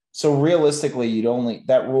strike. So realistically,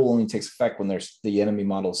 that rule only takes effect when there's the enemy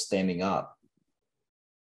model standing up.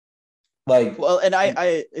 And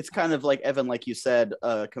it's kind of like Evan, like you said,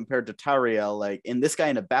 compared to Tariel, like in this guy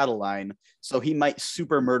in a battle line, so he might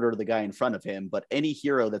super murder the guy in front of him, but any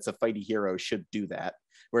hero that's a fighty hero should do that.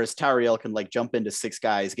 Whereas Tariel can like jump into 6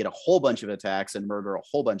 guys, get a whole bunch of attacks, and murder a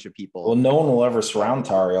whole bunch of people. Well, no one will ever surround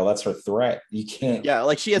Tariel. That's her threat. You can't. Yeah,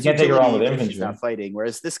 like she has utility if she's not fighting.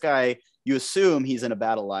 Whereas this guy, you assume he's in a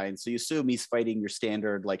battle line, so you assume he's fighting your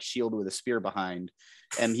standard like shield with a spear behind,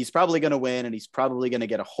 and he's probably going to win, and he's probably going to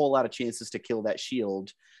get a whole lot of chances to kill that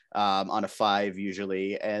shield on a 5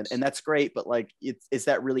 usually, and that's great. But like, is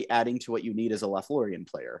that really adding to what you need as a Lothlorien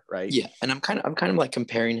player, right? Yeah, and I'm kind of like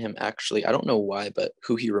comparing him. Actually, I don't know why, but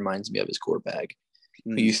who he reminds me of is Gorbag,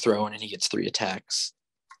 who you throw in and he gets 3 attacks.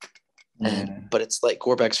 But it's like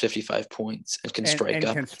Gorbag's 55 points and can strike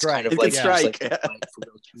up. It's kind of like,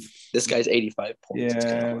 this guy's 85 points.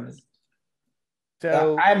 Yeah.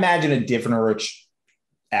 So I imagine a different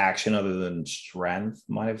action other than strength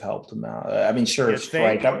might have helped him out. I mean, sure, You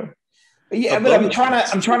strike. think? Yeah, but I'm trying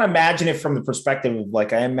to imagine it from the perspective of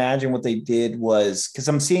like, I imagine what they did was, because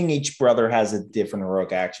I'm seeing each brother has a different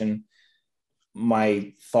heroic action.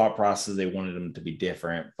 My thought process, they wanted them to be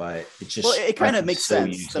different, but it's just, well, it kind of makes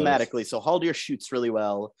sense useless. thematically. So Haldir shoots really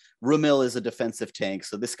well. Rumil is a defensive tank,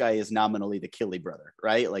 so this guy is nominally the killy brother,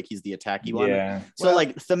 right? Like he's the attacky one. Yeah. So Well,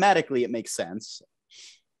 like thematically, it makes sense.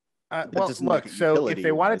 Well, look. So if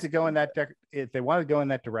they wanted to go in that, if they wanted to go in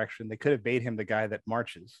that direction, they could have made him the guy that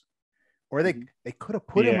marches, or they could have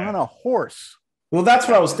put him on a horse. Well, that's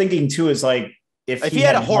what I was thinking too. Is like if he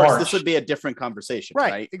had a horse, marched, this would be a different conversation,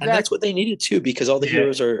 right? Exactly. And that's what they needed too, because all the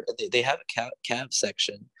heroes they have a cav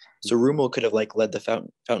section. So Rumo could have like led the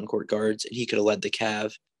fountain court guards, and he could have led the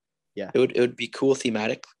cav. Yeah, it would be cool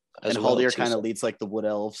thematic. And Haldir kind of leads like the wood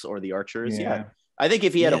elves or the archers. Yeah. I think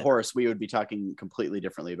if he had a horse, we would be talking completely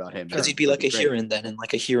differently about him. Because he'd be like a Huron then, and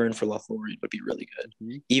like a Huron for Lothlorien would be really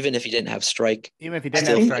good. Even if he didn't have strike. Even if he didn't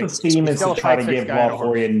have strike. The theme is to try to give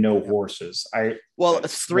Lothlorien no horses. Well,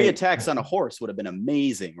 3 attacks on a horse would have been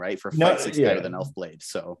amazing, right? For fight 6 guy with an elf blade.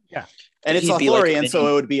 So and it's Lothlorien, so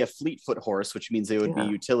it would be a fleet-foot horse, which means it would be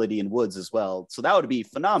utility in woods as well. So that would be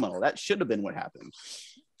phenomenal. That should have been what happened.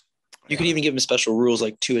 You could even give him special rules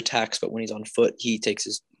like 2 attacks, but when he's on foot, he takes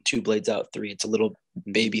his 2 blades out 3. It's a little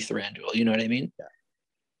baby Thranduil. You know what I mean? Yeah.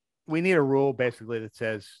 We need a rule basically that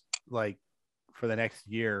says like for the next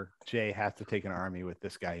year, Jay has to take an army with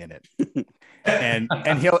this guy in it,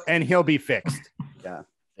 and he'll be fixed. Yeah.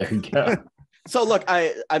 There you go. So look,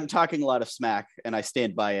 I'm talking a lot of smack and I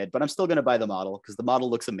stand by it, but I'm still going to buy the model because the model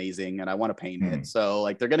looks amazing and I want to paint it. So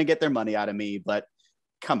like they're going to get their money out of me, but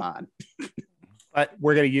come on. But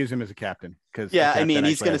we're going to use him as a captain because I mean,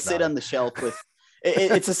 he's going to sit on the shelf with.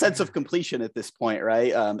 It's a sense of completion at this point,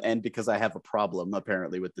 right? And because I have a problem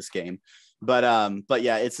apparently with this game, but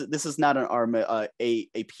yeah, this is not an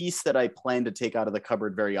a piece that I plan to take out of the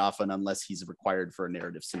cupboard very often unless he's required for a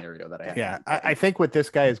narrative scenario that I have. Yeah, I think what this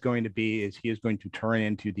guy is going to be is he is going to turn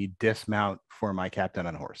into the dismount for my captain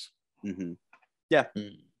on horse. Mm-hmm. Yeah,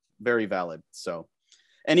 very valid. So.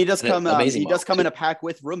 And he does come. He does come in a pack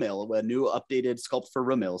with Rumil, a new updated sculpt for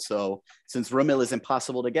Rumil. So since Rumil is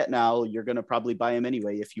impossible to get now, you're going to probably buy him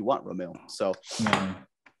anyway if you want Rumil. So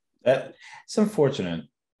it's unfortunate,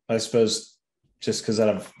 I suppose, just because out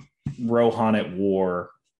of Rohan at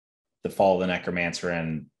War, The Fall of the Necromancer,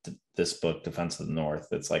 and this book, Defense of the North,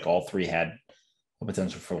 it's like all 3 had a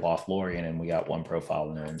potential for Lothlorien, and we got 1 profile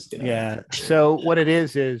in there. Yeah. So what it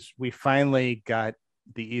is we finally got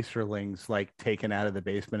the Easterlings like taken out of the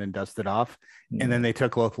basement and dusted off, and then they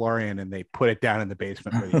took Lothlorien and they put it down in the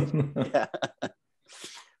basement.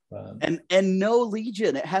 And no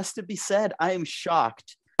Legion. It has to be said, I am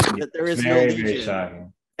shocked that there is no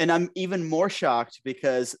Legion. And I'm even more shocked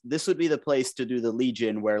because this would be the place to do the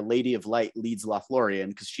Legion where Lady of Light leads Lothlorien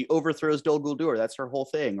because she overthrows Dol Guldur. That's her whole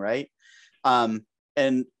thing, right?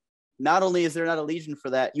 And not only is there not a Legion for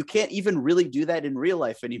that, you can't even really do that in real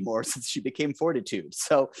life anymore since she became Fortitude.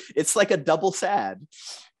 So it's like a double sad.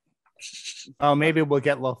 Oh, maybe we'll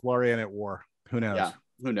get Lothlorien at War. Who knows? Yeah,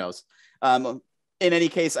 who knows? In any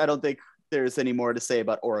case, I don't think there's any more to say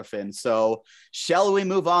about Orphan. So shall we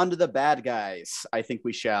move on to the bad guys? I think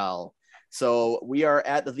we shall. So we are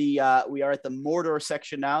at the Mordor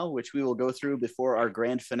section now, which we will go through before our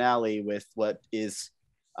grand finale with what is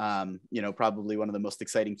probably one of the most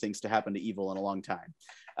exciting things to happen to Evil in a long time.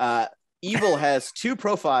 Evil has 2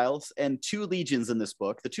 profiles and 2 legions in this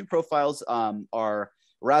book. The 2 profiles are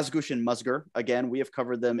Razgush and Musgur. Again, we have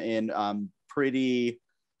covered them in pretty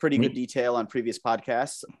good detail on previous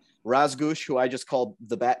podcasts. Razgush, who I just called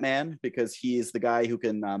the Batman because he is the guy who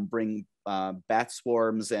can bring bat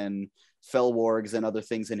swarms and fell wargs and other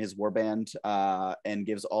things in his warband and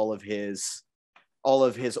gives all of his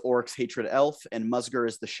orcs hatred elf. And Musgur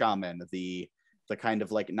is the shaman, the kind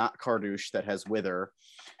of like not Kardouche that has wither.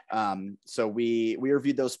 So we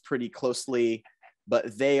reviewed those pretty closely,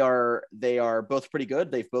 but they are both pretty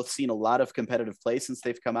good. They've both seen a lot of competitive play since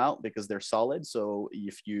they've come out because they're solid. So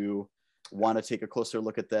if you want to take a closer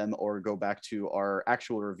look at them or go back to our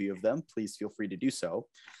actual review of them, please feel free to do so.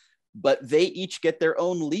 But they each get their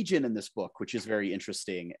own legion in this book, which is very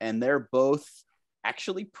interesting. And they're both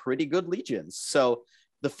actually pretty good legions. So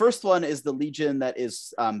the first one is the legion that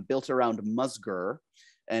is built around Musgur,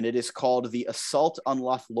 and it is called the Assault on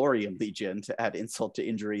Lothlorien Legion, to add insult to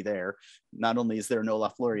injury there. Not only is there no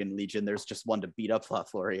Lothlorien Legion, there's just one to beat up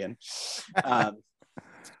Lothlorien.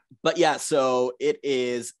 But yeah, so it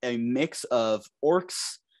is a mix of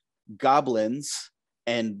orcs, goblins,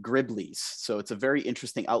 and griblies. So it's a very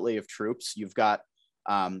interesting outlay of troops. You've got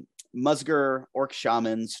Musger, Orc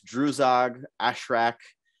Shamans, Druzog, Ashrak,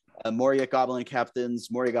 Moria Goblin Captains,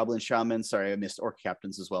 Moria Goblin Shamans. Sorry, I missed Orc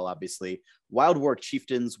Captains as well, obviously. Wild Warg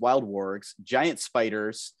Chieftains, Wild Wargs, Giant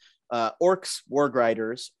Spiders, Orcs, Warg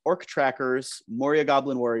Riders, Orc Trackers, Moria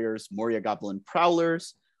Goblin Warriors, Moria Goblin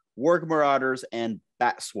Prowlers, Warg Marauders, and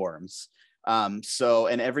Bat Swarms. So,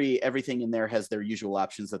 and everything in there has their usual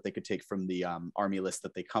options that they could take from the army list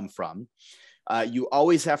that they come from. You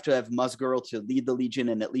always have to have Musgirl to lead the Legion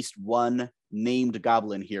and at least one named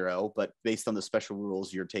Goblin hero, but based on the special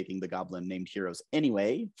rules, you're taking the Goblin named heroes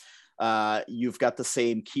anyway. You've got the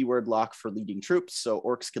same keyword lock for leading troops, so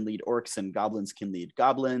Orcs can lead Orcs and Goblins can lead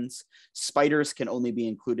Goblins. Spiders can only be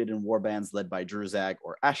included in warbands led by Druzag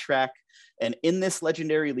or Ashrak. And in this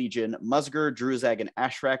Legendary Legion, Musger, Druzag, and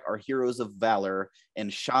Ashrak are heroes of valor,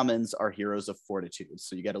 and Shamans are heroes of fortitude.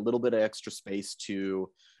 So you get a little bit of extra space to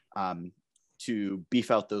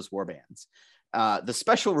beef out those warbands. The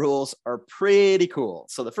special rules are pretty cool.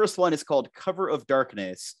 So the first one is called Cover of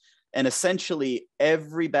Darkness. And essentially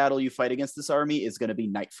every battle you fight against this army is going to be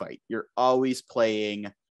night fight. You're always playing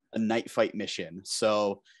a night fight mission.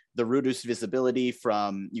 So the reduced visibility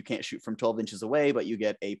from, you can't shoot from 12 inches away, but you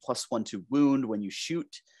get a +1 to wound when you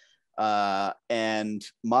shoot. And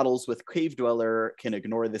models with Cave Dweller can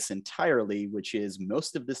ignore this entirely, which is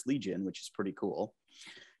most of this Legion, which is pretty cool.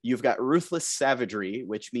 You've got Ruthless Savagery,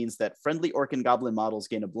 which means that friendly Orc and Goblin models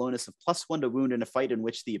gain a bonus of +1 to wound in a fight in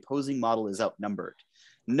which the opposing model is outnumbered.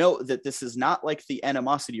 Note that this is not like the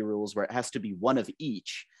animosity rules where it has to be one of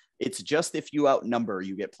each. It's just if you outnumber,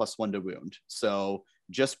 you get +1 to wound. So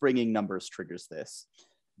just bringing numbers triggers this.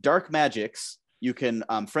 Dark Magics, you can,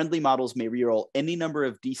 friendly models may reroll any number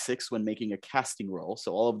of D6 when making a casting roll.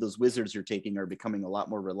 So all of those wizards you're taking are becoming a lot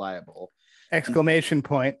more reliable. Exclamation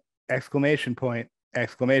point, exclamation point,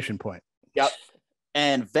 exclamation point. Yep.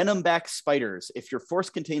 And Venomback Spiders. If your force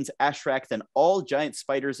contains Ashrak, then all giant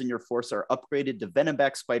spiders in your force are upgraded to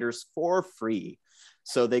Venomback Spiders for free.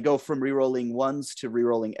 So they go from rerolling ones to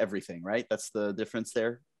rerolling everything, right? That's the difference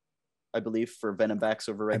there, I believe, for Venombacks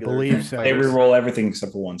over regular. I believe so. They reroll everything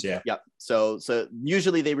except for ones, yeah. Yep. So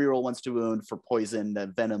usually they reroll ones to wound. For poison, the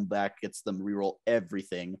Venomback gets them reroll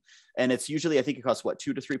everything. And it's usually, I think it costs, what,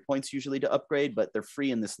 2 to 3 points usually to upgrade, but they're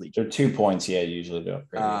free in this Legion. They're 2 points, yeah, usually to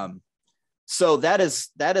upgrade. So that is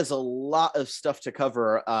a lot of stuff to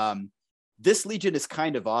cover. This Legion is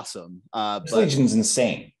kind of awesome. This Legion's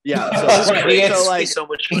insane. Yeah. So like so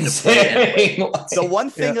much fun to play. The one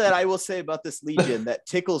thing that I will say about this Legion that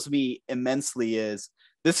tickles me immensely is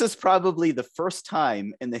this is probably the first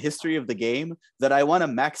time in the history of the game that I want to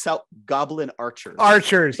max out Goblin Archers.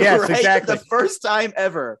 Archers, yes, right? Exactly. The first time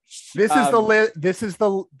ever. This is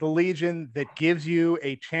the Legion that gives you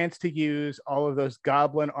a chance to use all of those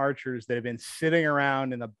Goblin Archers that have been sitting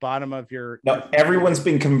around in the bottom of your. No, everyone's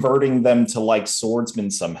been converting them to like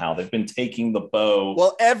swordsmen somehow. They've been taking the bow.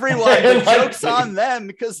 Well, everyone, the joke's on them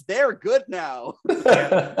because they're good now.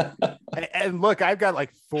 Yeah. And look, I've got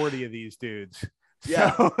like 40 of these dudes.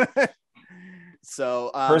 Yeah.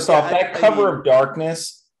 So first off, that Cover of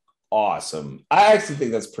Darkness, awesome. I actually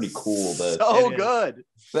think that's pretty cool. So good.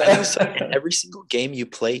 Every single game you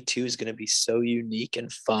play too is going to be so unique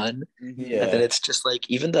and fun. Yeah. And then it's just like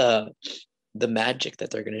even the magic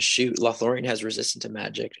that they're going to shoot. Lothlorien has resistant to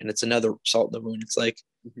magic, and it's another Salt in the Wound. It's like,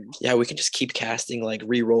 yeah, we can just keep casting, like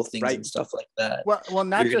re-roll things and stuff like that. Well,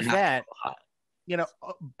 not just that. You know,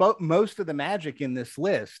 but most of the magic in this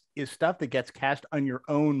list is stuff that gets cast on your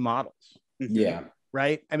own models. Yeah.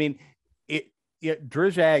 Right. I mean,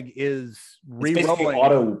 Druzag is re-rolling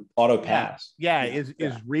auto pass. Yeah. Is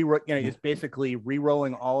is basically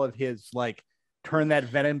re-rolling all of his, like, turn that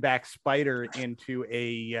Venomback Spider into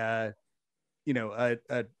a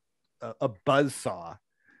buzzsaw.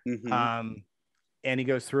 And he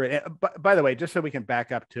goes through it. By the way, just so we can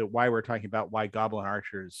back up to why we're talking about why Goblin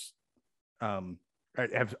Archers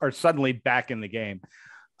are suddenly back in the game.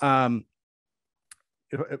 For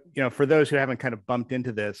those who haven't kind of bumped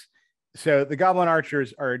into this, so the Goblin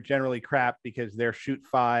Archers are generally crap because they're shoot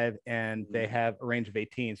 5 and they have a range of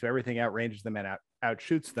 18, so everything outranges them and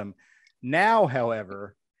outshoots them. Now,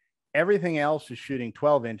 however, everything else is shooting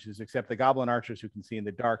 12 inches except the Goblin Archers who can see in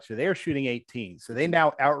the dark, so they are shooting 18. So they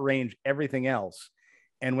now outrange everything else,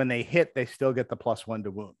 and when they hit, they still get the +1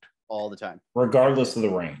 to wound all the time, regardless of the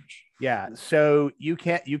range. Yeah, so you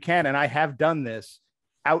can, and I have done this,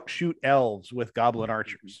 outshoot elves with Goblin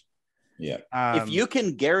Archers. Yeah. If you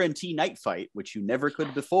can guarantee night fight, which you never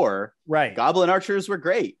could before, right? Goblin Archers were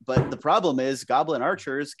great, but the problem is Goblin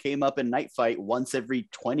Archers came up in night fight once every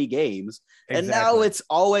 20 games, and now it's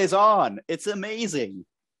always on. It's amazing.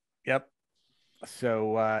 Yep.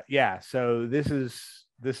 So so this is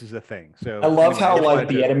this is a thing. So I love how anyway, like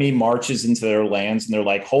the enemy marches into their lands and they're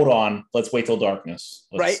like, hold on, let's wait till darkness.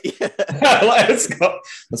 Right. Let's go.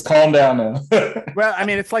 Let's calm down now. Well, I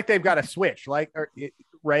mean, it's like they've got a switch, like,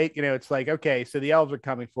 right? You know, it's like, okay, so the elves are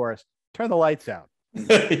coming for us. Turn the lights out.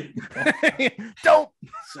 Don't.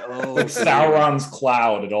 So like Sauron's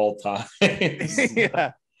cloud at all times.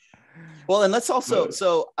 Yeah. Well, and let's also,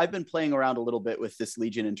 so I've been playing around a little bit with this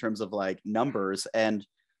Legion in terms of like numbers, and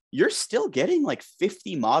you're still getting like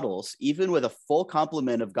 50 models, even with a full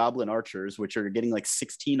complement of Goblin Archers, which are getting like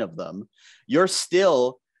 16 of them. You're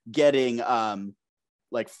still getting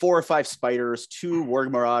like 4 or 5 Spiders, 2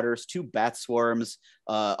 Warg Marauders, 2 Bat Swarms,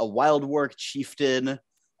 a Wild Warg Chieftain,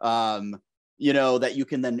 you know, that you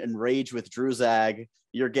can then enrage with Druzag.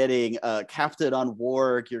 You're getting Captain on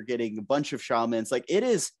Warg. You're getting a bunch of Shamans. Like it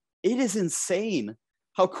is insane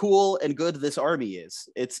how cool and good this army is.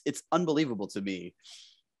 It's unbelievable to me.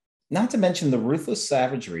 Not to mention the ruthless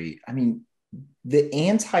savagery. I mean, the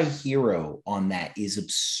anti-hero on that is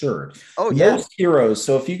absurd. Oh yeah. Most heroes.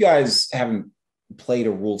 So if you guys haven't played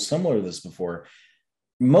a rule similar to this before,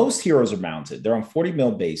 most heroes are mounted. They're on 40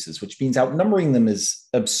 mil bases, which means outnumbering them is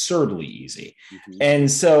absurdly easy. Mm-hmm. And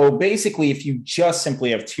so basically, if you just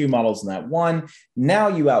simply have 2 models in that one, now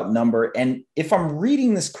you outnumber. And if I'm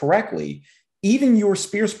reading this correctly, even your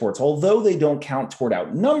spear sports, although they don't count toward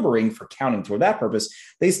outnumbering for counting toward that purpose,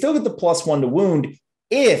 they still get the +1 to wound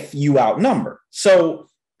if you outnumber. So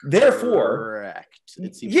therefore, correct.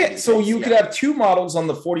 Yeah, so you could have 2 models on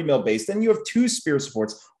the 40 mil base, then you have 2 spear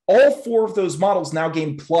supports. All 4 of those models now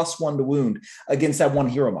gain +1 to wound against that 1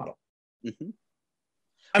 hero model. Mm-hmm.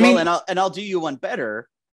 I mean, and I'll do you one better.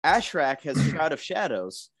 Ashrak has Shroud of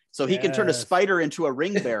Shadows, so he can turn a spider into a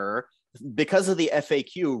ring bearer because of the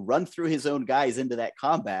FAQ. Run through his own guys into that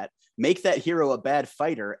combat, make that hero a bad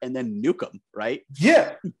fighter, and then nuke him. Right?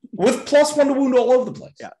 Yeah, with +1 to wound all over the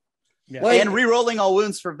place. Yeah. Yeah. Like, and re-rolling all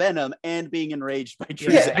wounds for Venom and being enraged by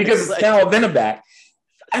Druzag. Yeah, because it's now a Venom back.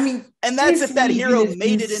 I mean, and that's if that hero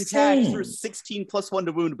made it intact through 16 +1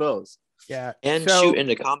 to wound bows. Yeah. And shoot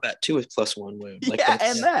into combat too with +1 wound. Like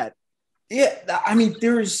and that. Yeah. I mean,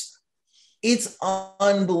 it's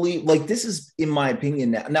unbelievable. Like, this is, in my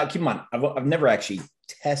opinion, now keep in mind, I've never actually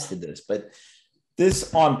tested this, but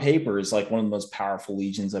this on paper is like one of the most powerful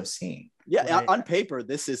legions I've seen. Yeah. Right. On paper,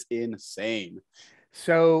 this is insane.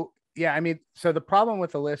 So, yeah, I mean, so the problem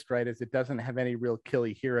with the list, right, is it doesn't have any real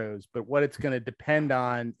killy heroes, but what it's going to depend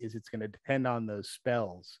on is it's going to depend on those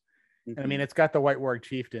spells. Mm-hmm. And I mean, it's got the White Warg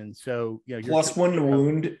Chieftain, so you know, +1 to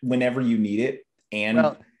wound whenever you need it, and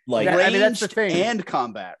like I mean, that's the thing, and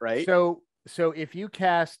combat, right? So if you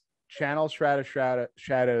cast Channel Shroud of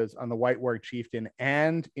Shadows on the White Warg Chieftain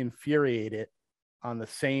and Infuriate it on the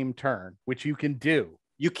same turn, which you can do.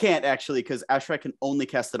 You can't actually, because Ashrak can only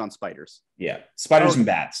cast it on spiders. Yeah, spiders and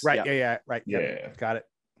bats. Right. Yeah. Right. Yeah. Got it.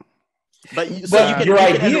 But your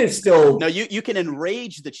idea is still you can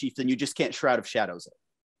enrage the chieftain. You just can't Shroud of Shadows it.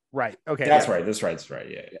 Right. Okay. That's right.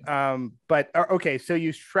 Yeah. But okay. So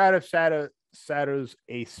you Shroud of Shadows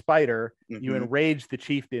a spider. Mm-hmm. You enrage the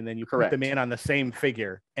chieftain, then you put them in on the same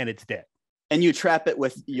figure, and it's dead. And you trap it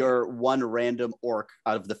with your 1 random orc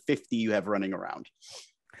out of the 50 you have running around.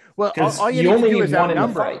 Well, all you need to do is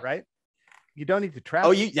outnumber, right? You don't need to trap.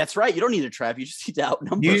 Oh, that's right. You don't need to trap. You just need to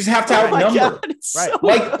outnumber. You just have to outnumber. God, right. So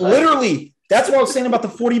like literally, that's what I was saying about the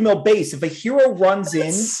 40 mil base. If a hero runs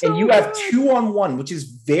in and you have 2-on-1, which is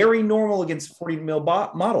very normal against a 40 mil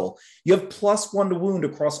model, you have +1 to wound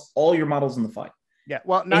across all your models in the fight. Yeah.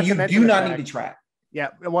 Well, you do not need to trap. Yeah.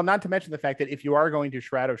 Well, not to mention the fact that if you are going to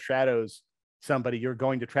Shroud of Shadows somebody, you're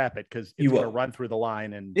going to trap it because it's going to run through the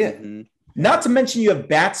line. And yeah. Mm-hmm. Not to mention you have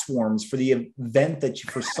bat swarms for the event that you,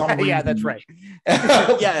 for some reason. Yeah, that's right.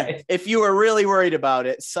 Yeah, if you were really worried about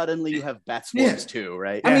it, suddenly you have bat swarms too,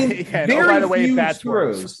 right? I mean, by the way, bat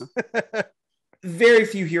swarms. Very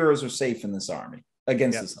few heroes are safe in this army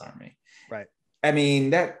against this army. Right. I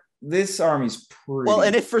mean, this army's pretty well,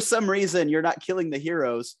 and if for some reason you're not killing the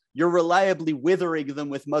heroes, you're reliably withering them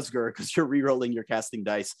with Musgur because you're rerolling your casting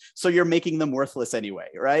dice, so you're making them worthless anyway,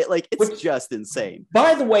 right? Like it's just insane.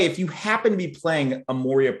 By the way, if you happen to be playing a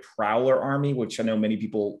Moria Prowler army, which I know many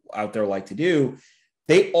people out there like to do,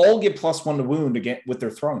 they all get +1 to wound again with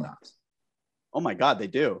their throwing knives. Oh my God, they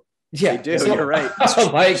do. Yeah, they do. So, you're right.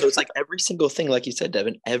 So it's like every single thing, like you said,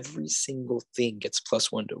 Devin, every single thing gets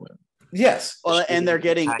 +1 to wound. Yes. Well, and they're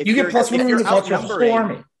getting you get +1 to wound across your whole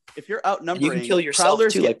army. If you're outnumbering, you can kill yourself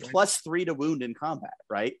Prowlers too, get +3 to wound in combat,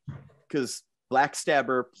 right? Because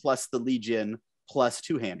Blackstabber plus the Legion plus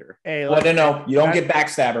two-hander. Hey, well, no, you don't get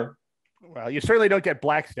Backstabber. Well, you certainly don't get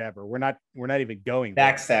Blackstabber. We're not even going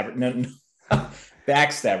Backstabber. No.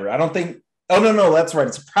 Backstabber. I don't think Oh no, that's right.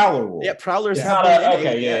 It's a prowler rule. Yeah, prowlers Yeah. have one.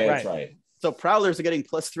 Okay, yeah, right. that's right. So prowlers are getting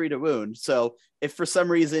 +3 to wound. So if for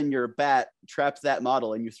some reason your bat traps that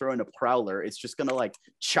model and you throw in a prowler, it's just gonna like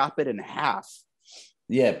chop it in half.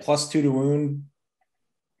 Yeah, +2 to wound.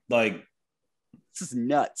 Like, this is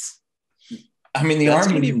nuts. I mean, the That's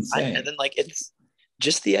army gonna is be insane. and then like it's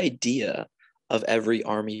just the idea of every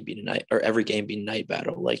army being a night or every game being night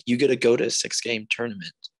battle. Like you get to go to a 6-game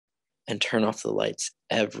tournament and turn off the lights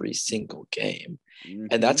every single game. Mm-hmm.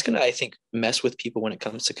 And that's gonna, I think, mess with people when it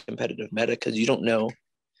comes to competitive meta, because you don't know,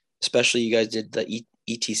 especially you guys did the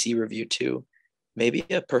ETC review too. Maybe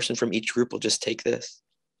a person from each group will just take this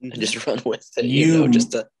and just run with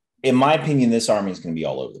it. In my opinion, this army is going to be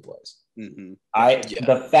all over the place. Mm-hmm.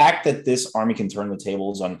 The fact that this army can turn the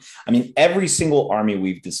tables on, I mean, every single army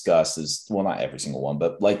we've discussed is, well, not every single one,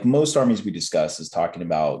 but like most armies we discuss is talking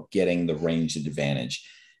about getting the ranged advantage.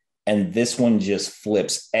 And this one just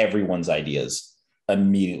flips everyone's ideas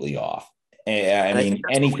immediately off. I mean,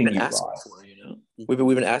 anything you brought. We've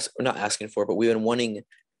been not asking for, but we've been wanting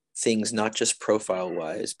things not just profile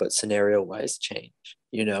wise, but scenario wise change,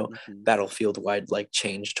 battlefield wide, like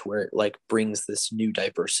change to where it like brings this new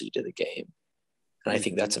diversity to the game. And I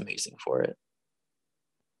think that's amazing for it.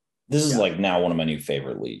 This is like now one of my new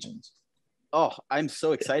favorite legions. Oh, I'm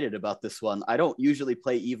so excited about this one. I don't usually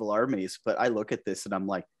play evil armies, but I look at this and I'm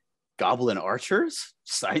like, goblin archers?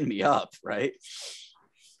 Sign me up, right?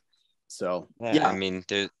 So yeah, I mean,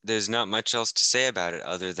 there's not much else to say about it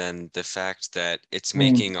other than the fact that it's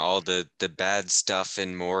making all the bad stuff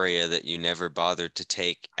in Moria that you never bothered to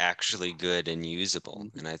take actually good and usable,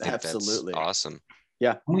 and I think that's awesome.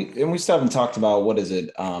 Yeah, we still haven't talked about what is it?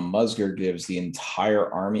 Musger gives the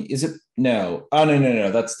entire army. Is it no? Oh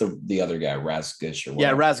no. That's the other guy, Razgush or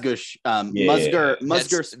whatever. Yeah, Razgush.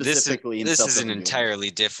 Musger specifically. This is an entirely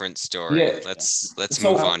different story. Yeah. Let's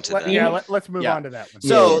move on to that. Let's move on to that one.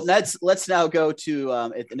 So let's now go to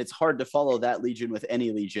and it's hard to follow that legion with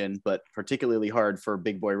any legion, but particularly hard for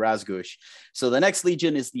Big Boy Razgush. So the next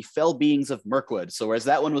legion is the Fell Beings of Mirkwood. So whereas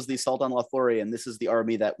that one was the Assault on Lothlorien, this is the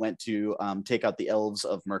army that went to take out the elves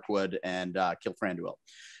of Mirkwood and kill Thranduil.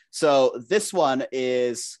 So this one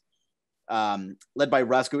is led by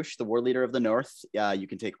Razgush, the war leader of the North. You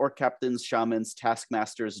can take orc captains, shamans,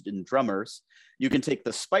 taskmasters, and drummers. You can take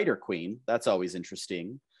the Spider Queen. That's always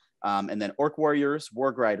interesting. And then orc warriors,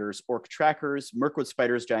 warg riders, orc trackers, Mirkwood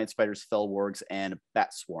spiders, giant spiders, fell wargs, and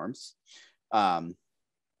bat swarms. Why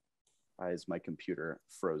is my computer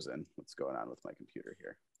frozen? What's going on with my computer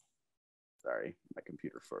here? Sorry, my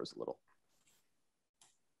computer froze a little.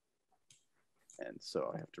 And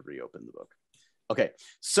so I have to reopen the book. Okay,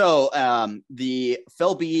 so the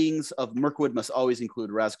Fell Beings of Mirkwood must always include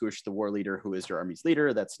Razgush, the war leader, who is your army's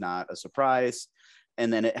leader. That's not a surprise.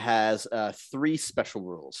 And then it has 3 special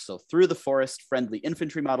rules. So through the forest, friendly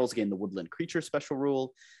infantry models gain the woodland creature special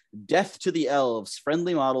rule. Death to the elves,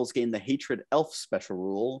 friendly models gain the hatred elf special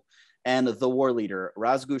rule. And the war leader,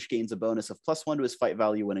 Razgush, gains a bonus of +1 to his fight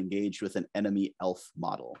value when engaged with an enemy elf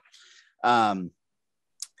model.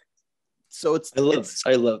 So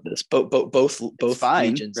I love this. Both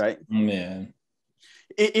fine, legions, right? Man,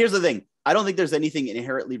 here's the thing. I don't think there's anything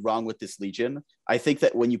inherently wrong with this legion. I think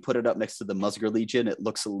that when you put it up next to the Musger Legion, it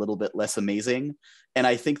looks a little bit less amazing. And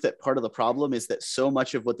I think that part of the problem is that so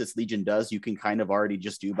much of what this legion does, you can kind of already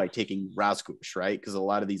just do by taking Razgush, right? Because a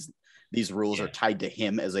lot of these rules are tied to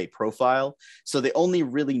him as a profile. So the only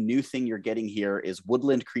really new thing you're getting here is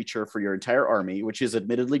woodland creature for your entire army, which is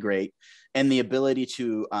admittedly great, and the ability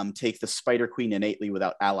to take the Spider Queen innately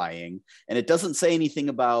without allying. And it doesn't say anything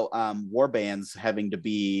about warbands having to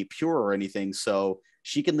be pure or anything, so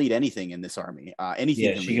she can lead anything in this army. Anything.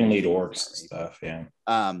 Yeah, she can lead orcs and stuff, yeah.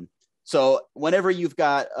 So whenever you've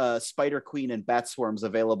got Spider Queen and Bat Swarms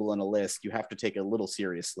available in a list, you have to take it a little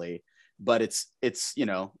seriously. But it's it's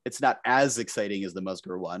not as exciting as the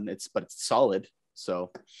Musger one. But it's solid.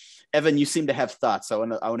 So, Evan, you seem to have thoughts. I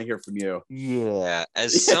want to hear from you. Yeah,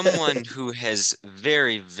 as someone who has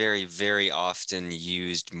very, very, very often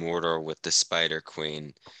used Mordor with the Spider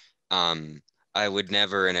Queen, I would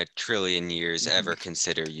never in a trillion years ever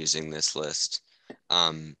consider using this list.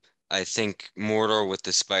 I think Mordor with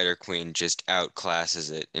the Spider Queen just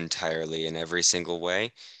outclasses it entirely in every single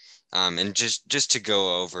way. And just to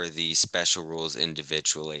go over the special rules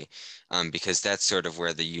individually, because that's sort of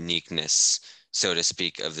where the uniqueness, so to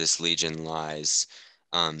speak, of this legion lies,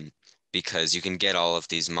 because you can get all of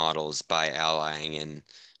these models by allying in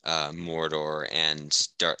Mordor and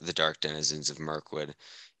the Dark Denizens of Mirkwood.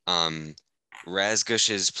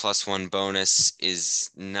 Razgush's +1 bonus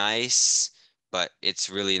is nice, but it's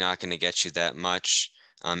really not going to get you that much.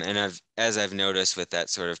 And as I've noticed with that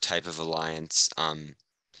sort of type of alliance,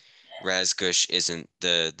 Razgush isn't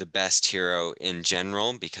the best hero in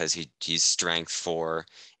general because he's strength 4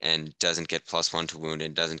 and doesn't get +1 to wound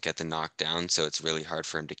and doesn't get the knockdown, so it's really hard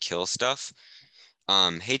for him to kill stuff.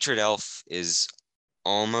 Hatred Elf is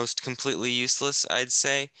almost completely useless, I'd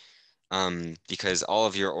say, because all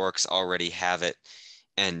of your orcs already have it,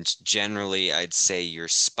 and generally I'd say your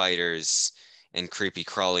spiders and creepy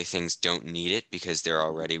crawly things don't need it because they're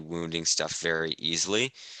already wounding stuff very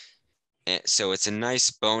easily. So it's a nice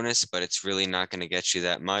bonus, but it's really not going to get you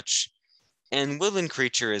that much. And Woodland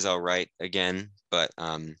Creature is all right again, but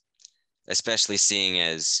especially seeing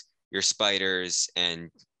as your spiders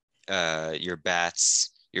and your bats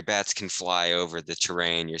can fly over the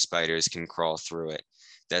terrain, your spiders can crawl through it.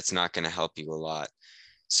 That's not going to help you a lot.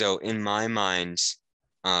 So in my mind,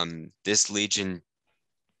 this Legion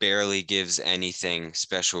barely gives anything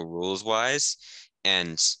special rules wise,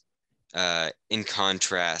 and in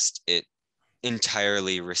contrast, it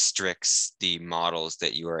entirely restricts the models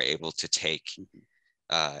that you are able to take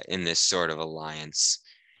in this sort of alliance.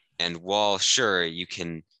 And while sure you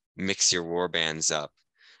can mix your warbands up,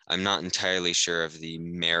 I'm not entirely sure of the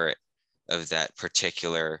merit of that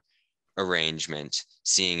particular arrangement,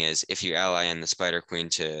 seeing as if you ally in the Spider Queen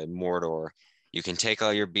to Mordor, you can take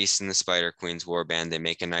all your beasts in the Spider Queen's warband, they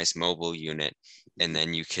make a nice mobile unit, and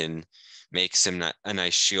then you can make a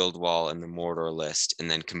nice shield wall in the Mordor list and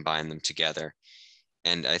then combine them together.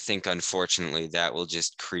 And I think, unfortunately, that will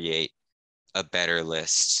just create a better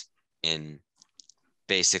list in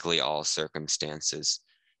basically all circumstances.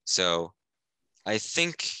 So I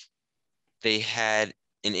think they had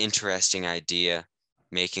an interesting idea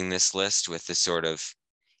making this list with the sort of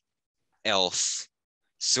elf,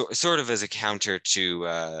 sort of as a counter to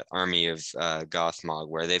Army of Gothmog,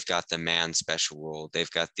 where they've got the man special rule.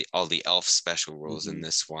 They've got all the elf special rules in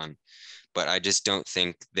this one. But I just don't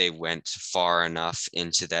think they went far enough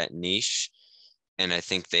into that niche. And I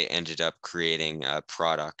think they ended up creating a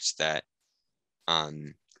product that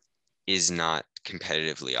is not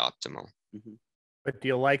competitively optimal. But do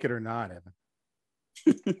you like it or not, Evan?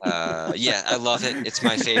 Yeah, I love it. It's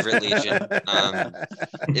my favorite Legion.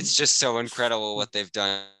 It's just so incredible what they've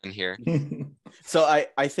done here. So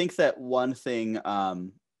I think that one thing,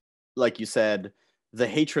 like you said, the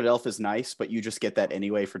Hatred Elf is nice, but you just get that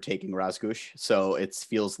anyway for taking Razgush. So it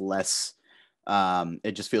feels less,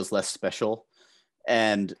 it just feels less special.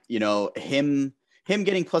 And, you know, him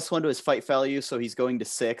getting +1 to his fight value, so he's going to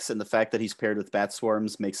 6, and the fact that he's paired with Bat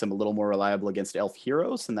Swarms makes him a little more reliable against elf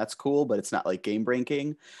heroes, and that's cool, but it's not like game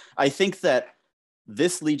breaking. I think that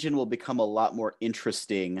this Legion will become a lot more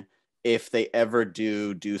interesting if they ever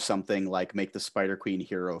do something like make the Spider Queen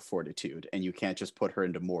hero Fortitude, and you can't just put her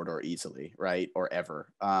into Mordor easily, right? Or ever.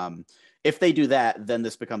 If they do that, then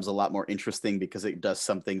this becomes a lot more interesting because it does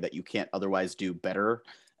something that you can't otherwise do better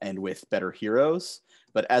and with better heroes.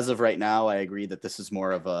 But as of right now, I agree that this is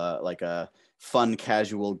more of a fun,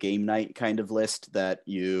 casual game night kind of list that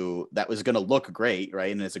was going to look great,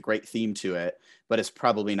 right? And it's a great theme to it, but it's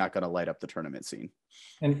probably not going to light up the tournament scene.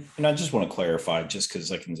 And I just want to clarify, just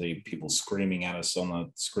because I can see people screaming at us on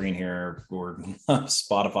the screen here or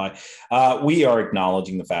Spotify. We are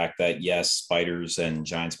acknowledging the fact that, yes, spiders and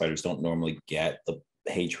giant spiders don't normally get the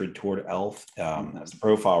hatred toward elf. As the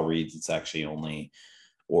profile reads, it's actually only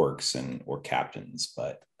orcs or captains,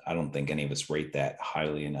 but I don't think any of us rate that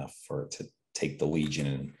highly enough for it to take the Legion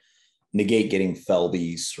and negate getting fell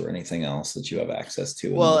beasts or anything else that you have access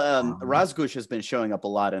to. Well, Razgush has been showing up a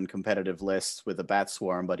lot in competitive lists with a Bat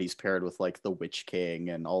Swarm, but he's paired with like the Witch King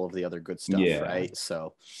and all of the other good stuff, right?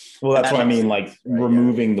 So, well, that's what I mean. Like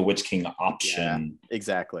removing the Witch King option,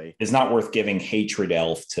 exactly, is not worth giving Hatred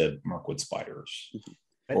Elf to Mirkwood spiders.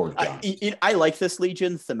 I like this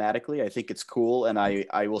Legion thematically. I think it's cool, and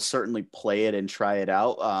I will certainly play it and try it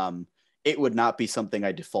out. It would not be something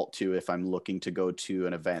I default to if I'm looking to go to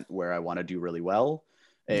an event where I want to do really well.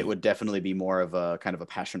 It would definitely be more of a kind of a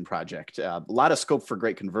passion project. A lot of scope for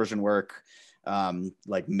great conversion work,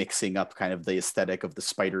 like mixing up kind of the aesthetic of the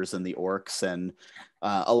spiders and the orcs, and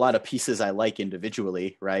a lot of pieces I like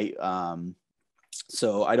individually, right?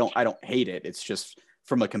 So I don't hate it. It's just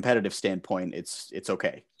from a competitive standpoint, it's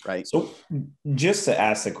okay, right? So just to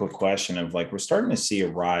ask a quick question of like, we're starting to see a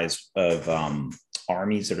rise of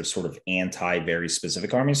armies that are sort of anti very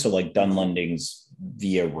specific armies. So like Dunlending's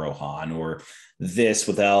via Rohan, or this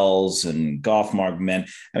with elves and Gothmog men.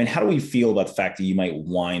 I mean, how do we feel about the fact that you might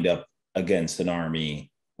wind up against an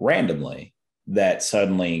army randomly that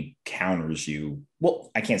suddenly counters you? Well,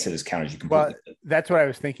 I can't say this counters you completely. Well, that's what I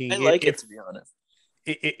was thinking. I like it, to be honest.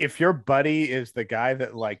 if your buddy is the guy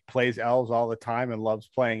that like plays elves all the time and loves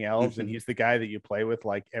playing elves, and he's the guy that you play with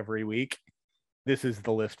like every week, this is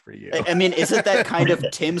the list for you. I mean, isn't that kind of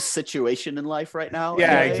Tim's situation in life right now?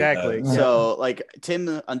 Yeah, anyway? exactly. So like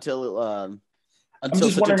Tim, until just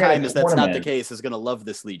such a wondering at a time as that's not the tournament- case, is going to love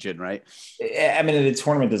this Legion, right? I mean, at a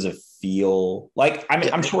tournament, does it feel like? I mean,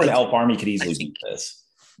 Yeah, I'm sure an elf army could I easily think- beat this,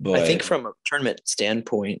 but I think from a tournament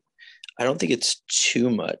standpoint, I don't think it's too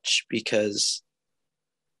much because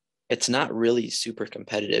it's not really super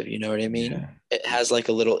competitive. You know what I mean? Yeah. It has like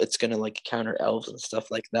a little, it's going to like counter elves and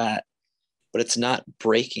stuff like that, but it's not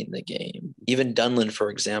breaking the game. Even Dunland, for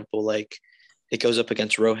example, like it goes up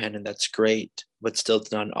against Rohan and that's great, but still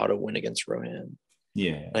it's not an auto win against Rohan.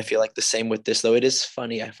 Yeah. And I feel like the same with this, though. It is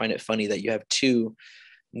funny. I find it funny that you have two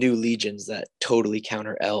new legions that totally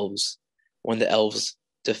counter elves when the elves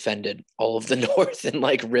defended all of the north in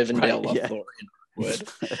like Rivendell, Right, yeah. Lothlorien, Wood.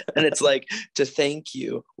 And it's like, to thank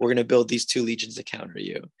you, we're going to build these two legions to counter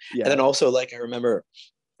you. Yeah. And then also, like, I remember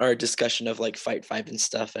our discussion of like Fight 5 and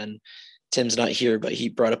stuff, and Tim's not here, but he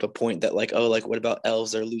brought up a point that like, oh, like what about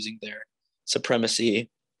elves? They're losing their supremacy.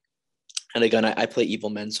 And again, I play evil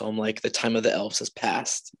men, so I'm like, the time of the elves has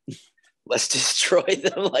passed. Let's destroy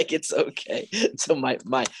them. Like, it's okay. So my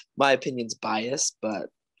opinion's biased, but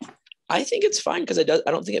I think it's fine because I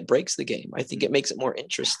don't think it breaks the game. I think it makes it more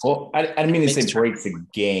interesting. Well, I didn't mean to say Makes break the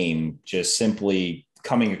game, just simply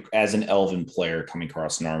coming as an elven player coming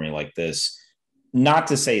across an army like this. Not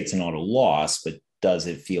to say it's an auto loss, but does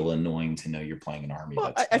it feel annoying to know you're playing an army?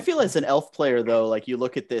 Well, That's I feel as an elf player, though, like you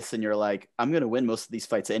look at this and you're like, I'm going to win most of these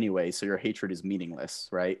fights anyway, so your hatred is meaningless,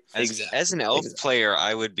 right? As an elf player,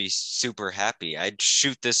 I would be super happy. I'd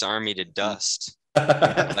shoot this army to dust.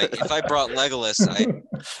 Like if I brought Legolas, I'd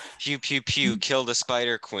pew pew pew kill the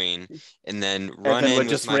Spider Queen and then run Evan in would with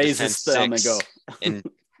just my raise defense his thumb and 6 go. and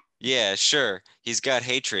yeah, sure. He's got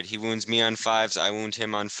hatred. He wounds me on 5s. I wound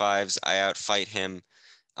him on 5s. I outfight him.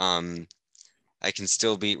 I can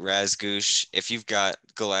still beat Razgoosh. If you've got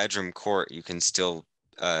Galadrim Court, you can still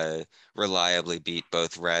reliably beat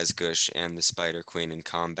both Razgoosh and the Spider Queen in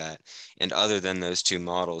combat. And other than those two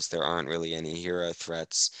models, there aren't really any hero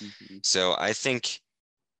threats. Mm-hmm. So I think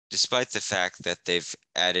despite the fact that they've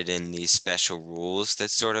added in these special rules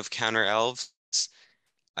that sort of counter elves,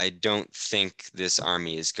 I don't think this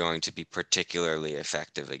army is going to be particularly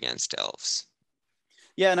effective against elves.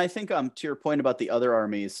 Yeah, and I think to your point about the other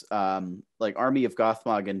armies, like Army of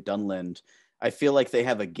Gothmog and Dunland, I feel like they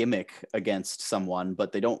have a gimmick against someone,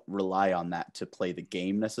 but they don't rely on that to play the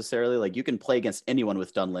game necessarily. Like you can play against anyone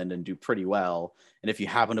with Dunland and do pretty well, and if you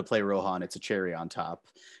happen to play Rohan, it's a cherry on top.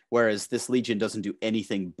 Whereas this Legion doesn't do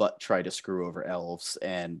anything but try to screw over elves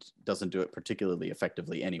and doesn't do it particularly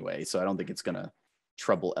effectively anyway. So I don't think it's going to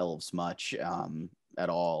trouble elves much at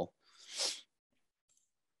all.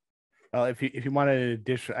 Well, if you wanted an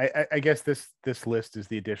addition, I guess this list is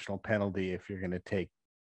the additional penalty if you're going to take,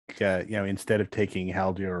 instead of taking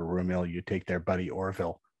Haldir or Rumil, you take their buddy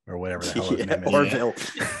Orville or whatever the hell his name is. Orville,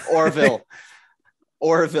 the elf.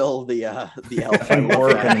 Orville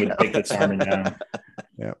would take this army down.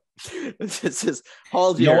 Yeah. This is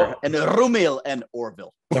Haldir and Rumil and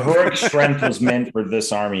Orville. The heroic strength was meant for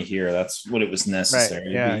this army here. That's what it was necessary.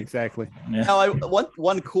 Right. Yeah, exactly. Yeah. Now,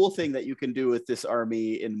 one cool thing that you can do with this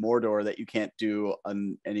army in Mordor that you can't do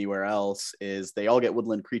anywhere else is they all get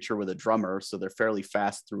woodland creature with a drummer, so they're fairly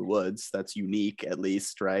fast through woods. That's unique, at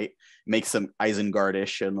least, right? Makes them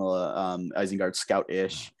Isengard-ish and Isengard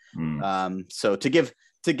Scout-ish. So to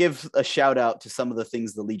give a shout out to some of the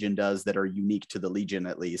things the Legion does that are unique to the Legion,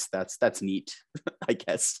 at least that's neat, I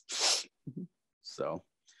guess. So,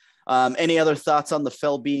 any other thoughts on the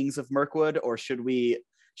fell beings of Mirkwood, or should we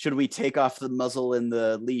take off the muzzle and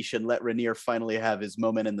the leash and let Rhaenyra finally have his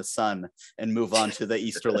moment in the sun and move on to the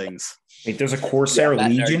Easterlings? Wait, there's a Corsair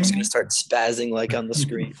Legion. He's gonna start spazzing like on the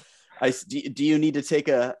screen. Do you need to take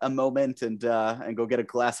a moment and go get a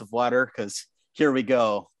glass of water? Because here we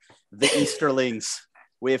go, the Easterlings.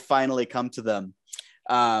 We have finally come to them.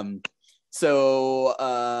 So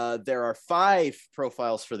there are 5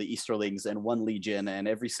 profiles for the Easterlings and 1 Legion, and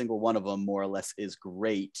every single one of them more or less is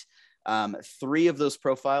great. 3 of those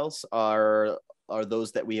profiles are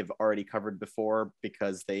those that we have already covered before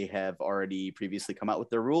because they have already previously come out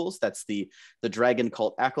with their rules. That's the Dragon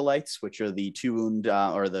Cult Acolytes, which are the 2 wound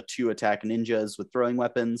or the 2 attack ninjas with throwing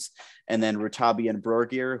weapons, and then Rutabi and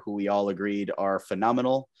Brorgir, who we all agreed are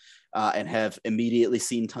phenomenal. And have immediately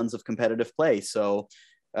seen tons of competitive play. So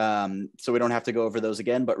we don't have to go over those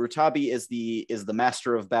again, but Rutabi is the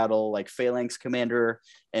master of battle, like Phalanx commander,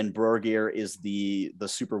 and Brorgir is the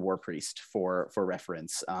super war priest for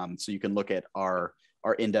reference. So you can look at our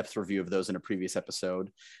our in-depth review of those in a previous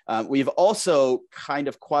episode. We've also kind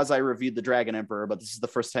of quasi-reviewed the Dragon Emperor, but this is the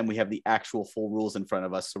first time we have the actual full rules in front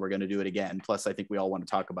of us, so we're going to do it again. Plus, I think we all want to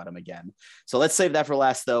talk about them again. So let's save that for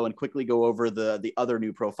last, though, and quickly go over the other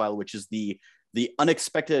new profile, which is the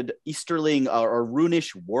unexpected Easterling or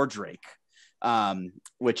Runish Wardrake,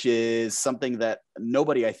 which is something that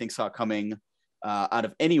nobody, I think, saw coming out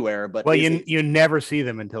of anywhere. But well, you never see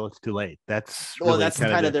them until it's too late. That's really that's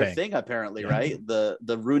kind of their thing apparently, right? The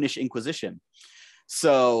Runish Inquisition.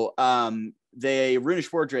 So the Runish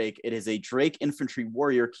Wardrake, it is a Drake infantry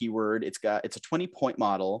warrior keyword. It's a 20-point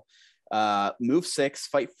model, move 6,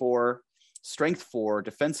 fight 4, strength 4,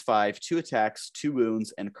 defense 5, 2 attacks, 2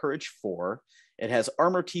 wounds, and courage 4. It has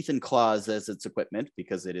armor, teeth, and claws as its equipment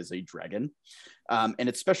because it is a dragon. And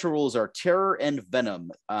its special rules are terror and venom.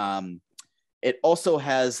 It also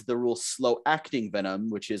has the rule slow acting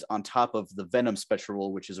venom, which is on top of the venom special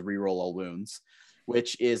rule, which is reroll all wounds,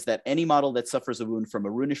 which is that any model that suffers a wound from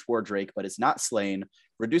a Runish Wardrake but is not slain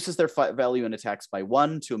reduces their fight value and attacks by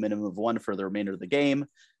 1 to a minimum of 1 for the remainder of the game.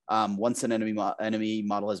 Once an enemy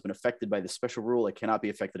model has been affected by the special rule, it cannot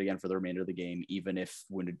be affected again for the remainder of the game, even if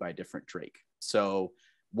wounded by a different Drake. So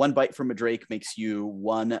 1 bite from a Drake makes you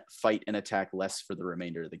 1 fight and attack less for the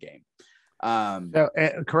remainder of the game. So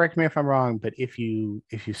correct me if I'm wrong, but if you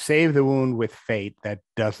save the wound with fate, that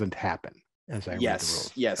doesn't happen. As I read the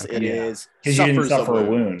rules. Yes, okay. It is. Because you didn't suffer a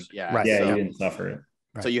wound. Yeah, right. Yeah, so, you didn't suffer it.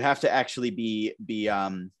 So you have to actually be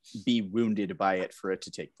wounded by it for it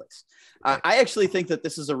to take place. I actually think that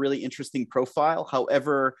this is a really interesting profile.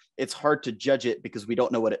 However, it's hard to judge it because we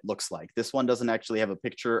don't know what it looks like. This one doesn't actually have a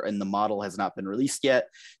picture, and the model has not been released yet.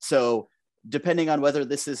 So depending on whether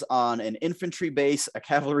this is on an infantry base, a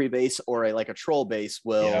cavalry base, or a troll base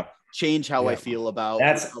will change how I feel about.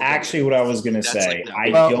 That's actually what I was going to say. I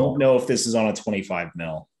don't know if this is on a 25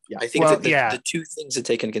 mil. Yeah, I think the 2 things to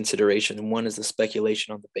take into consideration. 1 is the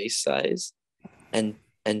speculation on the base size, and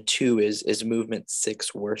 2 is movement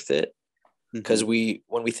 6 worth it? Because when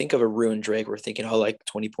we think of a Ruined Drake, we're thinking,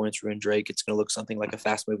 20 points Ruined Drake, it's going to look something like a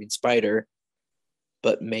fast moving spider.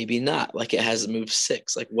 But maybe not. It has move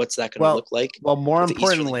 6. What's that going to look like? Well, more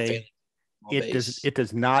importantly, it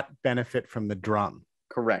does not benefit from the drum.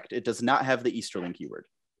 Correct. It does not have the Easterling keyword.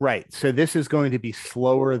 Right. So this is going to be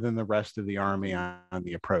slower than the rest of the army on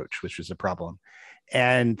the approach, which is a problem.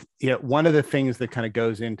 And one of the things that kind of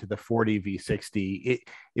goes into the 40 v60,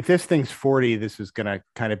 if this thing's 40, this is going to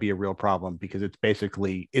kind of be a real problem because it's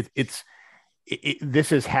basically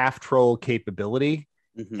this is half troll capability,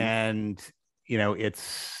 and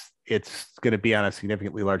it's going to be on a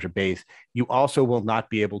significantly larger base. You also will not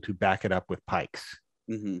be able to back it up with pikes,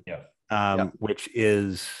 which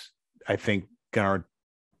is, I think, going to,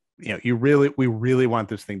 we really want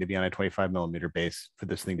this thing to be on a 25 millimeter base for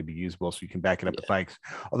this thing to be usable, so you can back it up with pikes.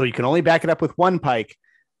 Although you can only back it up with 1 pike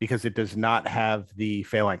because it does not have the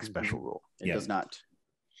phalanx special rule. It does not.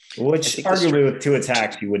 Which arguably with 2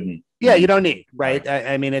 attacks you wouldn't. Yeah, you don't need, right?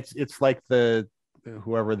 I mean, it's like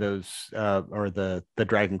whoever those or the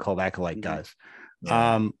dragon called acolyte guys.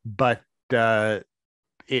 But I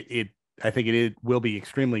think it will be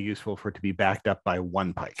extremely useful for it to be backed up by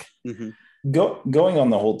 1 pike. Going on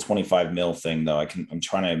the whole 25 mil thing, though, I'm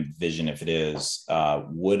trying to envision if it is,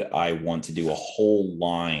 would I want to do a whole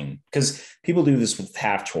line? Because people do this with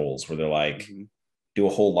half trolls where they're do a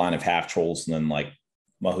whole line of half trolls and then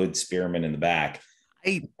Mahud Spearman in the back.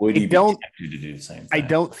 I don't to do the same thing? I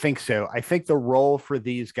don't think so. I think the role for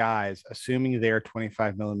these guys, assuming they're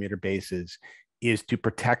 25 millimeter bases, is to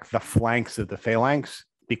protect the flanks of the phalanx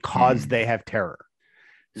because they have terror.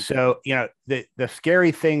 So, the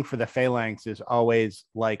scary thing for the phalanx is always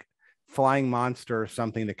flying monster or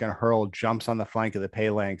something that can hurl jumps on the flank of the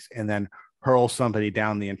phalanx and then hurl somebody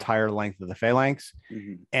down the entire length of the phalanx.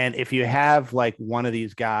 And if you have one of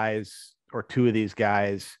these guys or 2 of these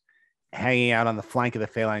guys hanging out on the flank of the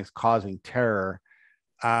phalanx causing terror,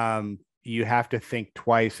 you have to think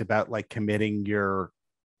twice about committing your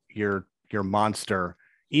monster,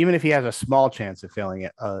 even if he has a small chance of failing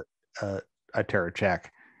a terror check,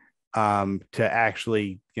 to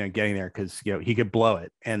actually getting there, because he could blow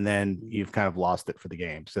it and then you've kind of lost it for the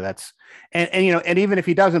game. So that's and even if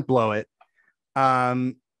he doesn't blow it,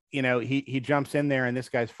 he jumps in there and this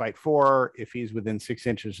guy's fight 4. If he's within 6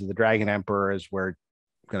 inches of the Dragon Emperor, as we're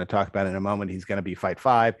going to talk about in a moment, he's going to be fight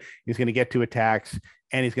 5. He's going to get 2 attacks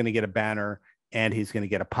and he's going to get a banner and he's going to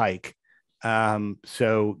get a pike.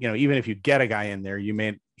 So even if you get a guy in there, you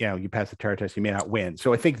may you pass the terror test, you may not win.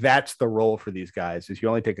 So I think that's the role for these guys, is you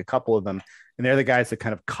only take a couple of them and they're the guys that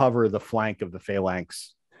kind of cover the flank of the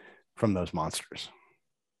phalanx from those monsters.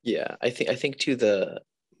 Yeah, I think too, the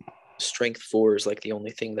strength 4 is like the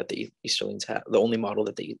only thing that the Easterlings have, the only model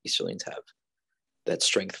that the Easterlings have that's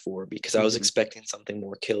strength 4, because I was expecting something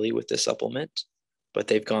more killy with this supplement, but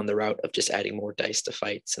they've gone the route of just adding more dice to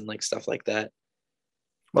fights and like stuff like that.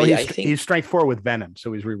 Well, he's strength 4 with venom,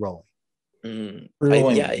 so he's re-rolling. And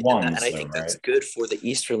I think that's good for the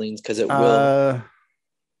Easterlings because it will.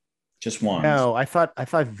 Just ones. No, I thought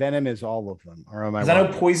Venom is all of them. Or am I wrong? I know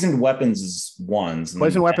poisoned weapons is ones.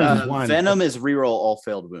 Poison weapons is one. Venom is reroll all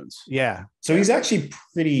failed wounds. Yeah. So he's actually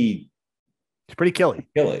pretty. It's pretty killy.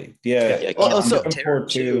 Yeah. Also,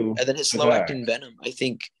 too. And then his slow acting venom. I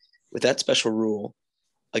think with that special rule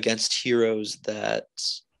against heroes that,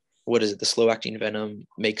 what is it? The slow acting venom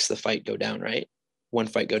makes the fight go down, right? One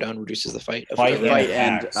fight go down reduces the fight. Fight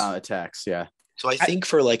and attacks. Yeah. So I think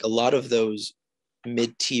for like a lot of those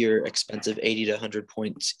mid-tier expensive 80 to 100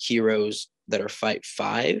 points heroes that are fight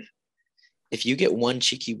 5, if you get one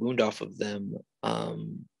cheeky wound off of them,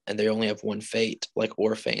 and they only have one fate, like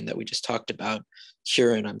Orphane that we just talked about,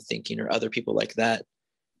 Huron, I'm thinking, or other people like that,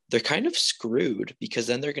 they're kind of screwed, because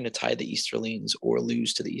then they're going to tie the Easterlings or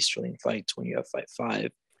lose to the Easterling fights when you have fight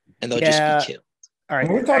 5, and they'll just be killed. All right,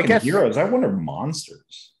 when we're talking heroes, I wonder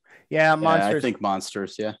monsters. Yeah, monsters. I think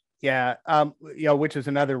monsters. Yeah, which is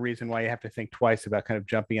another reason why you have to think twice about kind of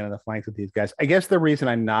jumping into the flanks with these guys. I guess the reason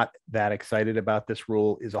I'm not that excited about this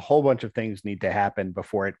rule is a whole bunch of things need to happen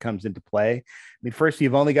before it comes into play. I mean, first,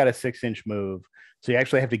 you've only got a 6-inch move, so you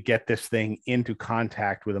actually have to get this thing into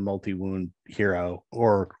contact with a multi-wound hero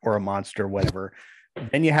or a monster, whatever.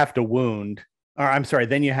 Then you have to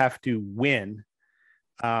then you have to win.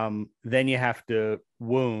 Then you have to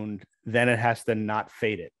wound. Then it has to not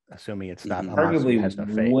fade it, assuming it's not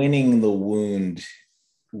arguably winning the wound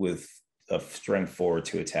with a strength 4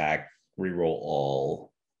 to attack, reroll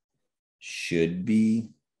all should be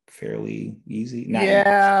fairly easy.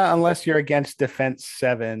 Unless you're against defense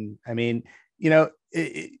 7. I mean,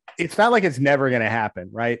 it's not like it's never going to happen,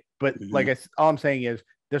 right? But all I'm saying is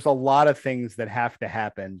there's a lot of things that have to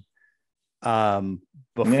happen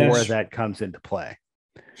before that comes into play.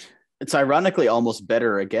 It's ironically almost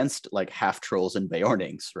better against like half trolls and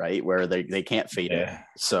Beornings, right? Where they can't fade it.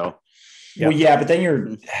 So, but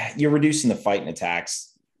then you're reducing the fight and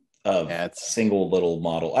attacks of single little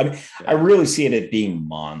model. I mean, I really see it as being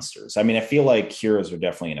monsters. I mean, I feel like heroes are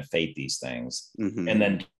definitely going to fate these things and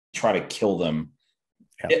then try to kill them.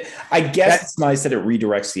 Yeah. I guess it's nice that it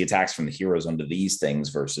redirects the attacks from the heroes onto these things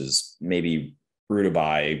versus maybe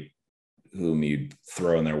Rudabai, whom you'd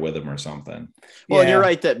throw in there with him or something. Well, you're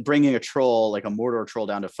right that bringing a troll, like a Mordor troll,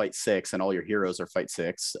 down to fight 6 and all your heroes are fight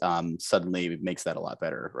 6 suddenly makes that a lot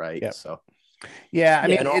better, right? Yep. So I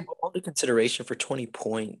mean, all the consideration for 20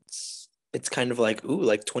 points, it's kind of like,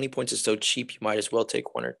 like 20 points is so cheap, you might as well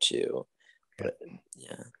take 1 or 2. But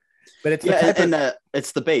but it's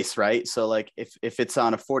it's the base, right? So like if it's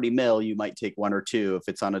on a 40 mil, you might take 1 or 2. If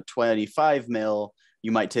it's on a 25 mil,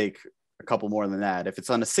 you might take a couple more than that. If it's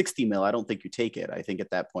on a 60 mil, I don't think you take it. I think at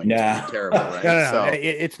that point it's terrible, right? No. So,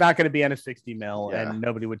 it's not going to be on a 60 mil, and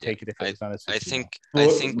nobody would take it if it was on a 60 I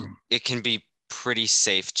think it can be pretty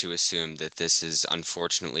safe to assume that this is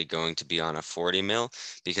unfortunately going to be on a 40 mil,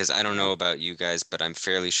 because I don't know about you guys, but I'm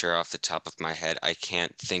fairly sure off the top of my head, I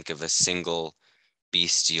can't think of a single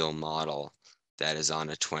bestial model that is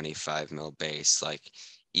on a 25 mil base. Like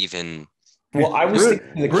even I was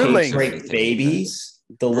thinking the Broodlings babies.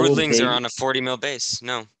 The Broodlings are on a 40 mil base.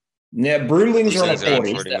 No. Yeah, Broodlings are on a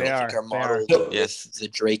 40. They are modeled with the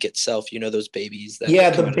Drake itself. Those babies.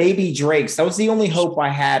 The baby Drakes. That was the only hope I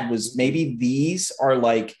had, was maybe these are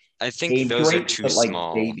like. I think those are too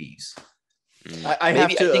small. Like babies. I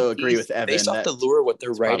have to agree with Evan. Based off the lure, what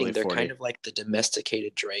they're writing, they're kind of like the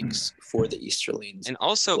domesticated Drakes for the Easterlings. And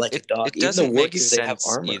also, like it Even doesn't make wargers, sense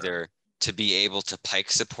either to be able to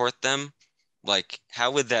pike support them. Like,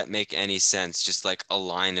 how would that make any sense? Just like a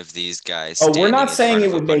line of these guys. We're not saying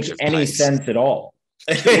it would make any sense at all.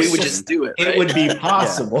 We would just do it. Right? It would be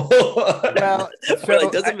possible. Well,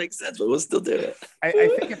 it doesn't make sense, but we'll still do it. I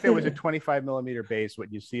think if it was a 25 millimeter base,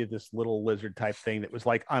 what you see is this little lizard type thing that was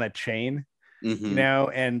like on a chain.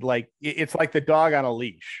 And like it's like the dog on a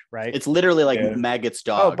leash, right? It's literally like Maggot's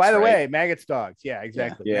dogs. Oh, by the way, Maggot's dogs. Yeah,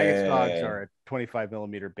 exactly. Maggot's dogs are a 25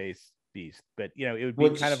 millimeter base beast, but it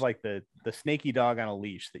would be kind of like the snaky dog on a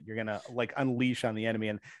leash that you're gonna like unleash on the enemy.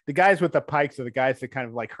 And the guys with the pikes are the guys that kind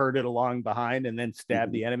of like herd it along behind and then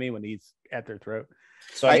stab the enemy when he's at their throat.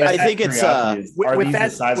 So I think it's with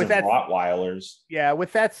that size of Rottweilers. Yeah.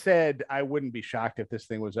 With that said, I wouldn't be shocked if this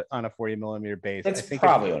thing was on a 40 millimeter base. It's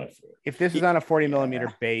probably on a 40. If this is on a 40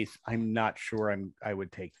 millimeter base, I'm not sure I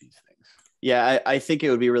would take these things. Yeah, I think it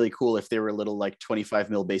would be really cool if they were little like 25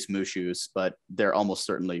 mil base Mushus, but they're almost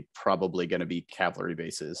certainly probably going to be cavalry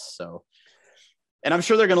bases. So, and I'm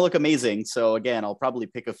sure they're going to look amazing. So again, I'll probably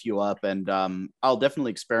pick a few up, and I'll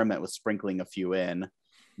definitely experiment with sprinkling a few in.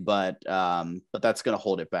 But that's going to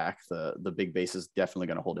hold it back. The big base is definitely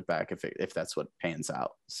going to hold it back if that's what pans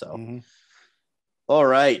out. So. Mm-hmm. All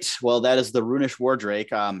right. Well, that is the Runish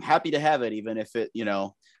Wardrake. I'm happy to have it, even if it,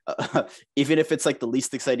 even if it's like the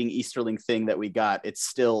least exciting Easterling thing that we got, it's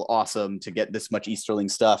still awesome to get this much Easterling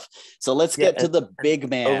stuff. So let's get to the big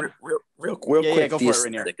man. Real quick, go the for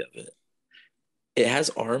it, aesthetic of it. It has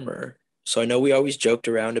armor. So I know we always joked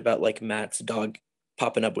around about like Matt's dog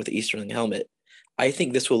popping up with the Easterling helmet. I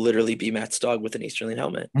think this will literally be Matt's dog with an Easterling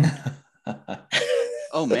helmet.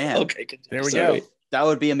 Oh man. Okay, there we go. That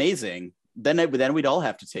would be amazing. Then we'd all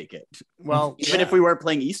have to take it. Well, even if we weren't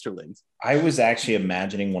playing Easterlings. I was actually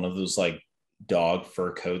imagining one of those like dog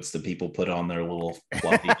fur coats that people put on their little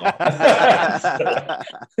fluffy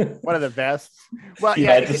one of the vests. Well,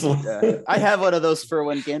 I have one of those for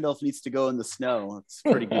when Gandalf needs to go in the snow. It's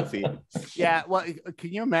pretty goofy. Yeah, well,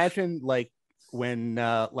 can you imagine like when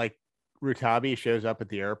like Rutabi shows up at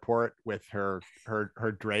the airport with her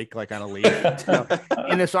Drake like on a leash,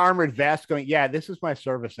 in this armored vest, going, "Yeah, this is my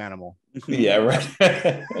service animal." Yeah, right.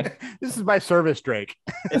 This is my service Drake.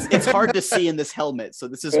 It's hard to see in this helmet, so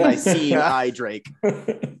this is my seeing eye Drake.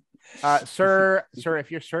 Sir,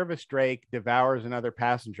 if your service Drake devours another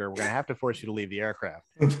passenger, we're gonna have to force you to leave the aircraft.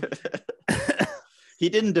 He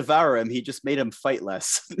didn't devour him; he just made him fight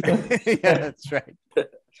less. Yeah, that's right.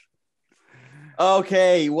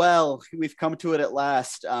 Okay, well, we've come to it at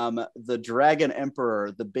last. The Dragon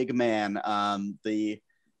Emperor, the big man, the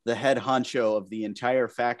head honcho of the entire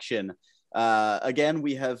faction. Again,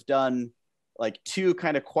 we have done like 2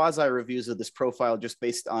 kind of quasi reviews of this profile just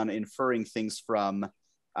based on inferring things from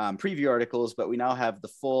preview articles, but we now have the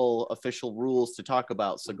full official rules to talk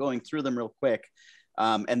about. So going through them real quick,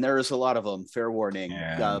 and there is a lot of them, fair warning,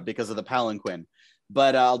 because of the palanquin.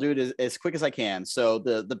 But I'll do it as quick as I can. So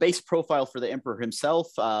the base profile for the Emperor himself,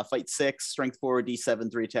 fight 6, strength 4, D7,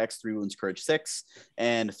 3 attacks, 3 wounds, courage 6,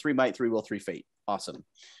 and 3 might, 3 will, 3 fate. Awesome.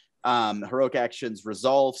 Heroic actions,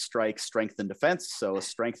 resolve, strike, strength, and defense. So a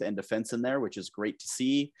strength and defense in there, which is great to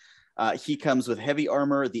see. He comes with heavy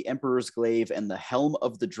armor, the Emperor's glaive, and the helm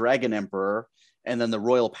of the Dragon Emperor. And then the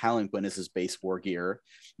Royal Palanquin is his base war gear.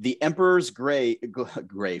 The Emperor's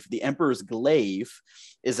the Emperor's glaive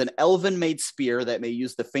is an elven-made spear that may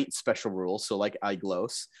use the feint special rule, so like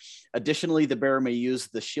Aiglos. Additionally, the bearer may use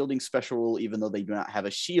the shielding special rule, even though they do not have a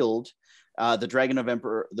shield. The Dragon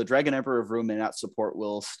Emperor of Rune may not support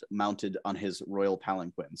whilst mounted on his Royal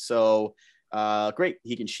Palanquin. So great,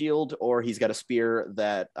 he can shield, or he's got a spear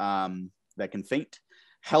that can feint.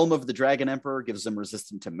 Helm of the Dragon Emperor gives him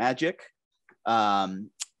resistance to magic.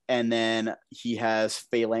 And then he has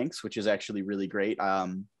phalanx, which is actually really great,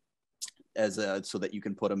 so that you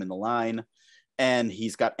can put him in the line. And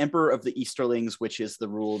he's got Emperor of the Easterlings, which is the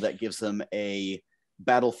rule that gives him a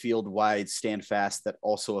battlefield-wide stand fast that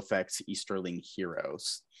also affects Easterling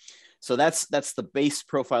heroes. So that's the base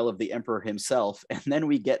profile of the Emperor himself. And then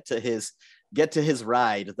we get to his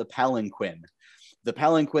ride, the Palanquin. The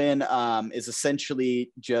Palanquin is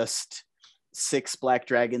essentially just 6 black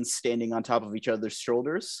dragons standing on top of each other's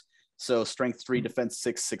shoulders. So strength 3, defense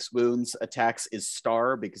 6, 6 wounds. Attacks is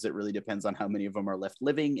star because it really depends on how many of them are left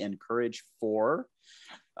living, and courage 4.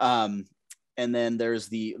 And then there's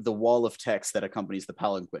the wall of text that accompanies the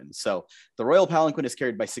palanquin. So the Royal Palanquin is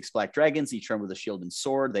carried by 6 black dragons, each armed with a shield and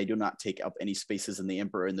sword. They do not take up any spaces in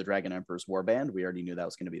the Dragon Emperor's warband. We already knew that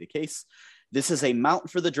was going to be the case. This is a mount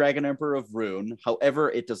for the Dragon Emperor of Rune.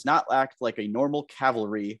 However, it does not act like a normal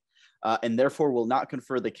cavalry, and therefore will not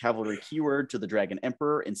confer the cavalry keyword to the Dragon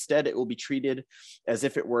Emperor. Instead, it will be treated as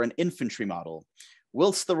if it were an infantry model.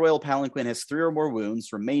 Whilst the Royal Palanquin has 3 or more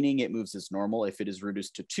wounds remaining, it moves as normal. If it is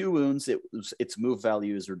reduced to 2 wounds, its move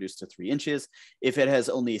value is reduced to 3 inches. If it has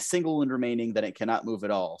only a single wound remaining, then it cannot move at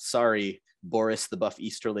all. Sorry, Boris the buff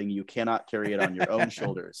Easterling, you cannot carry it on your own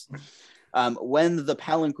shoulders. When the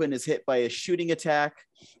Palanquin is hit by a shooting attack,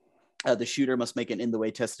 the shooter must make an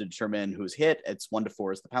in-the-way test to determine who's hit. It's 1 to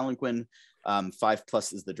 4 is the Palanquin.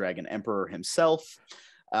 5+ is the Dragon Emperor himself.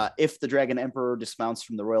 If the Dragon Emperor dismounts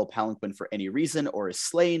from the Royal Palanquin for any reason or is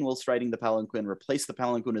slain whilst riding the Palanquin, replace the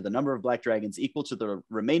Palanquin with a number of black dragons equal to the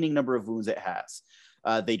remaining number of wounds it has.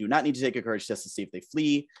 They do not need to take a courage test to see if they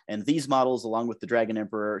flee, and these models, along with the Dragon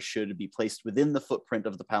Emperor, should be placed within the footprint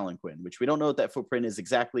of the Palanquin, which we don't know what that footprint is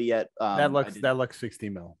exactly yet. That looks 60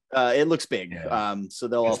 mil. It looks big, Yeah. so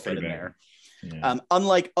they'll all fit in there. Yeah.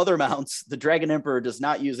 Unlike other mounts, the Dragon Emperor does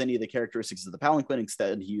not use any of the characteristics of the palanquin.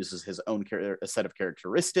 Instead, he uses his own set of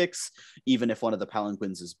characteristics, even if one of the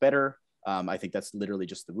palanquins is better. I think that's literally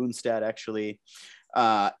just the wound stat, actually.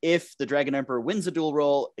 If the Dragon Emperor wins a duel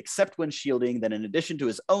roll, except when shielding, then in addition to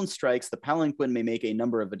his own strikes, the palanquin may make a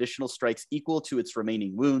number of additional strikes equal to its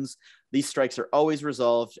remaining wounds. These strikes are always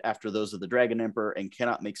resolved after those of the Dragon Emperor and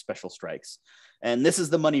cannot make special strikes. And this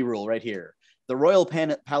is the money rule right here. The Royal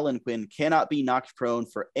Palanquin cannot be knocked prone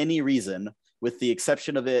for any reason, with the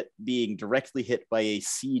exception of it being directly hit by a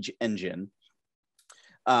siege engine.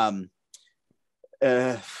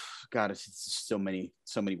 God, it's so many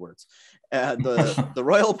words. The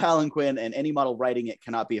Royal Palanquin and any model riding it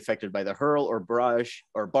cannot be affected by the hurl or barge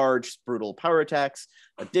brutal power attacks.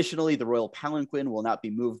 Additionally, the Royal Palanquin will not be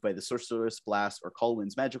moved by the Sorceress Blast or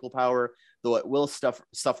Colwyn's magical power, though it will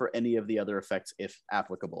suffer any of the other effects if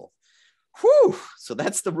applicable. Whew! So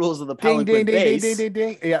that's the rules of the Palanquin base.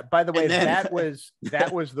 Ding. Yeah. By the way, that was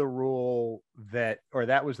the rule that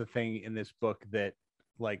was the thing in this book that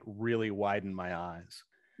like really widened my eyes.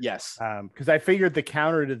 Yes. Because I figured the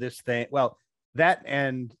counter to this thing, well, that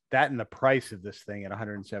and the price of this thing at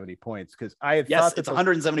 170 points. Because I had thought it's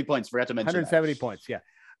 170 points. Forgot to mention 170 points. Yeah.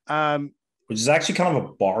 Which is actually kind of a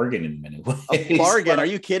bargain in many ways. A bargain? Are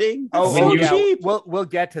you kidding? Oh, yeah. Cheap. We'll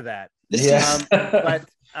get to that. Yeah.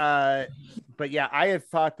 But yeah, I had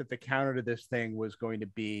thought that the counter to this thing was going to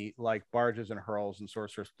be like barges and hurls and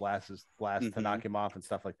sorcerer's blasts to knock him off and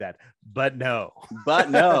stuff like that. But no.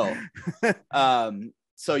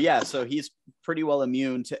 So he's pretty well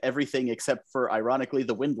immune to everything except for, ironically,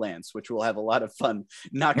 the Windlance, which will have a lot of fun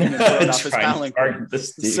knocking him off his palanquin.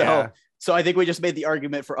 So I think we just made the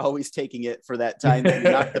argument for always taking it for that time that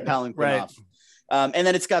you knock the palanquin off. And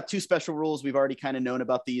then it's got two special rules. We've already kind of known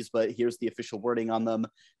about these, but here's the official wording on them.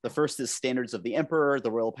 The first is Standards of the Emperor.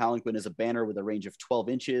 The Royal Palanquin is a banner with a range of 12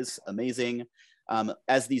 inches. Amazing.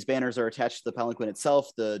 As these banners are attached to the palanquin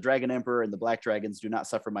itself, the Dragon Emperor and the Black Dragons do not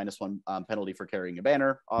suffer -1 penalty for carrying a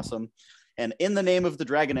banner. Awesome. And in the name of the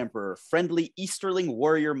Dragon Emperor, friendly Easterling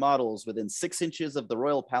warrior models within 6 inches of the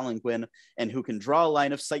Royal Palanquin and who can draw a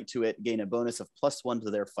line of sight to it gain a bonus of +1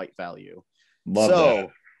 to their fight value. Love that.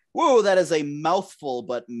 Whoa, that is a mouthful,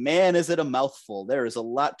 but man, is it a mouthful. There is a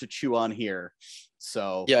lot to chew on here.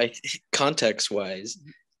 So yeah, context-wise,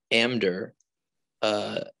 Amder,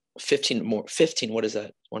 15, what is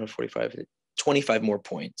that? 1 of 45, 25 more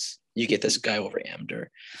points. You get this guy over Amder.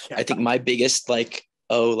 Yeah. I think my biggest,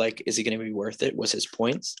 is he going to be worth it? Was his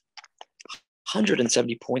points.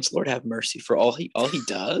 170 points. Lord have mercy for all he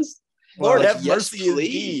does. Lord have mercy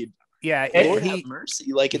indeed. Yeah, Lord have mercy.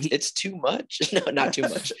 It's too much. No, not too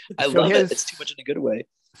much. I love it. It's too much in a good way.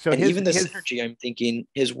 So even the synergy, I'm thinking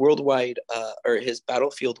his worldwide or his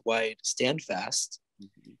battlefield-wide standfast,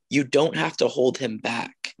 you don't have to hold him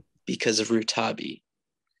back because of Rutabi.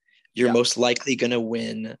 You're most likely going to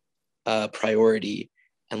win priority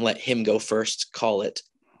and let him go first, call it,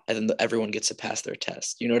 and then everyone gets to pass their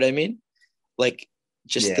test. You know what I mean? The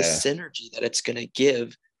synergy that it's going to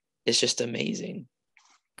give is just amazing.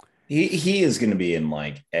 He is going to be in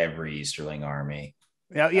every Easterling army.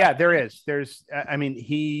 Yeah, there is.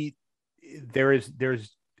 He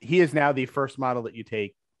is now the first model that you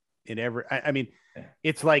take in every.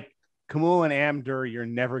 It's like Kamul and Amdur you're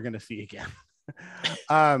never going to see again.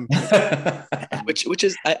 Which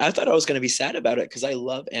is I thought I was going to be sad about it because I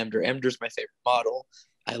love Amdur. Amdur's my favorite model.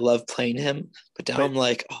 I love playing him, but now I'm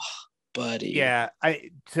like, oh, buddy. Yeah,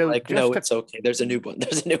 it's okay. There's a new one.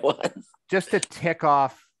 Just to tick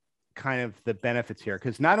off kind of the benefits here,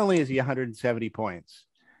 because not only is he 170 points,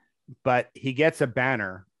 but he gets a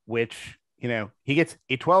banner, which he gets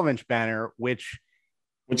a 12-inch banner, which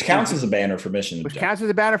counts as a banner for mission.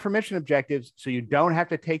 Objectives. So you don't have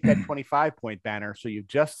to take that 25-point banner. So you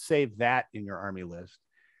just save that in your army list.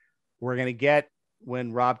 We're going to get,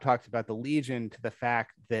 when Rob talks about the Legion, to the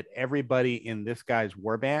fact that everybody in this guy's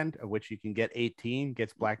warband, of which you can get 18,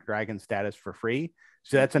 gets Black Dragon status for free.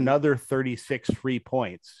 So that's another 36 free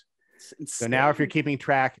points. So now if you're keeping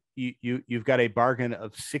track, you've got a bargain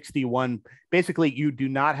of 61. Basically, you do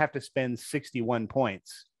not have to spend 61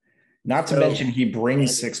 points. Not to mention he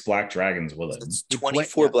brings 6 Black Dragons with him. It's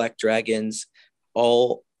 24 Black Dragons,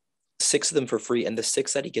 all 6 of them for free, and the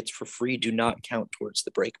 6 that he gets for free do not count towards the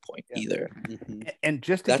break point either. Mm-hmm. And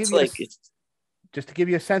just to give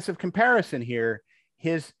you a sense of comparison here,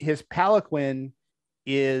 his Palanquin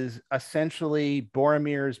is essentially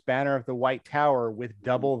Boromir's Banner of the White Tower with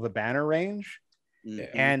double the banner range. Yeah.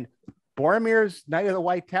 And Boromir's Knight of the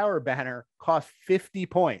White Tower banner costs 50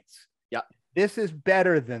 points. Yeah. This is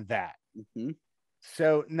better than that. Mm-hmm.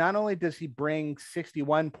 So not only does he bring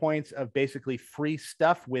 61 points of basically free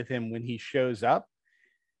stuff with him when he shows up,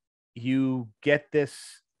 you get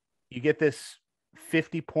this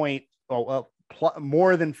 50 point,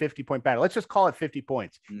 more than 50 point banner. Let's just call it 50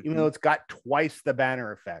 points, even though it's got twice the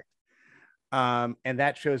banner effect. And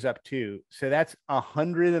that shows up too. So that's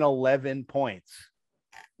 111 points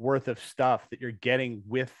worth of stuff that you're getting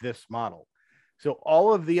with this model. So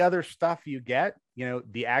all of the other stuff you get,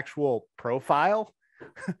 the actual profile,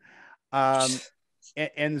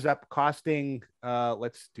 it ends up costing,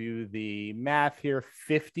 let's do the math here,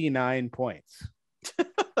 59 points.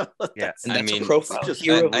 Yeah, and that's a profile. Just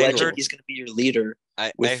hero of legend. He's going to be your leader.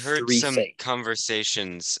 I heard some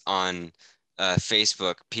conversations on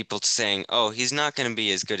Facebook, people saying, "Oh, he's not going to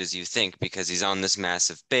be as good as you think because he's on this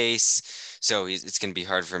massive base. So it's going to be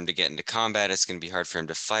hard for him to get into combat. It's going to be hard for him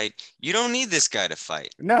to fight. You don't need this guy to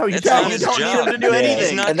fight. No, you don't. You don't need him to do anything.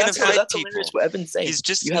 He's not going to fight that's people. What Evan's saying. He's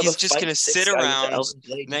just going to sit around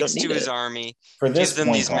next to his army, give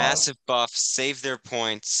them these massive buffs, save their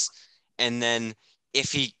points, and then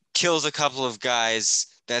if he kills a couple of guys,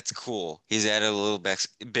 that's cool. He's added a little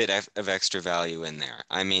bit of extra value in there.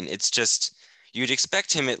 I mean, it's just, you'd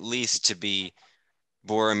expect him at least to be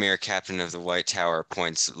Boromir, Captain of the White Tower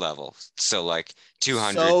points level. So like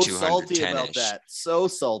 200, so 210-ish. Salty about that. So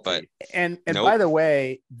salty. But and nope. By the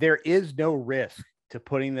way, there is no risk to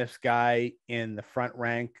putting this guy in the front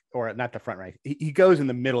rank, or not the front rank. He goes in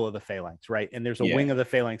the middle of the phalanx, right? And there's a wing of the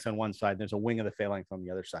phalanx on one side. There's a wing of the phalanx on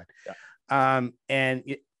the other side. Yeah.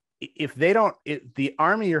 And if the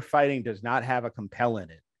army you're fighting does not have a compel in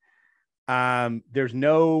it, there's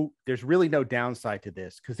really no downside to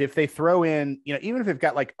this, because if they throw in, even if they've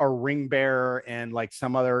got like a ring bearer and like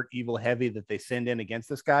some other evil heavy that they send in against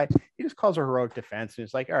this guy, he just calls a heroic defense and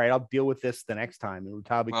it's like, all right, I'll deal with this the next time. And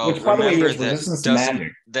Rutabi, which by the way is resistance to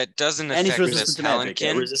magic. That doesn't affect this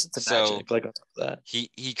paladin. Resistance to magic. Like on top of that,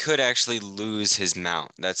 he could actually lose his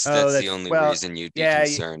mount. That's the only reason you'd be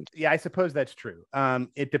concerned. Yeah, I suppose that's true.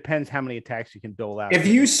 It depends how many attacks you can dole out. If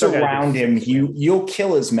you surround him, you'll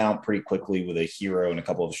kill his mount pretty quickly with a hero and a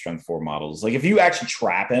couple of strength 4 models. Like if you actually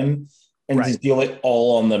trap him and just deal it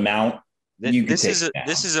all on the mount, this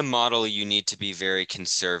is a model you need to be very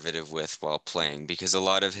conservative with while playing, because a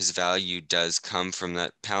lot of his value does come from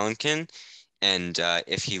that palanquin, and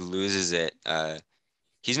if he loses it,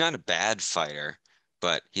 he's not a bad fighter,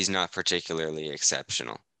 but he's not particularly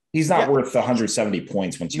exceptional. He's not worth 170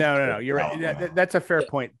 points once you. No. You're right. That's a fair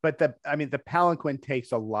point. But the palanquin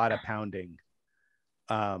takes a lot of pounding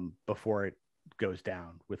before it goes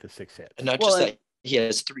down with a 6 hit. And not just that, he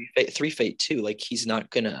has three fate too. Like he's not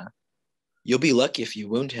gonna. You'll be lucky if you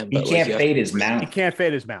wound him. He can't fade his mount. He can't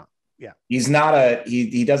fade his mount. Yeah. He's not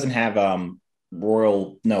he doesn't have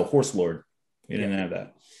horse lord. He didn't have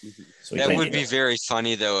that. So that would be very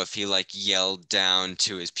funny though if he like yelled down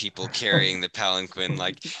to his people carrying the palanquin,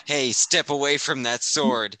 like, "Hey, step away from that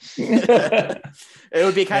sword." It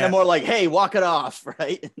would be kind of more like, "Hey, walk it off,"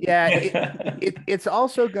 right? Yeah, it's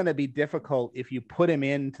also going to be difficult if you put him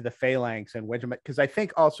into the phalanx and wedge him, because I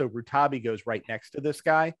think also Rutabi goes right next to this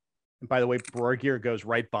guy, and by the way, Borgir goes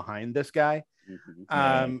right behind this guy.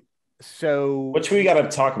 So which we got to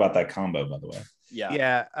talk about that combo, by the way.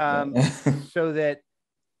 Yeah. So that.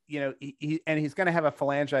 He's going to have a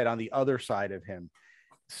phalangite on the other side of him.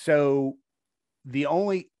 So the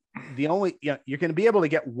only you're going to be able to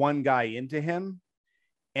get one guy into him,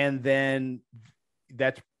 and then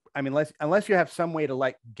unless you have some way to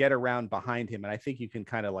like get around behind him, and I think you can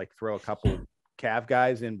kind of like throw a couple cav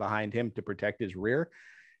guys in behind him to protect his rear,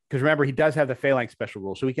 because remember he does have the phalanx special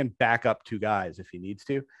rule, so he can back up 2 guys if he needs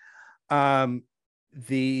to.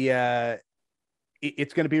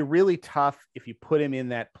 It's going to be really tough if you put him in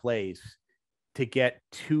that place to get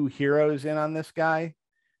 2 heroes in on this guy.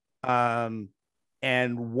 And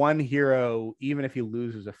one hero, even if he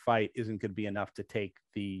loses a fight, isn't going to be enough to take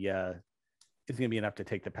the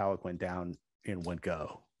palanquin down in one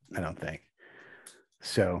go, I don't think.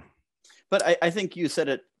 So, but I think you said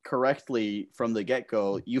it correctly from the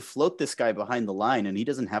get-go. You float this guy behind the line and he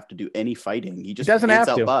doesn't have to do any fighting. He just doesn't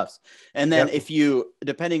have to buffs. And then if you,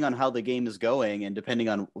 depending on how the game is going and depending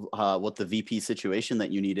on what the VP situation that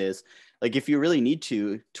you need is, like if you really need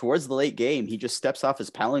to, towards the late game, he just steps off his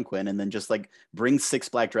palanquin and then just like brings 6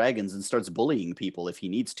 black dragons and starts bullying people if he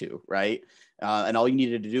needs to, right? And all you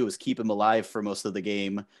needed to do was keep him alive for most of the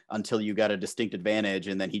game until you got a distinct advantage,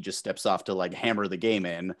 and then he just steps off to like hammer the game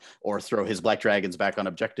in or throw his black dragons back on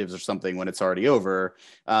objectives or something when it's already over.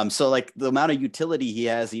 So like the amount of utility he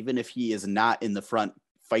has, even if he is not in the front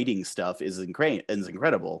fighting stuff, is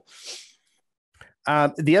incredible.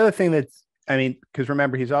 The other thing because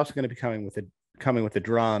remember, he's also going to be coming with a coming with the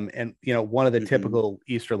drum. And, one of the typical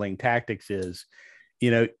easterling tactics is,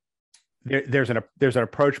 there's an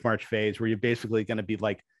approach march phase where you're basically going to be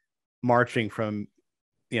like marching from,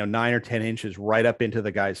 9 or 10 inches right up into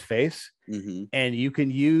the guy's face. And you can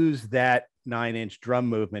use that 9-inch drum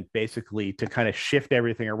movement basically to kind of shift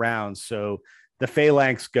everything around. So the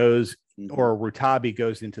phalanx goes or Rutabi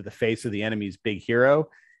goes into the face of the enemy's big hero.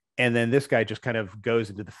 And then this guy just kind of goes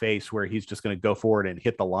into the face where he's just going to go forward and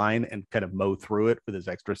hit the line and kind of mow through it with his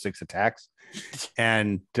extra 6 attacks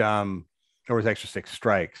or his extra 6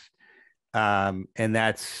 strikes. And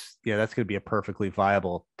that's going to be a perfectly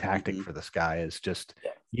viable tactic for this guy, is just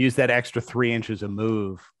use that extra 3 inches of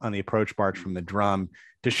move on the approach march from the drum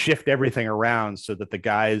to shift everything around so that the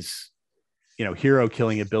guy's, hero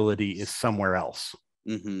killing ability is somewhere else.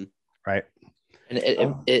 Right. And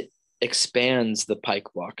it expands the pike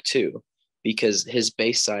block too, because his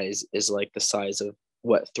base size is like the size of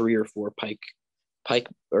 3 or 4 pike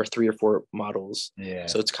or 3 or 4 models. Yeah.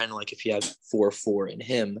 So it's kind of like if you have 4 in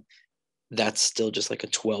him, that's still just like a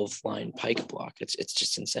 12-line pike block. It's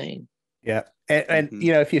just insane. Yeah. And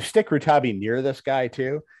if you stick Rutabi near this guy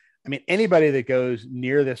too, I mean, anybody that goes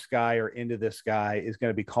near this guy or into this guy is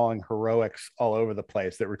going to be calling heroics all over the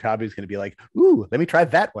place that Rutabi is going to be like, ooh, let me try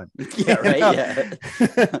that one. Yeah, right. Yeah.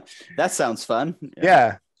 That sounds fun.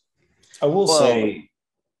 Yeah. I will say,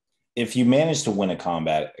 if you manage to win a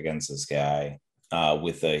combat against this guy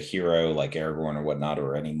with a hero like Aragorn or whatnot,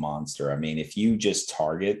 or any monster, I mean, if you just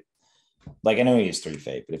target, like, I know he has 3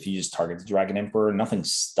 fate, but if you just target the Dragon Emperor, nothing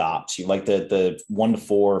stops you. Like the 1 to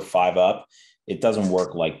 4, 5 up, it doesn't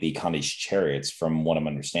work like the Kandi's chariots, from what I'm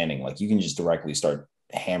understanding. Like, you can just directly start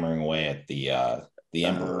hammering away at the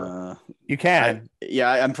Emperor. You can.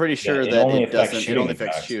 I'm pretty sure that it only affects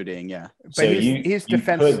shooting. Yeah. But so he's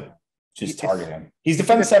defense. You could just target him. He's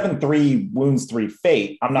defense 7, 3 wounds, 3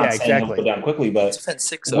 fate. I'm not saying he'll go down quickly, but defense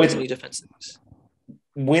 6. Isn't he defense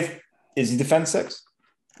 6? Is he defense 6?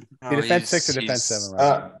 He defense 6 or defense 7,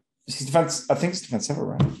 right? He's defense. I think he's defense 7,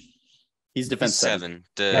 right? He's defense 7.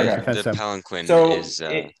 Defense The 7. palanquin so is.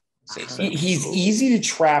 He's easy to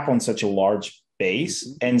trap on such a large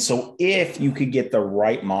base, and so if you could get the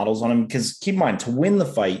right models on him, because keep in mind, to win the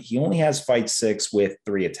fight, he only has fight 6 with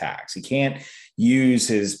 3 attacks. He can't use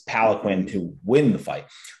his palanquin to win the fight.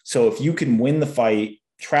 So if you can win the fight,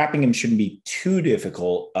 trapping him shouldn't be too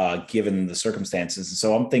difficult given the circumstances. And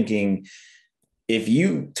so I'm thinking, if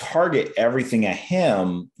you target everything at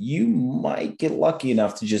him, you might get lucky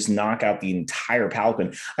enough to just knock out the entire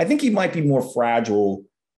palanquin. I think he might be more fragile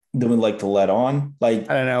than we'd like to let on. Like,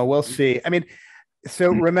 I don't know. We'll see. I mean, so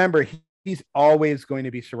remember, he's always going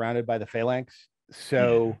to be surrounded by the phalanx.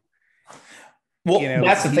 So,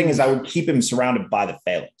 that's the thing, is I would keep him surrounded by the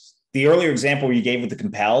phalanx. The earlier example you gave with the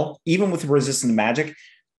compel, even with resistant to magic,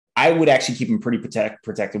 I would actually keep him pretty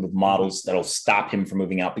protected with models that'll stop him from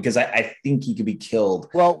moving out, because I think he could be killed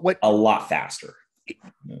a lot faster.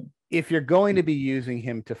 If you're going to be using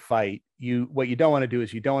him to fight, what you don't want to do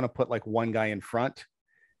is you don't want to put like one guy in front,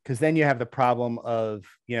 because then you have the problem of,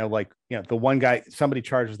 the one guy, somebody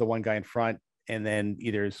charges the one guy in front and then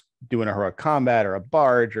either is doing a heroic combat or a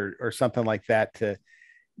barge or something like that to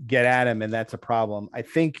get at him. And that's a problem. I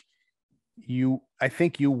think you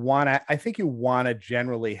want to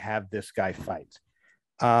generally have this guy fight.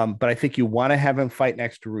 But I think you want to have him fight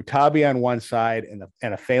next to Rutabi on one side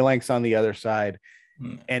and a phalanx on the other side.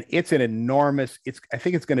 And it's I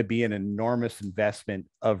think it's going to be an enormous investment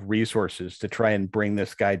of resources to try and bring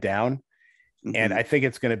this guy down. And I think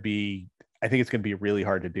it's going to be really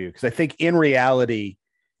hard to do, because I think in reality,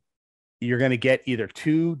 you're going to get either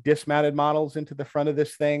 2 dismounted models into the front of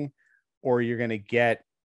this thing, or you're going to get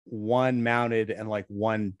 1 mounted and like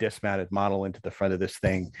 1 dismounted model into the front of this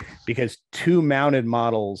thing, because 2 mounted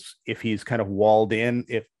models, if he's kind of walled in,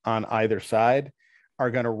 if on either side, are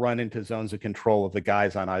going to run into zones of control of the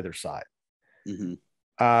guys on either side,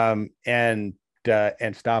 and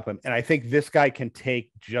stop him. And I think this guy can take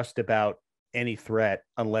just about any threat,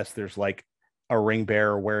 unless there's like a ring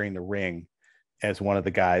bearer wearing the ring as one of the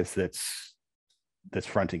guys that's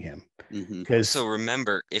fronting him. So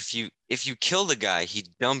remember, if you kill the guy, he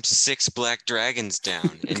dumps 6 black dragons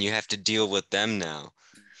down, and you have to deal with them now.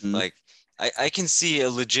 Like, I can see a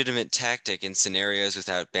legitimate tactic in scenarios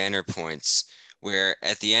without banner points, where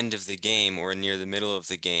at the end of the game or near the middle of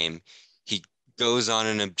the game, he goes on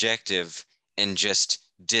an objective and just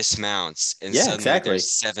dismounts, and suddenly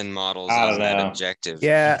there's 7 models on that objective.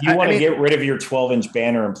 Yeah, if you want to get rid of your 12-inch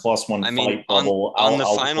banner and +1 fight bubble on the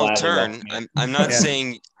final turn. I'm not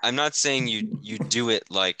saying you do it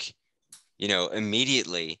like,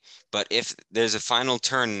 immediately. But if there's a final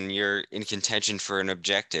turn and you're in contention for an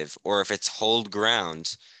objective, or if it's hold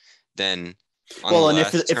ground, then on Well, the and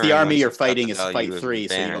last if the turn, army once you're you've got fighting the is value fight of your 3, so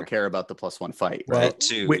you banner, don't care about the +1 fight, Well, right? that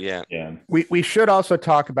too, yeah. We should also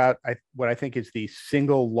talk about what I think is the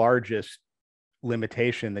single largest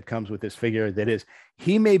limitation that comes with this figure. That is,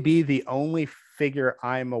 he may be the only figure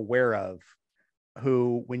I'm aware of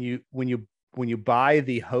who, when you buy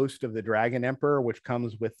the host of the Dragon Emperor, which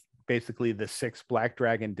comes with basically the 6 Black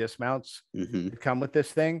Dragon dismounts that come with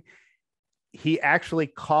this thing, he actually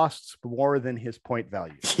costs more than his point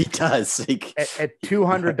value. He does. At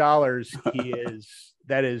 $200,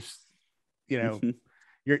 that is,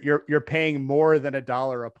 you're paying more than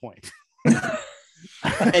 $1 a point.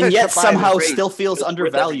 And yet somehow great. still feels It's worth every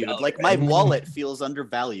undervalued. dollar, Like right? my wallet feels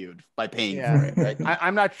undervalued by paying for it. Right?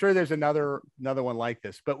 I'm not sure there's another one like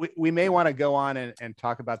this, but we may want to go on and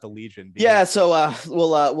talk about the Legion. Yeah, so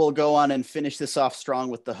we'll go on and finish this off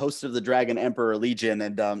strong with the host of the Dragon Emperor Legion,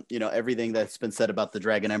 and everything that's been said about the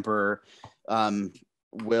Dragon Emperor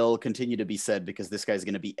will continue to be said because this guy's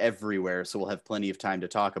going to be everywhere, so we'll have plenty of time to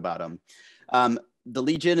talk about him. The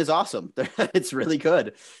Legion is awesome. It's really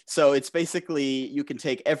good. So it's basically, you can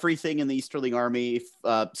take everything in the Easterling army,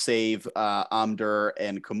 save Amdur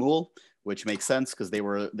and Kamul, which makes sense because they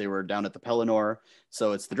were down at the Pelennor.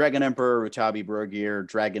 So it's the Dragon Emperor, Rutabi, Borgir,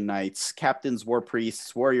 Dragon Knights, Captains, War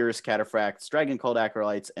Priests, Warriors, Cataphracts, Dragon Called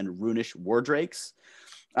Acolytes, and Runish Wardrakes.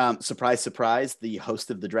 Surprise, surprise, the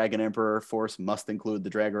host of the Dragon Emperor force must include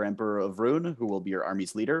the Dragon Emperor of Rune, who will be your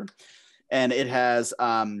army's leader. And it has...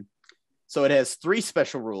 So it has 3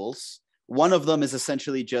 special rules. One of them is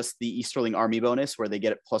essentially just the Easterling army bonus, where they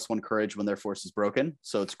get +1 courage when their force is broken.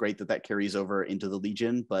 So it's great that carries over into the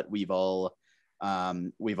Legion, but we've all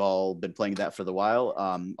been playing that for the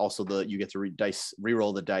while. Also, you get to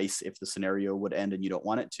reroll the dice if the scenario would end and you don't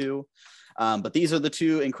want it to. But these are the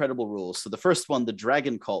 2 incredible rules. So the first one, the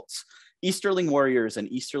Dragon Cults. Easterling warriors and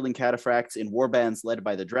Easterling cataphracts in warbands led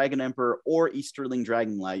by the Dragon Emperor or Easterling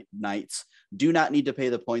Dragon Knights do not need to pay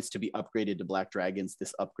the points to be upgraded to Black Dragons.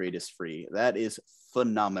 This upgrade is free. That is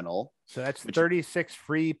phenomenal. So that's 36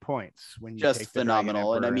 free points when you just take the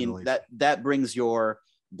phenomenal. And I mean, and that brings your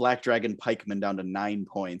Black Dragon pikeman down to 9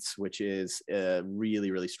 points, which is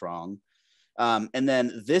really, really strong. And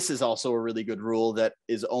then this is also a really good rule that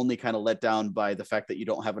is only kind of let down by the fact that you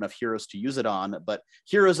don't have enough heroes to use it on. But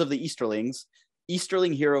heroes of the Easterlings,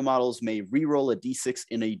 Easterling hero models may reroll a d6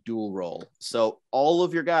 in a dual roll. So all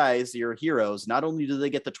of your guys, your heroes, not only do they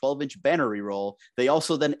get the 12-inch banner reroll, they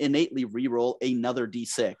also then innately reroll another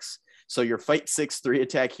d6. So your fight 6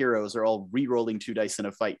 3-attack heroes are all re-rolling 2 dice in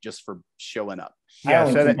a fight just for showing up. Yeah,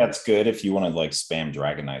 I think that's good if you want to spam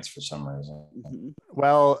Dragon Knights for some reason. Mm-hmm.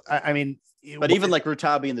 Well, I mean, but even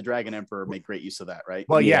Rutabi and the Dragon Emperor make great use of that, right?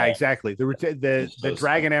 Well, yeah, exactly. The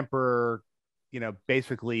Dragon Emperor,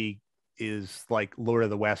 basically is like Lord of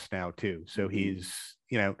the West now too. So he's,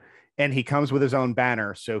 and he comes with his own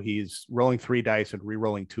banner, so he's rolling 3 dice and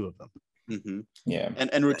re-rolling 2 of them. Mm-hmm. Yeah,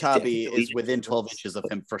 and Rutabi is within 12 inches of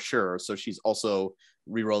him for sure, so she's also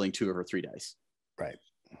re-rolling 2 of her 3 dice. Right.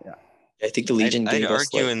 Yeah. I think the Legion. I'd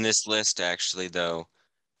argue in this list, actually, though,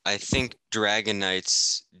 I think Dragon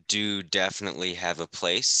Knights do definitely have a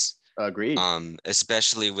place. Agreed.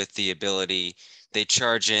 Especially with the ability, they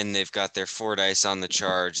charge in, they've got their 4 dice on the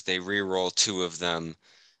charge, they re-roll 2 of them,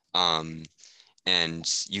 and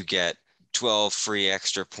you get 12 free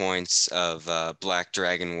extra points of Black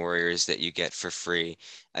Dragon Warriors that you get for free.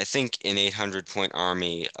 I think an 800-point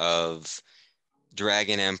army of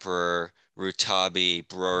Dragon Emperor, Rutabi,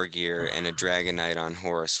 Borgir, and a Dragon Knight on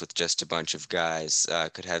horse with just a bunch of guys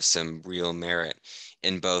could have some real merit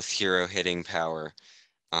in both hero hitting power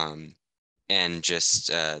and just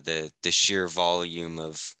the sheer volume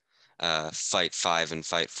of fight 5 and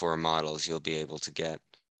fight 4 models you'll be able to get.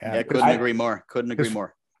 Yeah, couldn't agree more.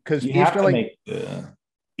 Because Easterling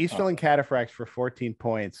Cataphracts for 14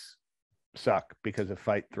 points suck because of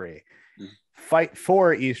fight 3. Fight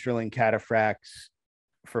 4 Easterling Cataphracts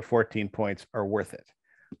for 14 points are worth it.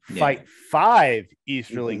 Fight 5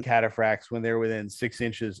 Easterling Cataphracts when they're within 6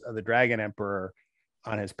 inches of the Dragon Emperor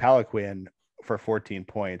on his Palanquin for 14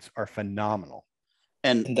 points are phenomenal.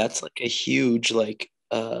 And that's like a huge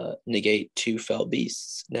negate 2 fell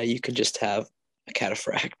beasts. Now you can just have a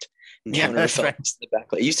cataphract. Yeah, that's right. In the back.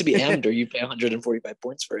 It used to be Amdur, you pay 145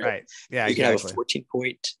 points for it. Right. Yeah, you can have a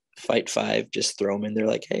 14-point fight 5, just throw them in there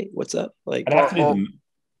like, hey, what's up?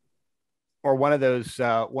 Or one of those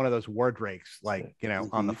war drakes,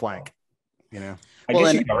 on the flank. I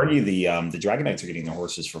guess you could argue the Dragon Knights are getting the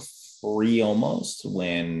horses for free almost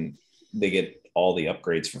when they get all the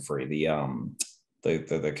upgrades for free.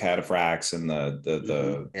 the cataphracts and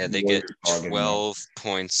the Yeah, they warrior get dog in there. 12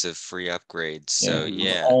 points of free upgrades. So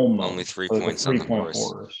yeah, almost. only 3 So like points on the horse.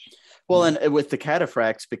 horse. Well, and with the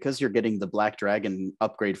cataphracts, because you're getting the Black Dragon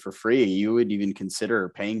upgrade for free, you would even consider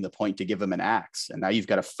paying the point to give him an axe. And now you've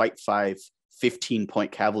got a fight 5,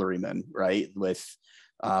 15-point cavalryman, right? With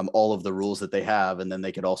all of the rules that they have. And then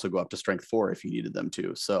they could also go up to strength 4 if you needed them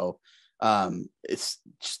to. So it's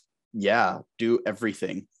just, yeah, do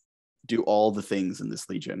everything. Do all the things in this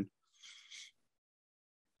Legion.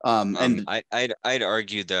 And I'd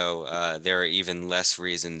argue though there are even less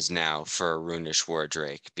reasons now for a Runish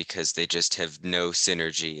Wardrake because they just have no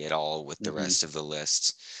synergy at all with the rest of the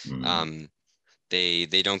list. They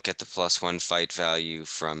don't get the +1 fight value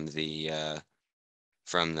from the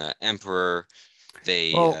Emperor.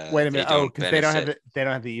 They wait a minute. Because they don't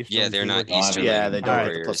have the Yeah, Easterlings. they're not either. Easterling. Yeah, they don't get the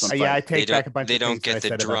warriors. +1 fight. Yeah, I take back a bunch They of don't things get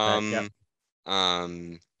that I the said about that.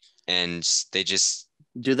 drum. And they just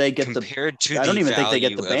do they get compared to I don't the even think they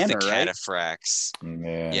get the value of banner, the right? cataphracts.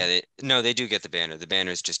 Yeah. They do get the banner. The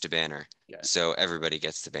banner is just a banner. Yeah. So everybody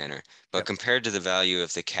gets the banner. But compared to the value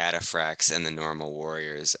of the cataphracts and the normal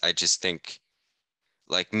warriors, I just think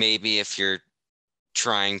like maybe if you're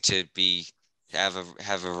trying to have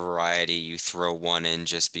a variety, you throw one in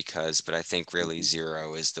just because, but I think really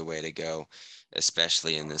 0 is the way to go,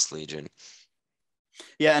 especially in this Legion.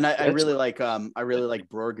 Yeah, and I really like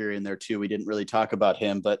Brorgir in there too. We didn't really talk about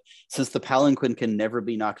him, but since the palanquin can never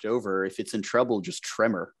be knocked over, if it's in trouble, just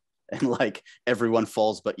tremor and like everyone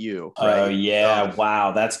falls but you. Right? Oh yeah,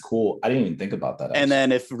 wow, that's cool. I didn't even think about that. And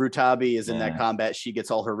then if Rutabi is in that combat, she gets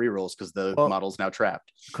all her rerolls because the model's now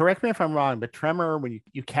trapped. Correct me if I'm wrong, but tremor, when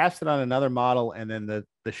you cast it on another model and then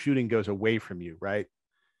the shooting goes away from you, right?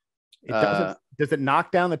 It doesn't. Does it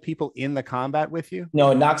knock down the people in the combat with you? No,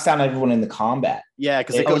 it knocks down everyone in the combat. Yeah,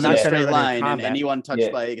 because it goes in a straight line, and combat. anyone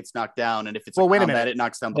touched by it gets knocked down. And if it's wait combat, a minute. it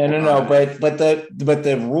knocks down the whole No. combat. But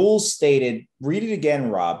the rules stated. Read it again,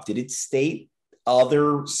 Rob. Did it state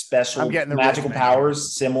other special magical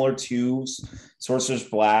powers similar to Sorcerer's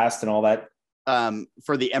Blast and all that?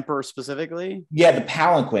 For the Emperor specifically? Yeah, the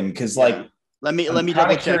palanquin. Because let me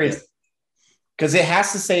double check it. Because it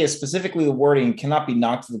has to say specifically the wording cannot be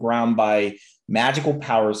knocked to the ground by magical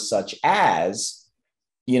powers such as,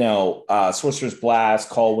 Sorcerer's Blast,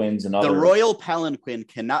 Call Winds, and other. The Royal Palanquin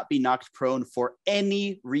cannot be knocked prone for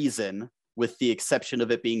any reason, with the exception of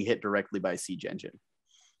it being hit directly by a siege engine.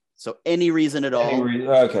 So any reason at all.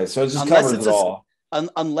 Okay, so it just covers it all.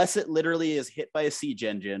 Unless it literally is hit by a siege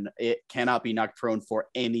engine, it cannot be knocked prone for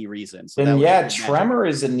any reason. So then Tremor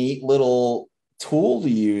is a neat little tool to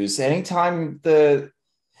use anytime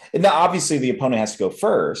now obviously the opponent has to go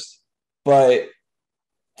first, but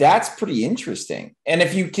that's pretty interesting. And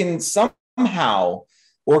if you can somehow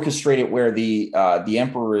orchestrate it where the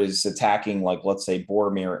Emperor is attacking, like let's say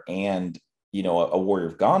Boromir and a Warrior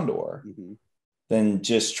of Gondor, then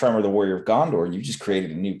just Tremor the Warrior of Gondor, and you just created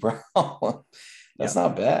a new problem. That's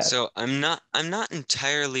not bad. So I'm not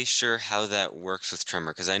entirely sure how that works with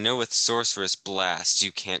Tremor, because I know with Sorcerer's Blast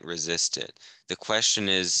you can't resist it. The question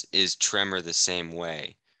is Tremor the same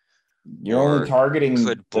way? You're only targeting.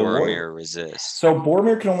 Could Boromir resist? So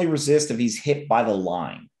Boromir can only resist if he's hit by the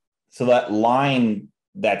line. So that line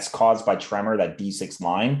that's caused by Tremor, that D6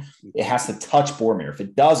 line, it has to touch Boromir. If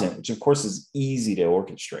it doesn't, which of course is easy to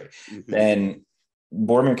orchestrate, then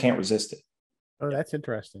Boromir can't resist it. Oh, that's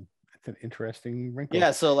interesting. An interesting wrinkle. Yeah,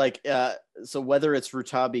 so so whether it's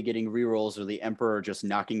Rutabi getting rerolls or the Emperor just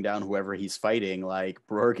knocking down whoever he's fighting, like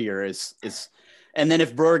Brorgir is, and then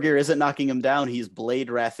if Brorgir isn't knocking him down, he's blade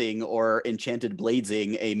wrathing or enchanted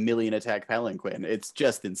bladesing a 1,000,000 attack palanquin. It's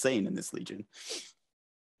just insane in this Legion.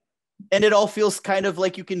 And it all feels kind of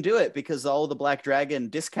like you can do it because all the Black Dragon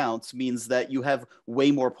discounts means that you have way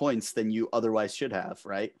more points than you otherwise should have,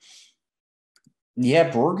 right? Yeah,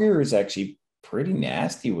 Brorgir is actually pretty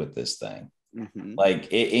nasty with this thing, like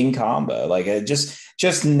in combo, like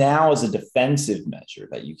just now as a defensive measure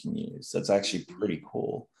that you can use. That's actually pretty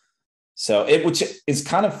cool. So which is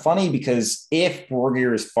kind of funny because if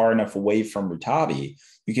Brorgir is far enough away from Rutabi,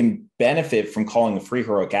 you can benefit from calling a free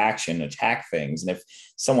heroic action, attack things, and if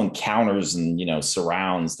someone counters and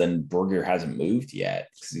surrounds, then Brorgir hasn't moved yet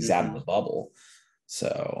because he's out of the bubble.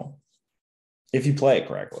 So if you play it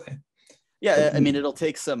correctly. Yeah, I mean, it'll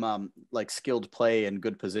take some skilled play and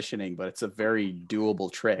good positioning, but it's a very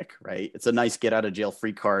doable trick, right? It's a nice get out of jail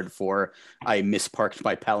free card for I misparked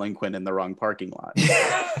my palanquin in the wrong parking lot.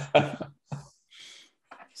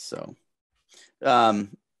 So,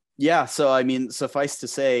 so I mean, suffice to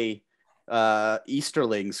say,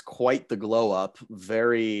 Easterling's quite the glow up.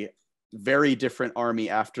 Very, very different army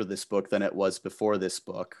after this book than it was before this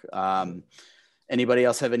book. Anybody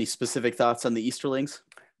else have any specific thoughts on the Easterlings?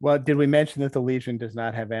 Well, did we mention that the Legion does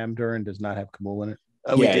not have Amdur and does not have Kamul in it?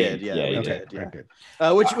 We did. Yeah, we okay, did. Yeah.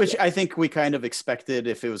 Good. Which I think we kind of expected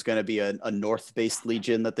if it was going to be a North-based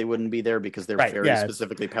Legion that they wouldn't be there because they're very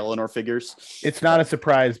specifically Pelennor figures. It's not a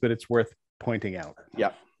surprise, but it's worth pointing out.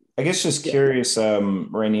 Yeah. I guess just curious,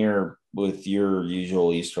 Rainier, with your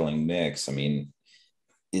usual Easterling mix, I mean,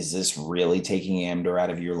 is this really taking Amdur out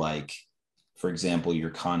of your, like, for example, your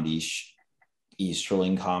Kondish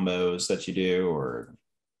Easterling combos that you do, or?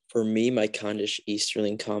 For me, my Kondish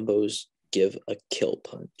Easterling combos give a kill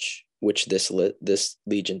punch, which this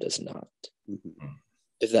Legion does not. Mm-hmm.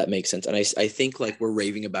 If that makes sense. And I think, like, we're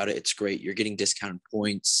raving about it. It's great. You're getting discounted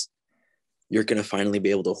points. You're going to finally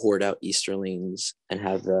be able to hoard out Easterlings and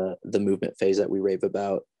have the movement phase that we rave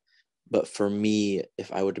about. But for me,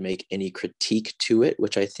 if I were to make any critique to it,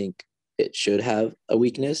 which I think it should have a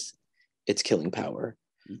weakness, it's killing power.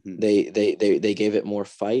 Mm-hmm. They gave it more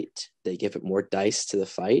fight. They give it more dice to the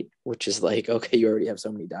fight, which is like, okay, you already have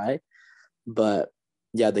so many die. But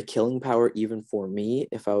yeah, the killing power, even for me,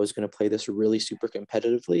 if I was going to play this really super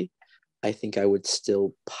competitively, I think I would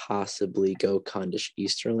still possibly go Kondish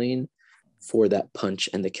Easterling for that punch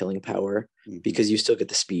and the killing power, because you still get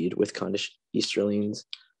the speed with Kondish Easterlings.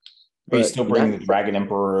 Are you still bringing the Dragon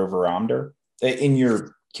Emperor over Amdur in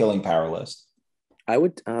your killing power list? I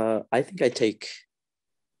would. I think I take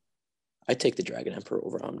the Dragon Emperor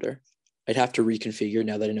over Amdur. I'd have to reconfigure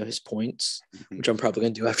now that I know his points, which I'm probably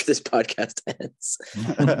going to do after this podcast ends.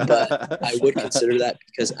 But I would consider that,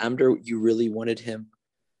 because Amdur, you really wanted him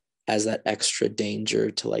as that extra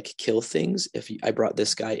danger to, like, kill things. If I brought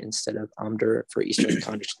this guy instead of Amdur for Eastern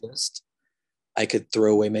Kondish list, I could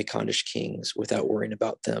throw away my Kondish kings without worrying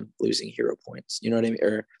about them losing hero points, you know what I mean,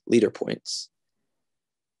 or leader points.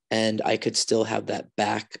 And I could still have that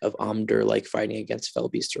back of Amdur, like, fighting against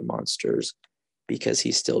Felbeaster monsters, because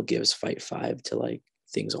he still gives fight 5 to, like,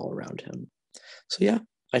 things all around him. So yeah,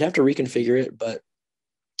 I'd have to reconfigure it, but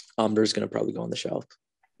Amdur's going to probably go on the shelf.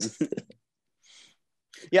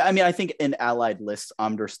 Yeah, I mean, I think in allied lists,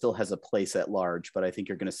 Amdur still has a place at large, but I think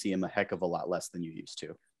you're going to see him a heck of a lot less than you used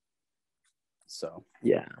to. So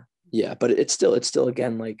yeah, but it's still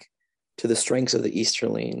again, like, to the strengths of the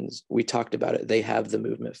Easterlings, we talked about it. They have the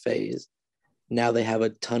movement phase. Now they have a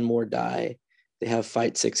ton more die. They have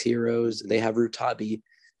fight 6 heroes. They have Rutabi,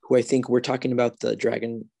 who I think we're talking about the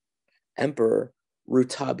Dragon Emperor.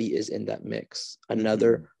 Rutabi is in that mix.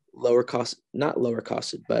 Another lower cost, not lower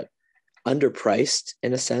costed, but underpriced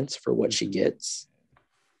in a sense for what she gets.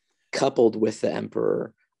 Coupled with the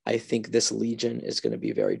Emperor, I think this Legion is going to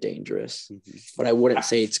be very dangerous. But I wouldn't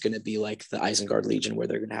say it's going to be like the Isengard Legion, where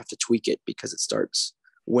they're going to have to tweak it because it starts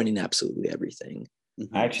winning absolutely everything.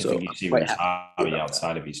 I actually think you see Rutabi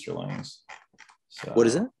outside of Easterlings. So, what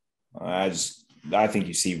is it? I think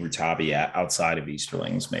you see Rutabi outside of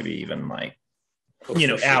Easterlings, maybe even, like,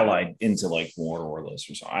 allied into, like, War lists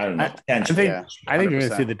or something. I don't know. I think you're going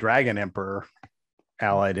to see the Dragon Emperor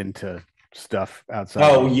allied into stuff outside.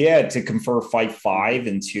 Oh yeah, to confer fight 5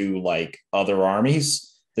 into, like, other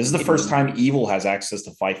armies. This is the first time Evil has access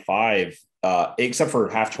to fight 5, except for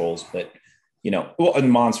half trolls, but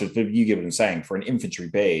and monsters. But you get what I'm saying, for an infantry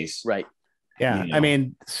base, right? Yeah, I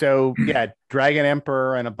mean, so yeah, Dragon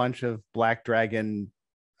Emperor and a bunch of Black Dragon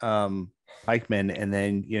pikemen, and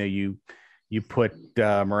then you put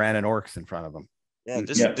Moran and Orcs in front of them. Yeah,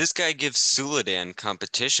 this guy gives Suladan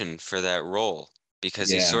competition for that role,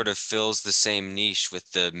 because he sort of fills the same niche with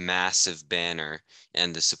the massive banner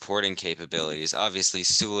and the supporting capabilities. Obviously,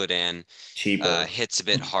 Suladan hits a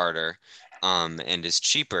bit harder and is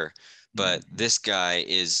cheaper, but this guy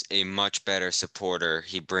is a much better supporter.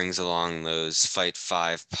 He brings along those fight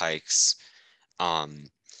 5 pikes, and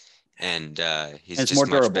he's just more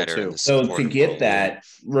much durable better too. in the So supporting to get role. that,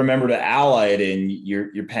 remember to ally it in.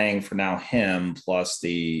 You're paying for now him plus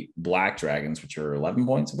the Black Dragons, which are 11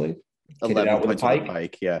 points, I believe. 11 points with a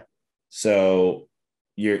pike, yeah. So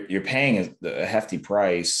you're paying a hefty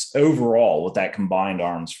price overall with that combined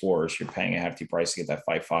arms force. You're paying a hefty price to get that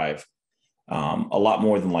fight 5. A lot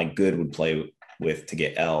more than, like, Good would play with to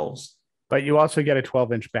get elves. But you also get a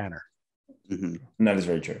 12-inch banner. And that is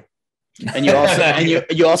very true. And you also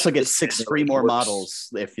you also get 6 free more models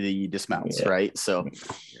if the dismounts, right? So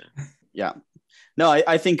yeah. No,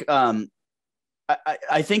 I think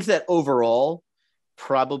I think that overall,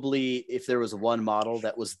 probably if there was one model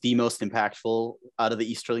that was the most impactful out of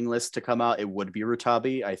the Easterling list to come out, it would be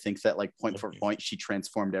Rutabi. I think that, like, point for point, she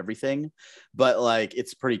transformed everything. But, like,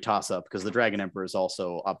 it's pretty toss up because the Dragon Emperor is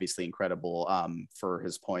also obviously incredible for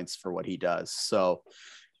his points for what he does. So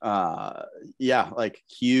yeah, like,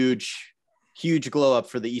 huge huge glow up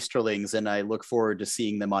for the Easterlings, and I look forward to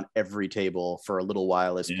seeing them on every table for a little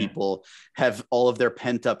while as people have all of their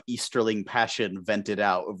pent up Easterling passion vented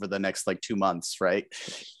out over the next like 2 months, right?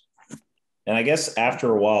 And I guess after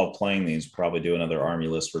a while playing these, probably do another army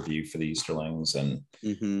list review for the Easterlings and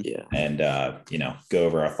go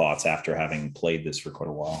over our thoughts after having played this for quite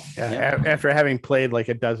a while. After having played like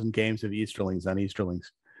a dozen games of Easterlings on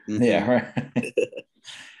Easterlings. Yeah, right.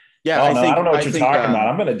 Yeah, I don't know what you're talking about.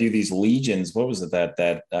 I'm going to do these legions. What was it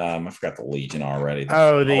that I forgot the legion already.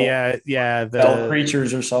 The fell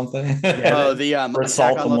creatures or something. The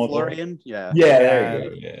attack on Lothlorien.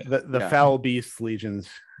 There you go. The foul beast legions.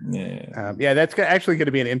 That's actually going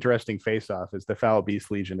to be an interesting face-off. Is the foul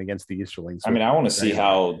beast legion against the Easterlings? I mean, I want to see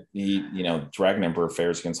how Dragon Emperor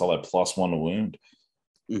fares against all that +1 to wound.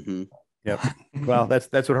 Mm-hmm. Yep. Well,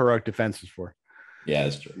 that's what heroic defense is for. Yeah,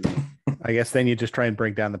 that's true. I guess then you just try and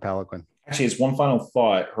bring down the Palanquin. Actually, it's one final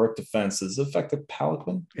thought. Heroic defense, does it affect the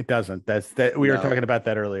Palanquin? It doesn't. We were talking about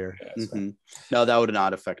that earlier. No, that would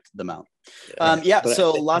not affect the mount.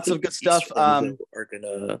 So lots of good stuff. Are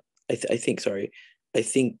gonna. I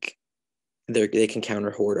think they can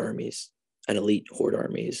counter horde armies and elite horde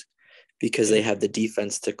armies because they have the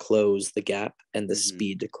defense to close the gap and the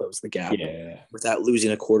speed to close the gap without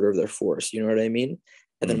losing a quarter of their force. You know what I mean?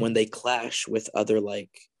 And then when they clash with other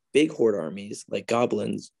like big horde armies like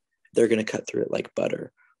goblins, they're going to cut through it like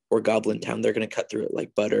butter. Or Goblin Town, they're going to cut through it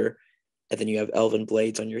like butter. And then you have elven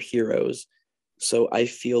blades on your heroes. So I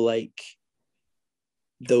feel like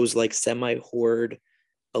those like semi-horde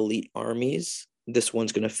elite armies, this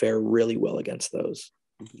one's going to fare really well against those.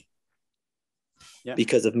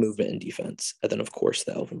 Because of movement and defense. And then, of course,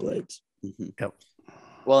 the elven blades. Yep.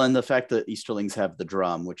 Well, and the fact that Easterlings have the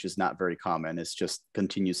drum, which is not very common, is just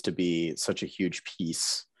continues to be such a huge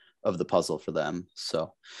piece of the puzzle for them.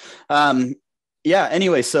 So,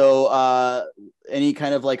 anyway, so any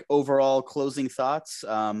kind of like overall closing thoughts?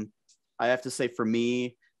 I have to say for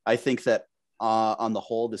me, I think that on the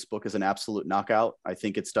whole, this book is an absolute knockout. I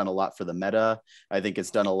think it's done a lot for the meta. I think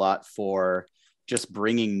it's done a lot for just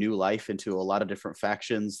bringing new life into a lot of different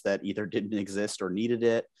factions that either didn't exist or needed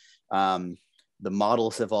it. The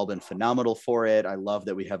models have all been phenomenal for it. I love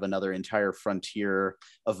that we have another entire frontier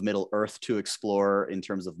of Middle Earth to explore in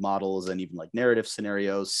terms of models and even like narrative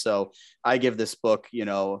scenarios. So I give this book,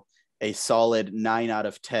 a solid 9 out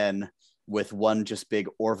of 10 with one just big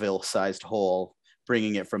Orville sized hole,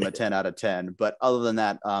 bringing it from a 10 out of 10. But other than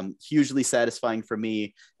that, hugely satisfying for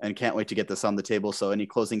me and can't wait to get this on the table. So any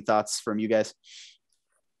closing thoughts from you guys?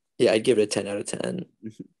 Yeah, I'd give it a 10 out of 10.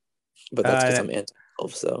 But that's because I'm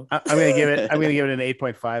anti-elf, so I'm gonna give it an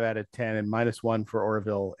 8.5 out of 10 and -1 for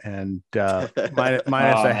Orville and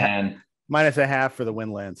minus a half for the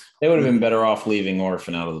Windlands. They would have been better off leaving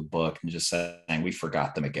Orphan out of the book and just saying we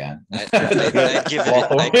forgot them again. I'd give it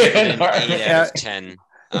an 8 out of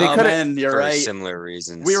 10. You're right. Similar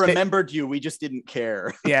reasons. We remembered you. We just didn't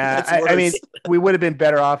care. Yeah, I mean, we would have been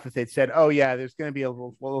better off if they'd said, "Oh yeah, there's going to be a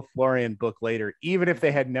Lothlorien book later," even if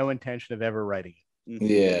they had no intention of ever writing it.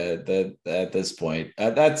 Yeah, that at this point,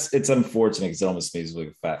 it's unfortunate because it almost makes me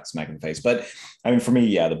a fat smack in the face. But I mean, for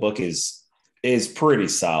me, the book is pretty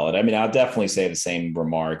solid. I mean, I'll definitely say the same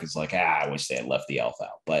remark as like, I wish they had left the elf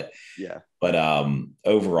out. But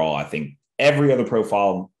overall, I think every other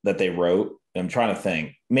profile that they wrote, I'm trying to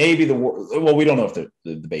think, maybe we don't know if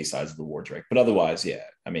the base size of the war drake, but otherwise,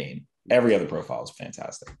 I mean, every other profile is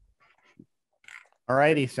fantastic. All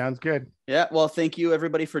righty. Sounds good. Yeah. Well, thank you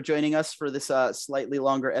everybody for joining us for this slightly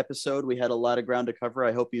longer episode. We had a lot of ground to cover.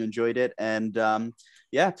 I hope you enjoyed it. And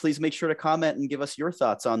please make sure to comment and give us your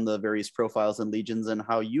thoughts on the various profiles and legions and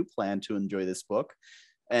how you plan to enjoy this book.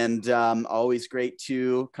 And always great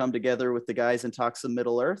to come together with the guys and talk some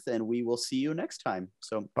Middle Earth, and we will see you next time.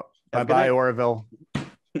 So bye-bye, Orville.